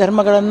ಜಾತಿ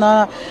ಧರ್ಮಗಳನ್ನು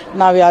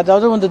ನಾವು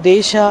ಯಾವುದಾದ್ರೂ ಒಂದು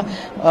ದೇಶ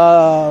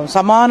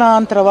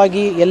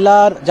ಸಮಾನಾಂತರವಾಗಿ ಎಲ್ಲ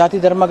ಜಾತಿ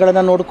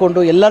ಧರ್ಮಗಳನ್ನು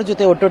ನೋಡಿಕೊಂಡು ಎಲ್ಲರ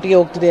ಜೊತೆ ಒಟ್ಟೊಟ್ಟಿಗೆ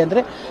ಹೋಗ್ತಿದೆ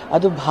ಅಂದರೆ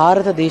ಅದು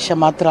ಭಾರತ ದೇಶ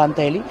ಮಾತ್ರ ಅಂತ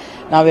ಹೇಳಿ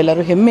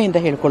ನಾವೆಲ್ಲರೂ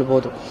ಹೆಮ್ಮೆಯಿಂದ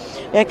ಹೇಳ್ಕೊಳ್ಬೋದು.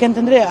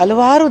 ಯಾಕೆಂತಂದರೆ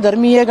ಹಲವಾರು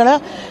ಧರ್ಮೀಯಗಳ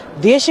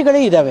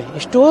ದೇಶಗಳೇ ಇದ್ದಾವೆ,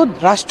 ಎಷ್ಟೋ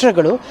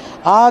ರಾಷ್ಟ್ರಗಳು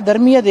ಆ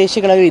ಧರ್ಮೀಯ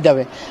ದೇಶಗಳೇ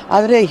ಇದ್ದಾವೆ.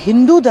 ಆದರೆ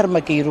ಹಿಂದೂ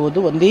ಧರ್ಮಕ್ಕೆ ಇರುವುದು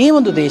ಒಂದೇ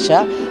ಒಂದು ದೇಶ,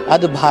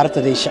 ಅದು ಭಾರತ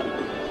ದೇಶ.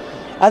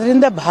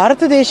 ಅದರಿಂದ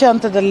ಭಾರತ ದೇಶ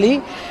ಹಂತದಲ್ಲಿ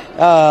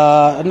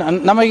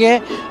ನಮಗೆ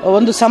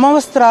ಒಂದು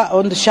ಸಮವಸ್ತ್ರ,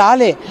 ಒಂದು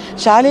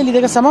ಶಾಲೆಯಲ್ಲಿ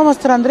ಇದ್ದಾಗ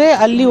ಸಮವಸ್ತ್ರ ಅಂದರೆ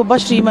ಅಲ್ಲಿ ಒಬ್ಬ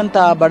ಶ್ರೀಮಂತ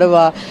ಬಡವ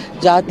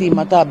ಜಾತಿ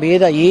ಮತ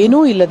ಭೇದ ಏನೂ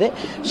ಇಲ್ಲದೆ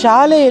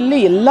ಶಾಲೆಯಲ್ಲಿ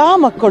ಎಲ್ಲ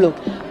ಮಕ್ಕಳು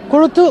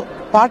ಕುಳಿತು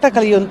ಪಾಠ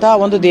ಕಲಿಯುವಂಥ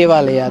ಒಂದು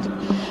ದೇವಾಲಯ ಅದು.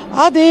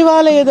 ಆ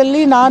ದೇವಾಲಯದಲ್ಲಿ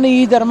ನಾನು ಈ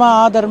ಧರ್ಮ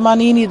ಆ ಧರ್ಮ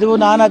ನೀನಿದು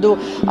ನಾನದು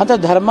ಅಂತ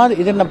ಧರ್ಮ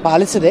ಇದನ್ನು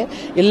ಪಾಲಿಸದೆ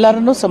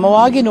ಎಲ್ಲರನ್ನೂ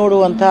ಸಮವಾಗಿ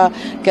ನೋಡುವಂಥ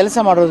ಕೆಲಸ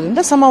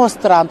ಮಾಡೋದ್ರಿಂದ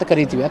ಸಮವಸ್ತ್ರ ಅಂತ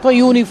ಕರಿತೀವಿ, ಅಥವಾ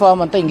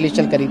ಯೂನಿಫಾರ್ಮ್ ಅಂತ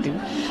ಇಂಗ್ಲೀಷಲ್ಲಿ ಕರಿತೀವಿ.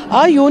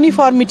 ಆ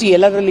ಯೂನಿಫಾರ್ಮಿಟಿ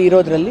ಎಲ್ಲದರಲ್ಲಿ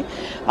ಇರೋದ್ರಲ್ಲಿ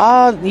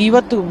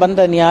ಇವತ್ತು ಬಂದ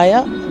ನ್ಯಾಯ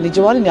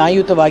ನಿಜವಾಗ್ಲೂ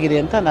ನ್ಯಾಯಯುತವಾಗಿದೆ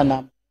ಅಂತ ನನ್ನ.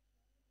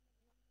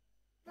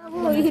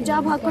 ನಾವು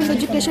ಹಿಜಾಬ್ ಹಾಕೊಂಡು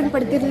ಎಜುಕೇಶನ್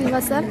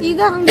ಪಡ್ತಿರ್ಲಿಲ್ವಾ ಸರ್?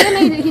 ಈಗ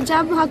ಹಂಗೇನೆ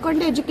ಹಿಜಾಬ್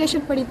ಹಾಕೊಂಡು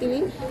ಎಜುಕೇಶನ್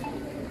ಪಡಿತೀವಿ.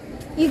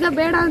 ಈಗ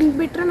ಬೇಡ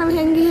ಅಂದ್ಬಿಟ್ರೆ ನಾವು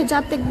ಹೆಂಗೆ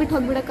ಹಿಜಾಬ್ ತೆಗ್ಬಿಟ್ಟು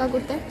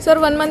ಹೋಗ್ಬಿಡಕ್ಕಾಗುತ್ತೆ ಸರ್?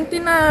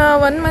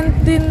 1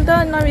 ಮಂತಿಂದ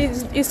ನಾವು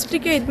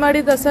ಇಷ್ಟಕ್ಕೆ ಇದು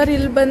ಮಾಡಿದ್ದ ಸರ್,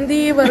 ಇಲ್ಲಿ ಬಂದು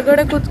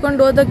ಹೊರಗಡೆ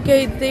ಕೂತ್ಕೊಂಡು ಓದಕ್ಕೆ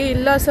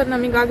ಇಲ್ಲ ಸರ್,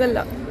 ನಮಗಾಗಲ್ಲ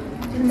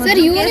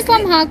ಸರ್.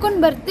 ಯೂನಿಫಾರ್ಮ್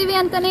ಹಾಕೊಂಡು ಬರ್ತೀವಿ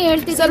ಅಂತಾನೆ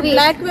ಹೇಳ್ತೀವಿ ಸರ್,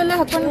 ಬ್ಲ್ಯಾಕ್ ವೆಲ್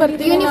ಹಾಕೊಂಡು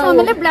ಬರ್ತೀವಿ. ಯೂನಿಫಾರ್ಮ್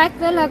ಅಲ್ಲೇ ಬ್ಲ್ಯಾಕ್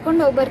ವೆಲ್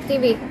ಹಾಕೊಂಡು ಹೋಗಿ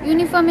ಬರ್ತೀವಿ,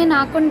 ಯೂನಿಫಾರ್ಮ್ ಏನು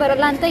ಹಾಕೊಂಡು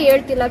ಬರಲ್ಲ ಅಂತ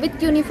ಹೇಳ್ತಿಲ್ಲ,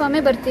 ವಿತ್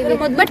ಯೂನಿಫಾರ್ಮೇ ಬರ್ತೀವಿ.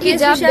 ಬಟ್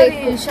ಹಿಜಾಬ್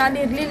ಶಾಲೆ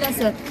ಇರ್ಲಿಲ್ಲ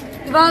ಸರ್.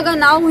 ಇವಾಗ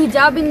ನಾವು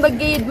ಹಿಜಾಬಿನ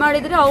ಬಗ್ಗೆ ಇದು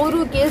ಮಾಡಿದ್ರೆ ಅವರು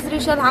ಕೇಸರಿ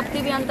ಶಾಲ್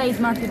ಹಾಕ್ತೀವಿ ಅಂತ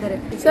ಇದು ಮಾಡ್ತಿದ್ದಾರೆ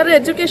ಸರ್.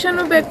 ಎಜುಕೇಶನ್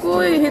ಬೇಕು,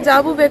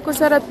 ಹಿಜಾಬು ಬೇಕು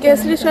ಸರ್. ಅದು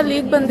ಕೇಸರಿ ಶಾಲ್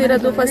ಈಗ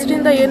ಬಂದಿರೋದು, ಫಸ್ಟ್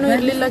ಇಂದ ಏನು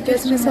ಇರ್ಲಿಲ್ಲ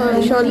ಕೇಸರಿ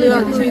ಶಾಲ್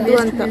ಅದು ಇದು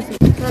ಅಂತ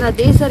ಸರ್.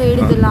 ಅದೇ ಸರ್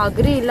ಹೇಳಿದ್ದಲ್ಲ,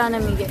 ಅಗ್ರಿ ಇಲ್ಲ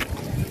ನಮಗೆ.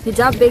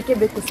 ಹಿಜಾಬ್ ಬೇಕೇ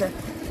ಬೇಕು ಸರ್.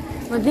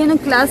 ಮೊದಲೇನು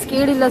ಕ್ಲಾಸ್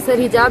ಕೇಳಿಲ್ಲ ಸರ್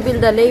ಹಿಜಾಬ್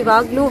ಇಲ್ದಲ್ಲೇ,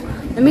 ಇವಾಗಲೂ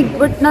ನಮಗೆ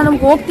ಬಟ್ ನಾವು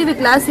ಹೋಗ್ತೀವಿ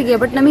ಕ್ಲಾಸಿಗೆ,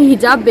 ಬಟ್ ನಮಗೆ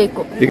ಹಿಜಾಬ್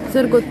ಬೇಕು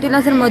ಸರ್. ಗೊತ್ತಿಲ್ಲ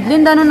ಸರ್,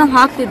 ಮೊದಲಿಂದಾನು ನಾವು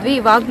ಹಾಕ್ತಿದ್ವಿ,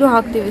 ಇವಾಗಲೂ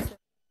ಹಾಕ್ತೀವಿ sir.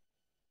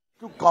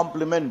 To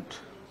compliment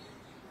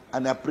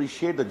and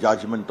appreciate the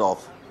judgment of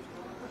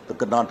the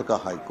Karnataka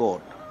High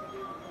Court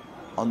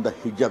on the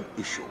hijab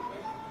issue.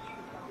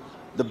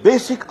 The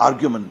basic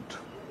argument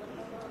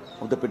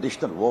of the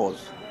petitioner was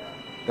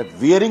that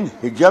wearing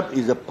hijab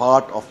is a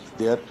part of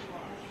their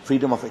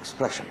freedom of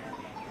expression,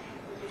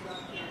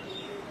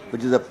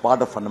 which is a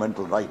part of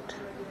fundamental right.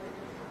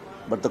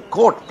 But the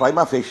court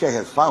prima facie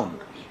has found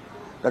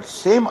that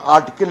same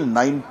article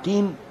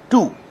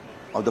 19(2)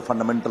 of the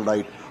fundamental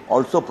right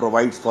also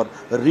provides for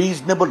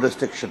reasonable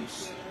restrictions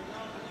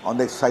on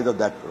the exercise of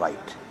that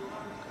right.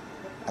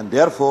 And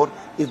therefore,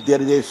 if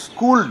there is a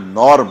school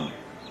norm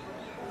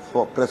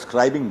for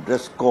prescribing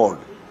dress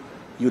code,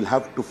 you will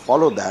have to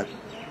follow that,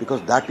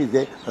 because that is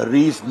a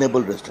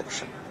reasonable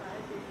restriction.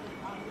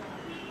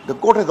 The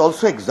court has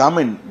also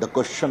examined the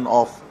question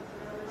of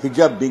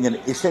hijab being an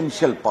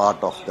essential part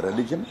of the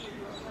religion,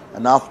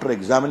 and after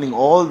examining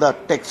all the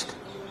text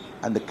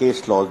and the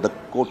case laws, the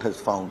court has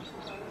found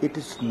it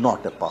is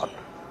not a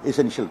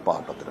essential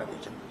part of the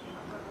religion.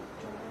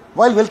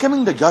 While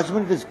welcoming the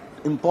judgment, it is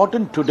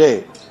important today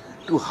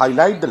to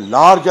highlight the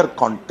larger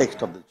context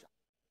of the judgment.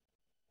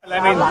 I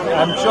mean,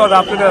 I'm sure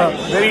after the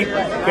very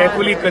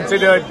carefully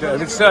considered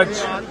research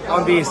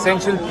on the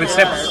essential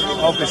precepts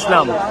of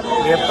Islam,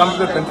 they have come to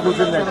the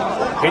conclusion that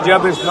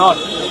hijab is not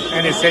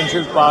an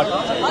essential part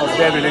of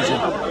their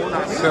religion.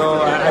 So,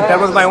 and that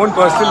was my own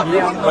personal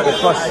view, but of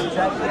course,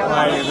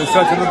 my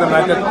research into the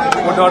matter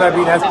would not have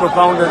been as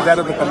profound as that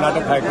of the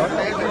Karnataka High Court.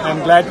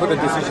 I'm glad for the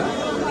decision.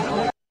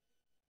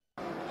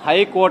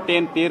 High court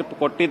ಏನು ತೀರ್ಪು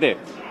ಕೊಟ್ಟಿದೆ,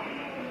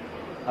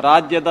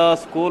 ರಾಜ್ಯದ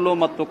school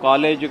ಮತ್ತು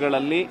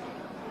ಕಾಲೇಜುಗಳಲ್ಲಿ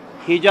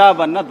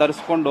ಹಿಜಾಬನ್ನು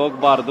ಧರಿಸ್ಕೊಂಡು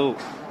ಹೋಗಬಾರ್ದು,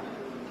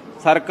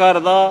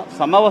 ಸರ್ಕಾರದ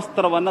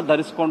ಸಮವಸ್ತ್ರವನ್ನು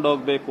ಧರಿಸ್ಕೊಂಡು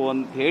ಹೋಗಬೇಕು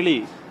ಅಂತ ಹೇಳಿ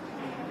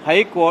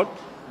ಹೈಕೋರ್ಟ್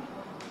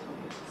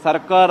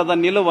ಸರ್ಕಾರದ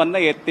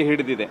ನಿಲುವನ್ನು ಎತ್ತಿ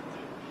ಹಿಡಿದಿದೆ.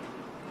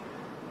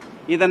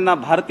 ಇದನ್ನು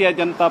ಭಾರತೀಯ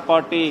ಜನತಾ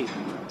ಪಾರ್ಟಿ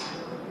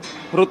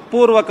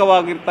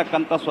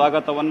ಹೃತ್ಪೂರ್ವಕವಾಗಿರ್ತಕ್ಕಂಥ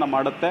ಸ್ವಾಗತವನ್ನು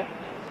ಮಾಡುತ್ತೆ.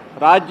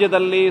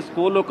 ರಾಜ್ಯದಲ್ಲಿ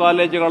ಸ್ಕೂಲು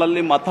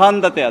ಕಾಲೇಜುಗಳಲ್ಲಿ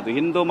ಮತಾಂಧತೆ, ಅದು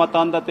ಹಿಂದೂ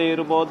ಮತಾಂಧತೆ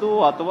ಇರ್ಬೋದು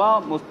ಅಥವಾ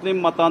ಮುಸ್ಲಿಂ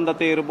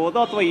ಮತಾಂಧತೆ ಇರ್ಬೋದು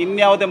ಅಥವಾ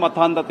ಇನ್ಯಾವುದೇ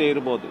ಮತಾಂಧತೆ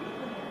ಇರ್ಬೋದು,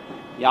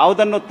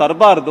 ಯಾವುದನ್ನು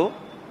ತರಬಾರ್ದು,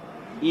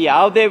 ಈ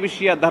ಯಾವುದೇ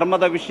ವಿಷಯ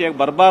ಧರ್ಮದ ವಿಷಯ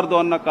ಬರಬಾರ್ದು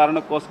ಅನ್ನೋ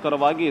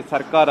ಕಾರಣಕ್ಕೋಸ್ಕರವಾಗಿ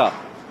ಸರ್ಕಾರ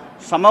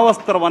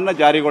ಸಮವಸ್ತ್ರವನ್ನು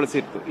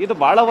ಜಾರಿಗೊಳಿಸಿತ್ತು. ಇದು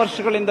ಬಹಳ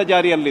ವರ್ಷಗಳಿಂದ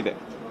ಜಾರಿಯಲ್ಲಿದೆ.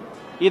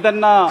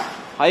 ಇದನ್ನು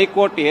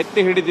ಹೈಕೋರ್ಟ್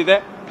ಎತ್ತಿ ಹಿಡಿದಿದೆ.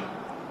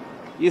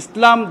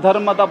 ಇಸ್ಲಾಂ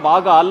ಧರ್ಮದ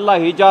ಭಾಗ ಅಲ್ಲ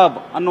ಹಿಜಾಬ್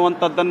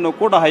ಅನ್ನುವಂಥದ್ದನ್ನು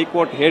ಕೂಡ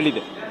ಹೈಕೋರ್ಟ್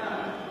ಹೇಳಿದೆ.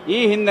 ಈ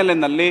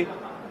ಹಿನ್ನೆಲೆಯಲ್ಲಿ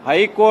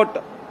ಹೈಕೋರ್ಟ್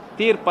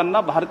ತೀರ್ಪನ್ನು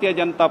ಭಾರತೀಯ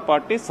ಜನತಾ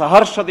ಪಾರ್ಟಿ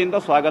ಸಹರ್ಷದಿಂದ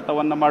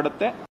ಸ್ವಾಗತವನ್ನು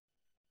ಮಾಡುತ್ತೆ.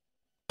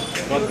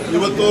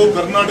 ಇವತ್ತು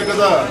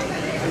ಕರ್ನಾಟಕದ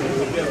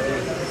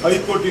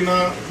ಹೈಕೋರ್ಟಿನ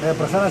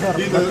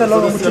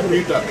ಸದಸ್ಯ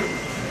ಪೀಠ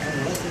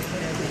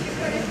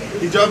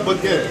ಹಿಜಾಬ್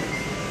ಬಗ್ಗೆ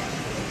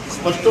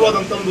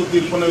ಸ್ಪಷ್ಟವಾದಂತ ಒಂದು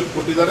ತೀರ್ಪನ್ನು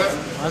ಕೊಟ್ಟಿದ್ದಾರೆ.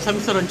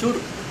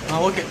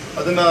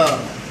 ಅದನ್ನ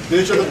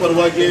ದೇಶದ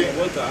ಪರವಾಗಿ,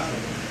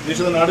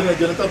 ದೇಶದ ನಾಡಿನ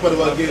ಜನತಾ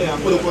ಪರವಾಗಿ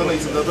ಅಪರೂಪವನ್ನು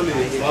ಈ ಸಂದರ್ಭದಲ್ಲಿ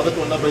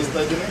ಸ್ವಾಗತವನ್ನು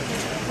ಬಯಸ್ತಾ ಇದ್ದೀನಿ.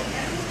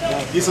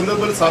 ಈ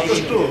ಸಂದರ್ಭದಲ್ಲಿ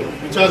ಸಾಕಷ್ಟು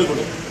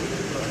ವಿಚಾರಗಳು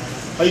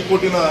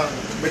ಹೈಕೋರ್ಟಿನ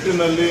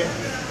ಮೆಟ್ಟಿಲಿನಲ್ಲಿ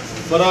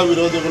ಪರ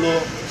ವಿರೋಧಗಳು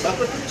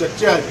ಸಾಕಷ್ಟು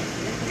ಚರ್ಚೆ ಆಗಿ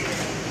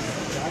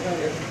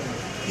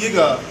ಈಗ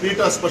ಪೀಠ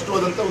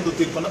ಸ್ಪಷ್ಟವಾದಂಥ ಒಂದು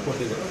ತೀರ್ಪನ್ನು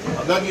ಕೊಟ್ಟಿದೆ.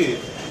 ಹಾಗಾಗಿ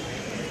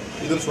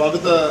ಇದನ್ನು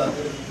ಸ್ವಾಗತ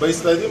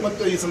ಬಯಸ್ತಾ ಇದ್ದೀವಿ.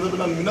 ಮತ್ತು ಈ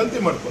ಸಂದರ್ಭದಲ್ಲಿ ನಾನು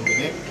ವಿನಂತಿ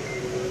ಮಾಡ್ಕೊತೀನಿ,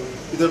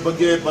 ಇದರ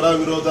ಬಗ್ಗೆ ಪರ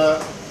ವಿರೋಧ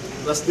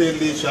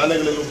ರಸ್ತೆಯಲ್ಲಿ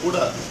ಶಾಲೆಗಳಲ್ಲೂ ಕೂಡ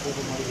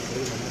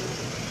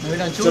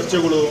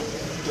ಚರ್ಚೆಗಳು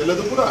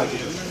ಎಲ್ಲದೂ ಕೂಡ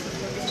ಆಗಿದೆ.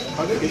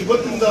 ಹಾಗಾಗಿ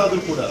ಇವತ್ತಿಂದ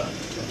ಆದರೂ ಕೂಡ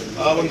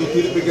ಆ ಒಂದು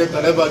ತೀರ್ಪಿಗೆ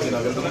ತಲೆಬಾಗಿ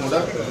ನಾವೆಲ್ಲರೂ ಕೂಡ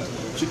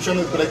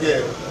ಶಿಕ್ಷಣದ ಕಡೆಗೆ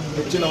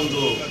ಹೆಚ್ಚಿನ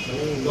ಒಂದು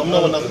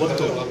ಗಮನವನ್ನು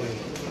ಕೊಟ್ಟು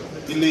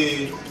ಇಲ್ಲಿ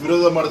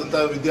ವಿರೋಧ ಮಾಡಿದಂಥ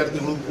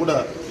ವಿದ್ಯಾರ್ಥಿಗಳು ಕೂಡ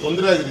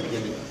ತೊಂದರೆ ಆಗಿದ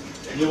ರೀತಿಯಲ್ಲಿ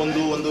ಈ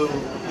ಒಂದು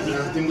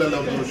ತಿಂಗಳಲ್ಲಿ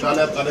ಒಂದು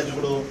ಶಾಲಾ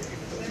ಕಾಲೇಜುಗಳು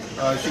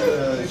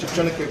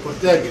ಶಿಕ್ಷಣಕ್ಕೆ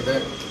ಕೊರತೆ ಆಗಿದೆ.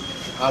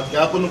 ಆ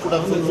ಗ್ಯಾಪನ್ನು ಕೂಡ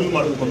ಫುಲ್ಫಿಲ್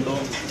ಮಾಡಿಕೊಂಡು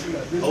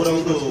ಅವರ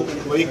ಒಂದು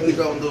ವೈಯಕ್ತಿಕ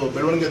ಒಂದು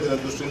ಬೆಳವಣಿಗೆ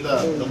ದೃಷ್ಟಿಯಿಂದ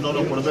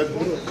ಗಮನವನ್ನು ಕೊಡಬೇಕು.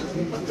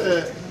 ಮತ್ತು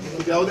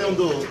ಯಾವುದೇ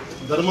ಒಂದು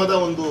ಧರ್ಮದ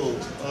ಒಂದು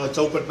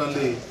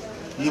ಚೌಕಟ್ಟಿನಲ್ಲಿ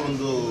ಈ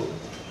ಒಂದು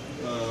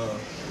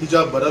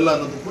ಹಿಜಾಬ್ ಬರಲ್ಲ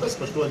ಅನ್ನೋದು ಕೂಡ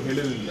ಸ್ಪಷ್ಟವಾಗಿ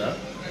ಹೇಳಿರಲಿಲ್ಲ.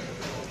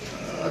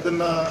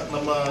 ಅದನ್ನು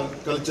ನಮ್ಮ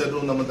ಕಲ್ಚರು,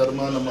 ನಮ್ಮ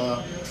ಧರ್ಮ, ನಮ್ಮ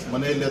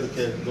ಮನೆಯಲ್ಲಿ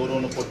ಅದಕ್ಕೆ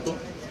ಗೌರವವನ್ನು ಕೊಟ್ಟು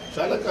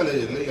ಶಾಲಾ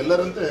ಕಾಲೇಜಲ್ಲಿ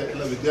ಎಲ್ಲರಂತೆ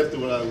ಎಲ್ಲ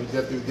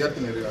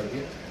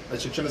ವಿದ್ಯಾರ್ಥಿನಿಯರಿಗಾಗಿ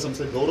ಶಿಕ್ಷಣ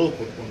ಸಂಸ್ಥೆಗೆ ಗೌರವ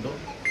ಕೊಟ್ಕೊಂಡು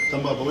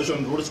ತಮ್ಮ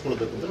ಭವಿಷ್ಯವನ್ನು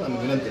ರೂಢಿಸ್ಕೊಳ್ಬೇಕು ಅಂತ ನಾನು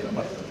ವಿನಂತಿಯನ್ನು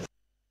ಮಾಡ್ತೇನೆ.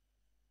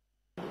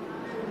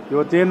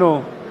 ಇವತ್ತೇನು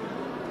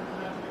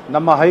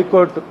ನಮ್ಮ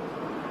ಹೈಕೋರ್ಟ್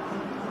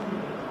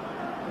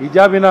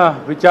ಹಿಜಾಬಿನ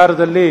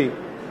ವಿಚಾರದಲ್ಲಿ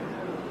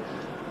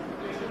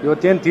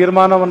ಇವತ್ತೇನು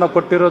ತೀರ್ಮಾನವನ್ನು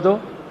ಕೊಟ್ಟಿರೋದು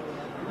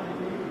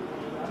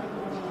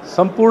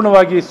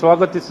ಸಂಪೂರ್ಣವಾಗಿ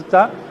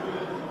ಸ್ವಾಗತಿಸುತ್ತಾ,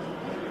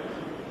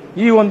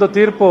 ಈ ಒಂದು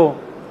ತೀರ್ಪು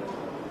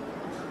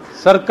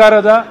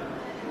ಸರ್ಕಾರದ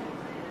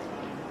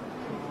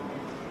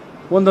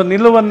ಒಂದು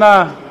ನಿಲುವನ್ನು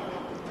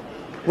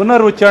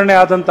ಪುನರುಚ್ಚಾರಣೆ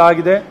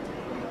ಆದಂತಾಗಿದೆ.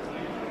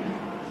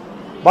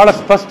 ಭಾಳ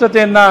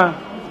ಸ್ಪಷ್ಟತೆಯನ್ನು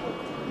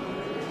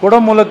ಕೊಡೋ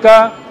ಮೂಲಕ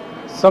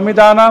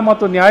ಸಂವಿಧಾನ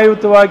ಮತ್ತು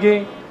ನ್ಯಾಯಯುತವಾಗಿ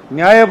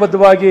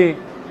ನ್ಯಾಯಬದ್ಧವಾಗಿ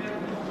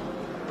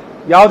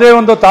ಯಾವುದೇ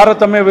ಒಂದು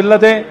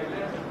ತಾರತಮ್ಯವಿಲ್ಲದೆ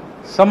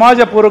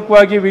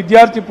ಸಮಾಜಪೂರ್ವಕವಾಗಿ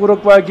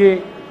ವಿದ್ಯಾರ್ಥಿಪೂರ್ವಕವಾಗಿ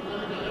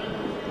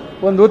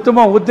ಒಂದು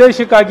ಉತ್ತಮ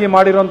ಉದ್ದೇಶಕ್ಕಾಗಿ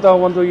ಮಾಡಿರುವಂಥ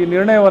ಒಂದು ಈ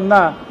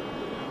ನಿರ್ಣಯವನ್ನು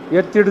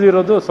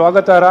ಎತ್ತಿಡಿದಿರೋದು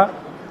ಸ್ವಾಗತಾರ್ಹ.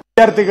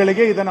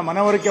 ವಿದ್ಯಾರ್ಥಿಗಳಿಗೆ ಇದನ್ನು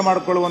ಮನವರಿಕೆ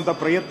ಮಾಡಿಕೊಳ್ಳುವಂಥ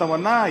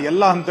ಪ್ರಯತ್ನವನ್ನು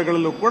ಎಲ್ಲ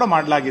ಹಂತಗಳಲ್ಲೂ ಕೂಡ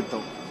ಮಾಡಲಾಗಿತ್ತು.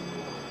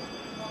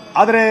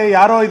 ಆದರೆ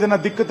ಯಾರೋ ಇದನ್ನು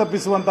ದಿಕ್ಕು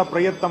ತಪ್ಪಿಸುವಂಥ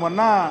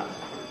ಪ್ರಯತ್ನವನ್ನು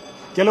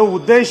ಕೆಲವು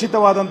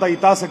ಉದ್ದೇಶಿತವಾದಂಥ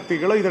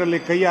ಹಿತಾಸಕ್ತಿಗಳು ಇದರಲ್ಲಿ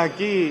ಕೈ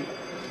ಹಾಕಿ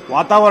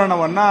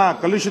ವಾತಾವರಣವನ್ನು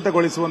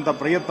ಕಲುಷಿತಗೊಳಿಸುವಂಥ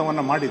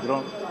ಪ್ರಯತ್ನವನ್ನು ಮಾಡಿದರು.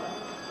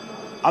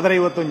 ಆದರೆ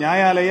ಇವತ್ತು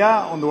ನ್ಯಾಯಾಲಯ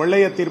ಒಂದು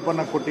ಒಳ್ಳೆಯ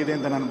ತೀರ್ಪನ್ನು ಕೊಟ್ಟಿದೆ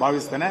ಅಂತ ನಾನು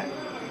ಭಾವಿಸ್ತೇನೆ.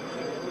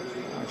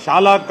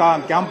 ಶಾಲಾ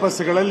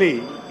ಕ್ಯಾಂಪಸ್ಗಳಲ್ಲಿ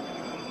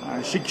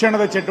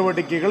ಶಿಕ್ಷಣದ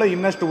ಚಟುವಟಿಕೆಗಳು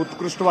ಇನ್ನಷ್ಟು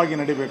ಉತ್ಕೃಷ್ಟವಾಗಿ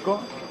ನಡೀಬೇಕು.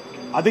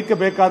 ಅದಕ್ಕೆ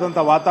ಬೇಕಾದಂಥ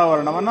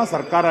ವಾತಾವರಣವನ್ನು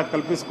ಸರ್ಕಾರ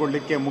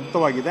ಕಲ್ಪಿಸಿಕೊಳ್ಳಲಿಕ್ಕೆ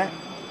ಮುಕ್ತವಾಗಿದೆ.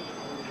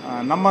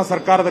 ನಮ್ಮ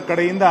ಸರ್ಕಾರದ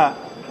ಕಡೆಯಿಂದ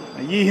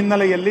ಈ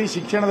ಹಿನ್ನೆಲೆಯಲ್ಲಿ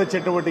ಶಿಕ್ಷಣದ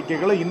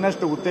ಚಟುವಟಿಕೆಗಳು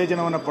ಇನ್ನಷ್ಟು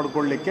ಉತ್ತೇಜನವನ್ನು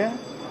ಪಡ್ಕೊಳ್ಳಲಿಕ್ಕೆ,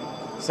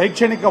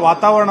 ಶೈಕ್ಷಣಿಕ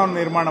ವಾತಾವರಣವನ್ನು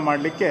ನಿರ್ಮಾಣ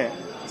ಮಾಡಲಿಕ್ಕೆ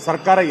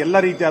ಸರ್ಕಾರ ಎಲ್ಲ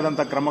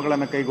ರೀತಿಯಾದಂಥ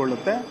ಕ್ರಮಗಳನ್ನು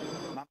ಕೈಗೊಳ್ಳುತ್ತೆ.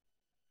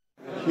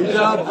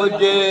 ಹಿಜಾಬ್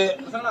ಬಗ್ಗೆ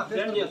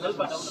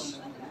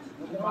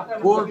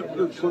ಕೋರ್ಟ್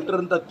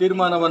ಕೊಟ್ಟಿರೋಂಥ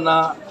ತೀರ್ಮಾನವನ್ನು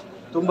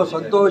ತುಂಬ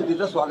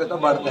ಸಂತೋಷದಿಂದ ಸ್ವಾಗತ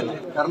ಮಾಡ್ತೇನೆ.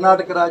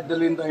 ಕರ್ನಾಟಕ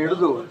ರಾಜ್ಯದಲ್ಲಿಂದ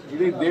ಹಿಡಿದು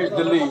ಇಡೀ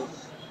ದೇಶದಲ್ಲಿ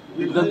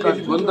ಇದ್ದಂಥ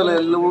ಗೊಂದಲ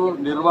ಎಲ್ಲವೂ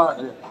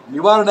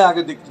ನಿವಾರಣೆ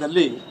ಆಗೋ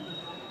ದಿಕ್ಕಿನಲ್ಲಿ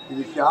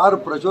ಇದಕ್ಕೆ ಯಾರು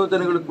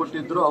ಪ್ರಚೋದನೆಗಳು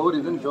ಕೊಟ್ಟಿದ್ದರೂ ಅವರು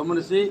ಇದನ್ನು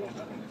ಗಮನಿಸಿ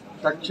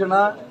ತಕ್ಷಣ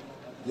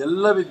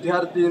ಎಲ್ಲ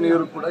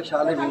ವಿದ್ಯಾರ್ಥಿನಿಯರು ಕೂಡ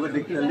ಶಾಲೆಗೆ ಹೋಗೋ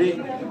ದಿಕ್ಕಿನಲ್ಲಿ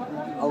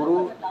ಅವರು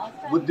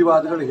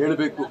ಬುದ್ಧಿವಾದಗಳು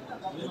ಹೇಳಬೇಕು.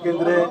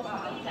 ಏಕೆಂದರೆ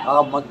ಆ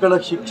ಮಕ್ಕಳ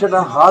ಶಿಕ್ಷಣ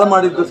ಹಾಳು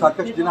ಮಾಡಿದ್ದು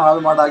ಸಾಕಷ್ಟು ದಿನ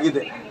ಹಾಳು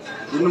ಮಾಡಾಗಿದೆ.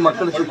 ಇನ್ನು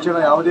ಮಕ್ಕಳ ಶಿಕ್ಷಣ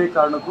ಯಾವುದೇ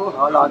ಕಾರಣಕ್ಕೂ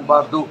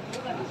ಹಾಳಾಗಬಾರ್ದು.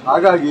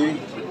 ಹಾಗಾಗಿ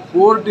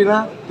ಕೋರ್ಟಿನ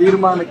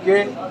ತೀರ್ಮಾನಕ್ಕೆ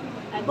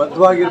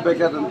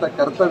ಬದ್ಧವಾಗಿರಬೇಕಾದಂಥ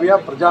ಕರ್ತವ್ಯ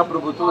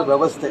ಪ್ರಜಾಪ್ರಭುತ್ವದ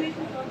ವ್ಯವಸ್ಥೆ.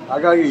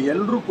 ಹಾಗಾಗಿ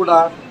ಎಲ್ಲರೂ ಕೂಡ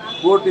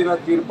ಕೋರ್ಟಿನ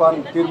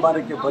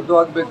ತೀರ್ಮಾನಕ್ಕೆ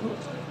ಬದ್ಧವಾಗಬೇಕು,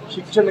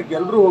 ಶಿಕ್ಷಣಕ್ಕೆ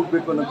ಎಲ್ಲರೂ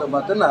ಹೋಗಬೇಕು ಅನ್ನೋಂಥ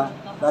ಮಾತನ್ನು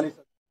ನಾನು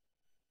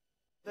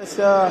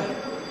ಸದಸ್ಯ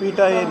ಪೀಠ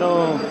ಏನು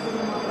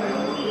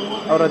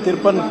ಅವರ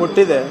ತೀರ್ಪನ್ನು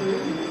ಕೊಟ್ಟಿದೆ,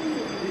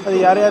 ಅದು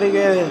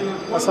ಯಾರ್ಯಾರಿಗೆ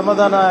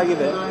ಅಸಮಾಧಾನ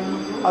ಆಗಿದೆ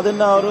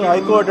ಅದನ್ನು ಅವರು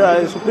ಹೈಕೋರ್ಟ್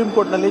ಸುಪ್ರೀಂ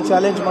ಕೋರ್ಟ್ನಲ್ಲಿ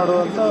ಚಾಲೆಂಜ್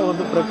ಮಾಡುವಂಥ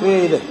ಒಂದು ಪ್ರಕ್ರಿಯೆ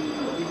ಇದೆ.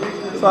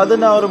 ಸೊ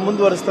ಅದನ್ನು ಅವರು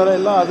ಮುಂದುವರಿಸ್ತಾರೋ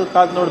ಇಲ್ಲ ಅದು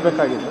ಕಾದು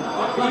ನೋಡಬೇಕಾಗಿದೆ.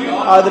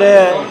 ಆದರೆ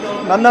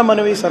ನನ್ನ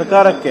ಮನವಿ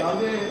ಸರ್ಕಾರಕ್ಕೆ,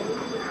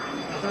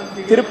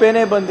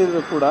 ತೀರ್ಪೇನೇ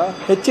ಬಂದಿದ್ರು ಕೂಡ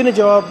ಹೆಚ್ಚಿನ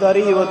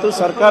ಜವಾಬ್ದಾರಿ ಇವತ್ತು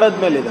ಸರ್ಕಾರದ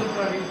ಮೇಲಿದೆ.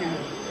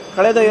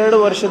 ಕಳೆದ 2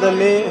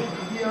 ವರ್ಷದಲ್ಲಿ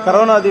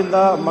ಕರೋನಾದಿಂದ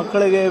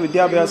ಮಕ್ಕಳಿಗೆ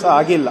ವಿದ್ಯಾಭ್ಯಾಸ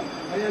ಆಗಿಲ್ಲ.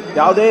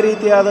 ಯಾವುದೇ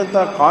ರೀತಿಯಾದಂಥ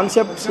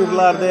ಕಾನ್ಸೆಪ್ಟ್ಸ್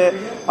ಇರಲಾರ್ದೆ,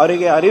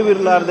 ಅವರಿಗೆ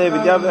ಅರಿವಿರಲಾರ್ದೆ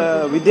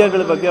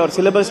ವಿದ್ಯೆಗಳ ಬಗ್ಗೆ, ಅವ್ರ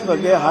ಸಿಲೆಬಸ್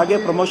ಬಗ್ಗೆ ಹಾಗೆ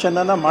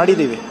ಪ್ರಮೋಷನನ್ನು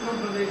ಮಾಡಿದ್ದೀವಿ.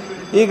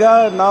 ಈಗ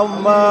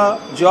ನಮ್ಮ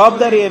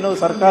ಜವಾಬ್ದಾರಿ ಏನು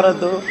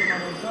ಸರ್ಕಾರದ್ದು,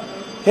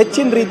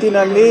 ಹೆಚ್ಚಿನ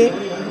ರೀತಿಯಲ್ಲಿ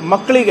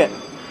ಮಕ್ಕಳಿಗೆ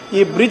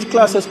ಈ ಬ್ರಿಡ್ಜ್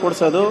ಕ್ಲಾಸಸ್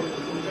ಕೊಡಿಸೋದು,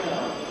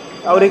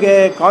 ಅವರಿಗೆ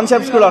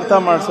ಕಾನ್ಸೆಪ್ಟ್ಸ್ಗಳು ಅರ್ಥ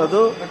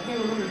ಮಾಡಿಸೋದು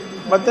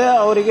ಮತ್ತು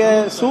ಅವರಿಗೆ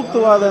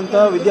ಸೂಕ್ತವಾದಂಥ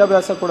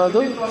ವಿದ್ಯಾಭ್ಯಾಸ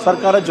ಕೊಡೋದು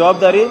ಸರ್ಕಾರ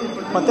ಜವಾಬ್ದಾರಿ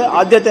ಮತ್ತು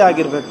ಆದ್ಯತೆ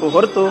ಆಗಿರಬೇಕು.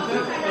 ಹೊರತು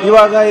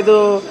ಇವಾಗ ಇದು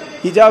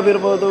ಹಿಜಾಬ್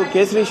ಇರ್ಬೋದು,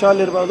 ಕೇಸರಿ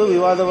ಶಾಲ್ ಇರ್ಬೋದು,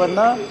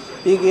 ವಿವಾದವನ್ನು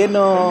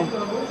ಈಗೇನು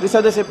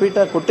ತ್ರಿಸದಸ್ಯ ಪೀಠ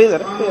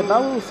ಕೊಟ್ಟಿದ್ದಾರೆ,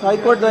 ನಾವು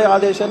ಹೈಕೋರ್ಟ್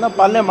ಆದೇಶನ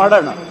ಪಾಲನೆ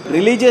ಮಾಡೋಣ.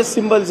 ರಿಲಿಜಿಯಸ್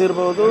ಸಿಂಬಲ್ಸ್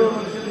ಇರ್ಬೋದು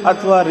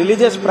ಅಥವಾ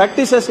ರಿಲಿಜಿಯಸ್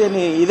ಪ್ರಾಕ್ಟೀಸಸ್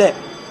ಏನು ಇದೆ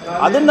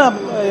ಅದನ್ನು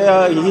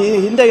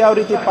ಹಿಂದೆ ಯಾವ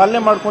ರೀತಿ ಪಾಲನೆ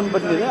ಮಾಡ್ಕೊಂಡು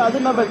ಬಂದಿದೆ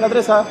ಅದನ್ನು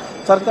ಬೇಕಾದರೆ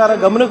ಸರ್ಕಾರ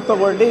ಗಮನಕ್ಕೆ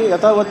ತಗೊಂಡು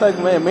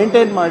ಯಥಾವತ್ತಾಗಿ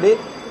ಮೇಂಟೈನ್ ಮಾಡಿ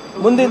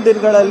ಮುಂದಿನ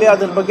ದಿನಗಳಲ್ಲಿ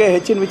ಅದ್ರ ಬಗ್ಗೆ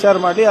ಹೆಚ್ಚಿನ ವಿಚಾರ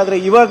ಮಾಡಿ. ಆದರೆ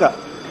ಇವಾಗ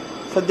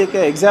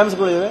ಸದ್ಯಕ್ಕೆ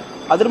ಎಕ್ಸಾಮ್ಸ್ಗಳಿವೆ,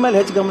 ಅದ್ರ ಮೇಲೆ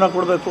ಹೆಚ್ಚು ಗಮನ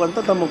ಕೊಡಬೇಕು ಅಂತ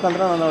ತಮ್ಮ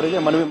ಮುಖಾಂತರ ನಾನು ಅವರಿಗೆ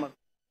ಮನವಿ ಮಾಡ್ತೀನಿ.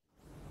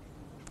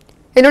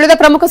 ಇನ್ನುಳಿದ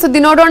ಪ್ರಮುಖ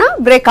ಸುದ್ದಿ ನೋಡೋಣ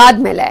ಬ್ರೇಕ್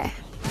ಆದ್ಮೇಲೆ.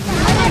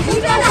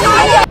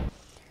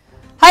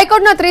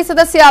 ಹೈಕೋರ್ಟ್ನ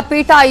ತ್ರಿಸದಸ್ಯ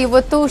ಪೀಠ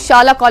ಇವತ್ತು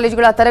ಶಾಲಾ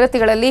ಕಾಲೇಜುಗಳ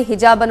ತರಗತಿಗಳಲ್ಲಿ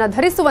ಹಿಜಾಬ್ ಅನ್ನು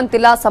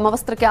ಧರಿಸುವಂತಿಲ್ಲ,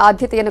 ಸಮವಸ್ತ್ರಕ್ಕೆ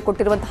ಆದ್ಯತೆಯನ್ನು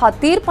ಕೊಟ್ಟಿರುವಂತಹ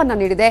ತೀರ್ಪನ್ನು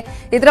ನೀಡಿದೆ.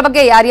 ಇದರ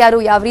ಬಗ್ಗೆ ಯಾರ್ಯಾರು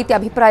ಯಾವ ರೀತಿ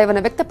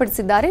ಅಭಿಪ್ರಾಯವನ್ನು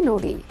ವ್ಯಕ್ತಪಡಿಸಿದ್ದಾರೆ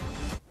ನೋಡಿ.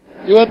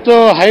 ಇವತ್ತು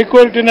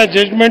ಹೈಕೋರ್ಟಿನ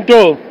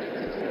ಜಡ್ಜ್ಮೆಂಟು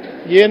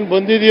ಏನು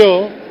ಬಂದಿದೆಯೋ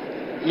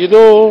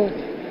ಇದು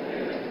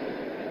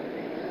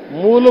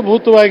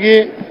ಮೂಲಭೂತವಾಗಿ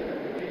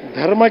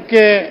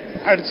ಧರ್ಮಕ್ಕೆ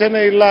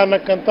ಅಡಚಣೆ ಇಲ್ಲ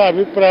ಅನ್ನಕ್ಕಂಥ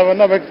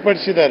ಅಭಿಪ್ರಾಯವನ್ನು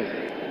ವ್ಯಕ್ತಪಡಿಸಿದ್ದಾರೆ.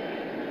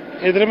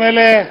 ಇದರ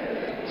ಮೇಲೆ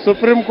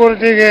ಸುಪ್ರೀಂ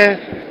ಕೋರ್ಟಿಗೆ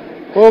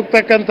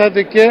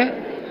ಹೋಗ್ತಕ್ಕಂಥದ್ದಕ್ಕೆ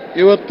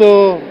ಇವತ್ತು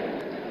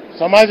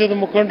ಸಮಾಜದ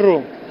ಮುಖಂಡರು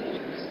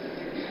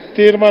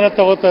ತೀರ್ಮಾನ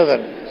ತಗೋತಾ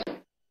ಇದ್ದಾರೆ.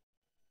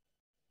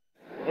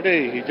 ನೋಡಿ,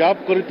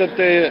 ಹಿಜಾಬ್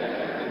ಕುರಿತಂತೆ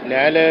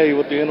ನ್ಯಾಯಾಲಯ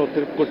ಇವತ್ತು ಏನು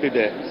ತೀರ್ಪು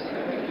ಕೊಟ್ಟಿದೆ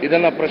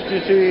ಇದನ್ನು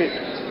ಪ್ರಶ್ನಿಸಿ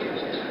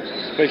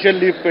ಸ್ಪೆಷಲ್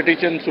ಲೀವ್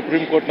ಪೆಟಿಷನ್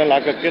ಸುಪ್ರೀಂ ಕೋರ್ಟ್ನಲ್ಲಿ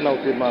ಹಾಕಕ್ಕೆ ನಾವು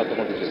ತೀರ್ಮಾನ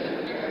ತಗೊಂಡಿದ್ದೇವೆ.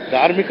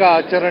 ಧಾರ್ಮಿಕ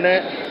ಆಚರಣೆ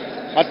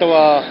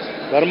ಅಥವಾ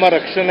ಧರ್ಮ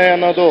ರಕ್ಷಣೆ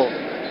ಅನ್ನೋದು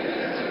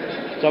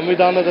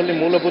ಸಂವಿಧಾನದಲ್ಲಿ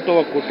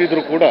ಮೂಲಭೂತವಾಗಿ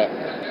ಕೊಟ್ಟಿದ್ರು ಕೂಡ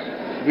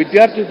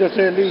ವಿದ್ಯಾರ್ಥಿ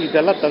ದಶೆಯಲ್ಲಿ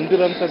ಇದೆಲ್ಲ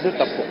ತಂದಿರೋಂಥದ್ದು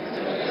ತಪ್ಪು.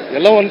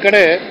 ಎಲ್ಲ ಒಂದು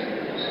ಕಡೆ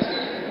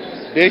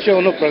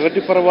ದೇಶವನ್ನು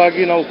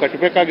ಪ್ರಗತಿಪರವಾಗಿ ನಾವು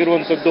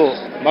ಕಟ್ಟಬೇಕಾಗಿರುವಂಥದ್ದು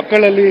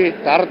ಮಕ್ಕಳಲ್ಲಿ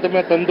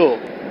ತಾರತಮ್ಯ ತಂದು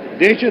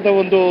ದೇಶದ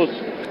ಒಂದು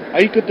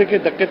ಐಕ್ಯತೆಗೆ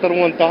ಧಕ್ಕೆ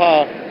ತರುವಂತಹ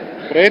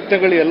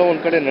ಪ್ರಯತ್ನಗಳು ಎಲ್ಲ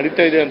ಒಂದು ಕಡೆ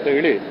ನಡೀತಾ ಇದೆ ಅಂತ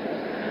ಹೇಳಿ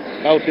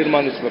ನಾವು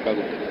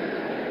ತೀರ್ಮಾನಿಸಬೇಕಾಗುತ್ತೆ.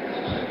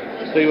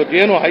 ಸೊ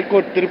ಇವತ್ತೇನು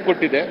ಹೈಕೋರ್ಟ್ ತೀರ್ಪು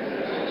ಕೊಟ್ಟಿದೆ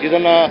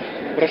ಇದನ್ನು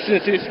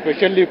ಪ್ರಶ್ನಿಸಿ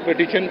ಸ್ಪೆಷಲ್ ಲೀವ್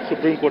ಪೆಟಿಷನ್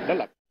ಸುಪ್ರೀಂ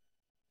ಕೋರ್ಟ್ನಲ್ಲಿ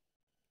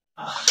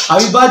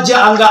ಅವಿಭಾಜ್ಯ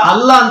ಅಂಗ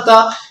ಅಲ್ಲ ಅಂತ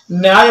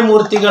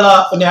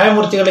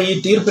ನ್ಯಾಯಮೂರ್ತಿಗಳ ಈ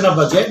ತೀರ್ಪಿನ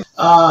ಬಗ್ಗೆ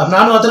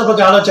ನಾನು ಅದರ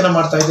ಬಗ್ಗೆ ಆಲೋಚನೆ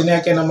ಮಾಡ್ತಾ ಇದ್ದೀನಿ.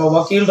 ಯಾಕೆ ನಮ್ಮ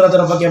ವಕೀಲರು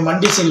ಅದರ ಬಗ್ಗೆ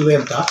ಮಂಡಿಸಿಲ್ವೇ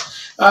ಅಂತ.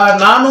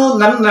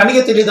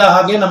 ನನಗೆ ತಿಳಿದ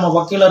ಹಾಗೆ ನಮ್ಮ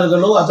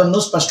ವಕೀಲರುಗಳು ಅದನ್ನು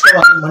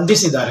ಸ್ಪಷ್ಟವಾಗಿ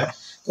ಮಂಡಿಸಿದ್ದಾರೆ.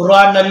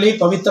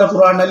 ಪವಿತ್ರ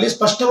ಕುರಾನ್ನಲ್ಲಿ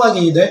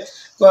ಸ್ಪಷ್ಟವಾಗಿ ಇದೆ,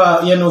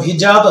 ಏನು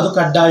ಹಿಜಾಬ್ ಅದು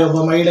ಕಡ್ಡಾಯ, ಒಬ್ಬ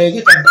ಮಹಿಳೆಗೆ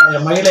ಕಡ್ಡಾಯ,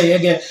 ಮಹಿಳೆ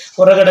ಹೇಗೆ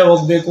ಹೊರಗಡೆ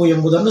ಹೋಗಬೇಕು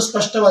ಎಂಬುದನ್ನು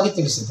ಸ್ಪಷ್ಟವಾಗಿ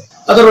ತಿಳಿಸಿದೆ.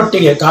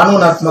 ಅದರೊಟ್ಟಿಗೆ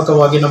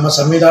ಕಾನೂನಾತ್ಮಕವಾಗಿ ನಮ್ಮ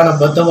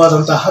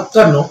ಸಂವಿಧಾನಬದ್ಧವಾದಂತಹ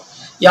ಹಕ್ಕನ್ನು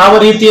ಯಾವ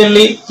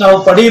ರೀತಿಯಲ್ಲಿ ನಾವು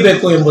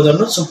ಪಡೆಯಬೇಕು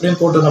ಎಂಬುದನ್ನು ಸುಪ್ರೀಂ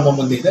ಕೋರ್ಟ್ ನಮ್ಮ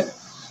ಮುಂದಿದೆ.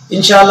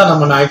 ಇನ್ಶಾಲ್ಲ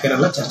ನಮ್ಮ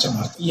ನಾಯಕರೆಲ್ಲ ಚರ್ಚೆ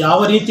ಮಾಡ್ತೀವಿ. ಯಾವ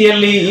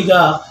ರೀತಿಯಲ್ಲಿ ಈಗ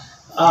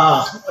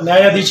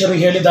ನ್ಯಾಯಾಧೀಶರು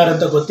ಹೇಳಿದ್ದಾರೆ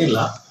ಅಂತ ಗೊತ್ತಿಲ್ಲ.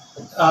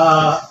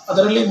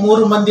 ಅದರಲ್ಲಿ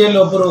 3 ಮಂದಿಯಲ್ಲಿ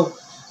ಒಬ್ಬರು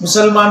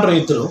ಮುಸಲ್ಮಾನರು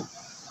ಇದ್ದರು.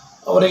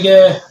 ಅವರಿಗೆ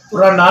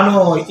ನಾನು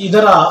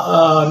ಇದರ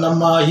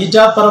ನಮ್ಮ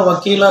ಹಿಜಾಬ್ ಪರ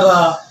ವಕೀಲರ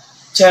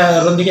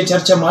ರೊಂದಿಗೆ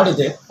ಚರ್ಚೆ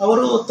ಮಾಡಿದೆ.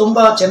 ಅವರು ತುಂಬ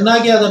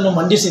ಚೆನ್ನಾಗಿ ಅದನ್ನು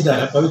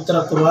ಮಂಡಿಸಿದ್ದಾರೆ. ಪವಿತ್ರ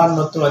ಕುರಾನ್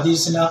ಮತ್ತು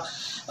ಹದೀಸಿನ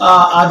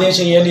ಆದೇಶ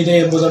ಏನಿದೆ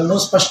ಎಂಬುದನ್ನು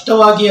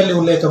ಸ್ಪಷ್ಟವಾಗಿ ಅಲ್ಲಿ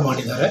ಉಲ್ಲೇಖ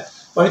ಮಾಡಿದ್ದಾರೆ.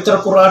 ಪವಿತ್ರ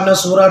ಕುರಾನ್ನ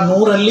ಸೂರಾ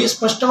 100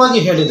 ಸ್ಪಷ್ಟವಾಗಿ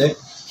ಹೇಳಿದೆ,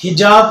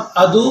 ಹಿಜಾಬ್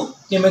ಅದು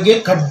ನಿಮಗೆ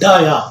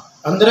ಕಡ್ಡಾಯ.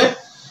 ಅಂದರೆ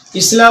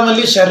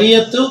ಇಸ್ಲಾಮಲ್ಲಿ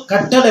ಶರೀಯತ್ತು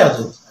ಕಟ್ಟಳೆ,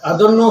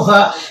 ಅದನ್ನು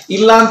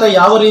ಇಲ್ಲ ಅಂತ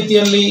ಯಾವ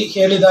ರೀತಿಯಲ್ಲಿ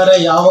ಹೇಳಿದ್ದಾರೆ,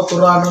 ಯಾವ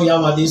ಕುರಾನು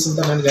ಯಾವ ಹದೀಸ್ ಅಂತ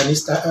ನನಗೆ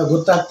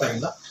ಗೊತ್ತಾಗ್ತಾ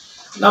ಇಲ್ಲ.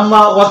 ನಮ್ಮ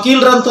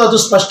ವಕೀಲರಂತೂ ಅದು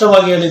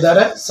ಸ್ಪಷ್ಟವಾಗಿ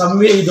ಹೇಳಿದ್ದಾರೆ.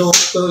 ಇದು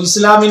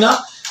ಇಸ್ಲಾಮಿನ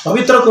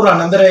ಪವಿತ್ರ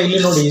ಕುರಾನ್, ಅಂದರೆ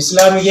ಇಲ್ಲಿ ನೋಡಿ,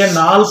 ಇಸ್ಲಾಮಿಗೆ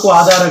 4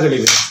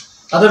 ಆಧಾರಗಳಿವೆ,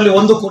 ಅದರಲ್ಲಿ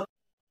ಒಂದು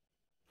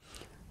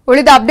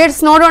ಉಳಿದ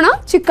ಅಪ್ಡೇಟ್ಸ್ ನೋಡೋಣ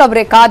ಚಿಕ್ಕ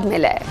ಬ್ರೇಕ್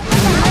ಆದ್ಮೇಲೆ.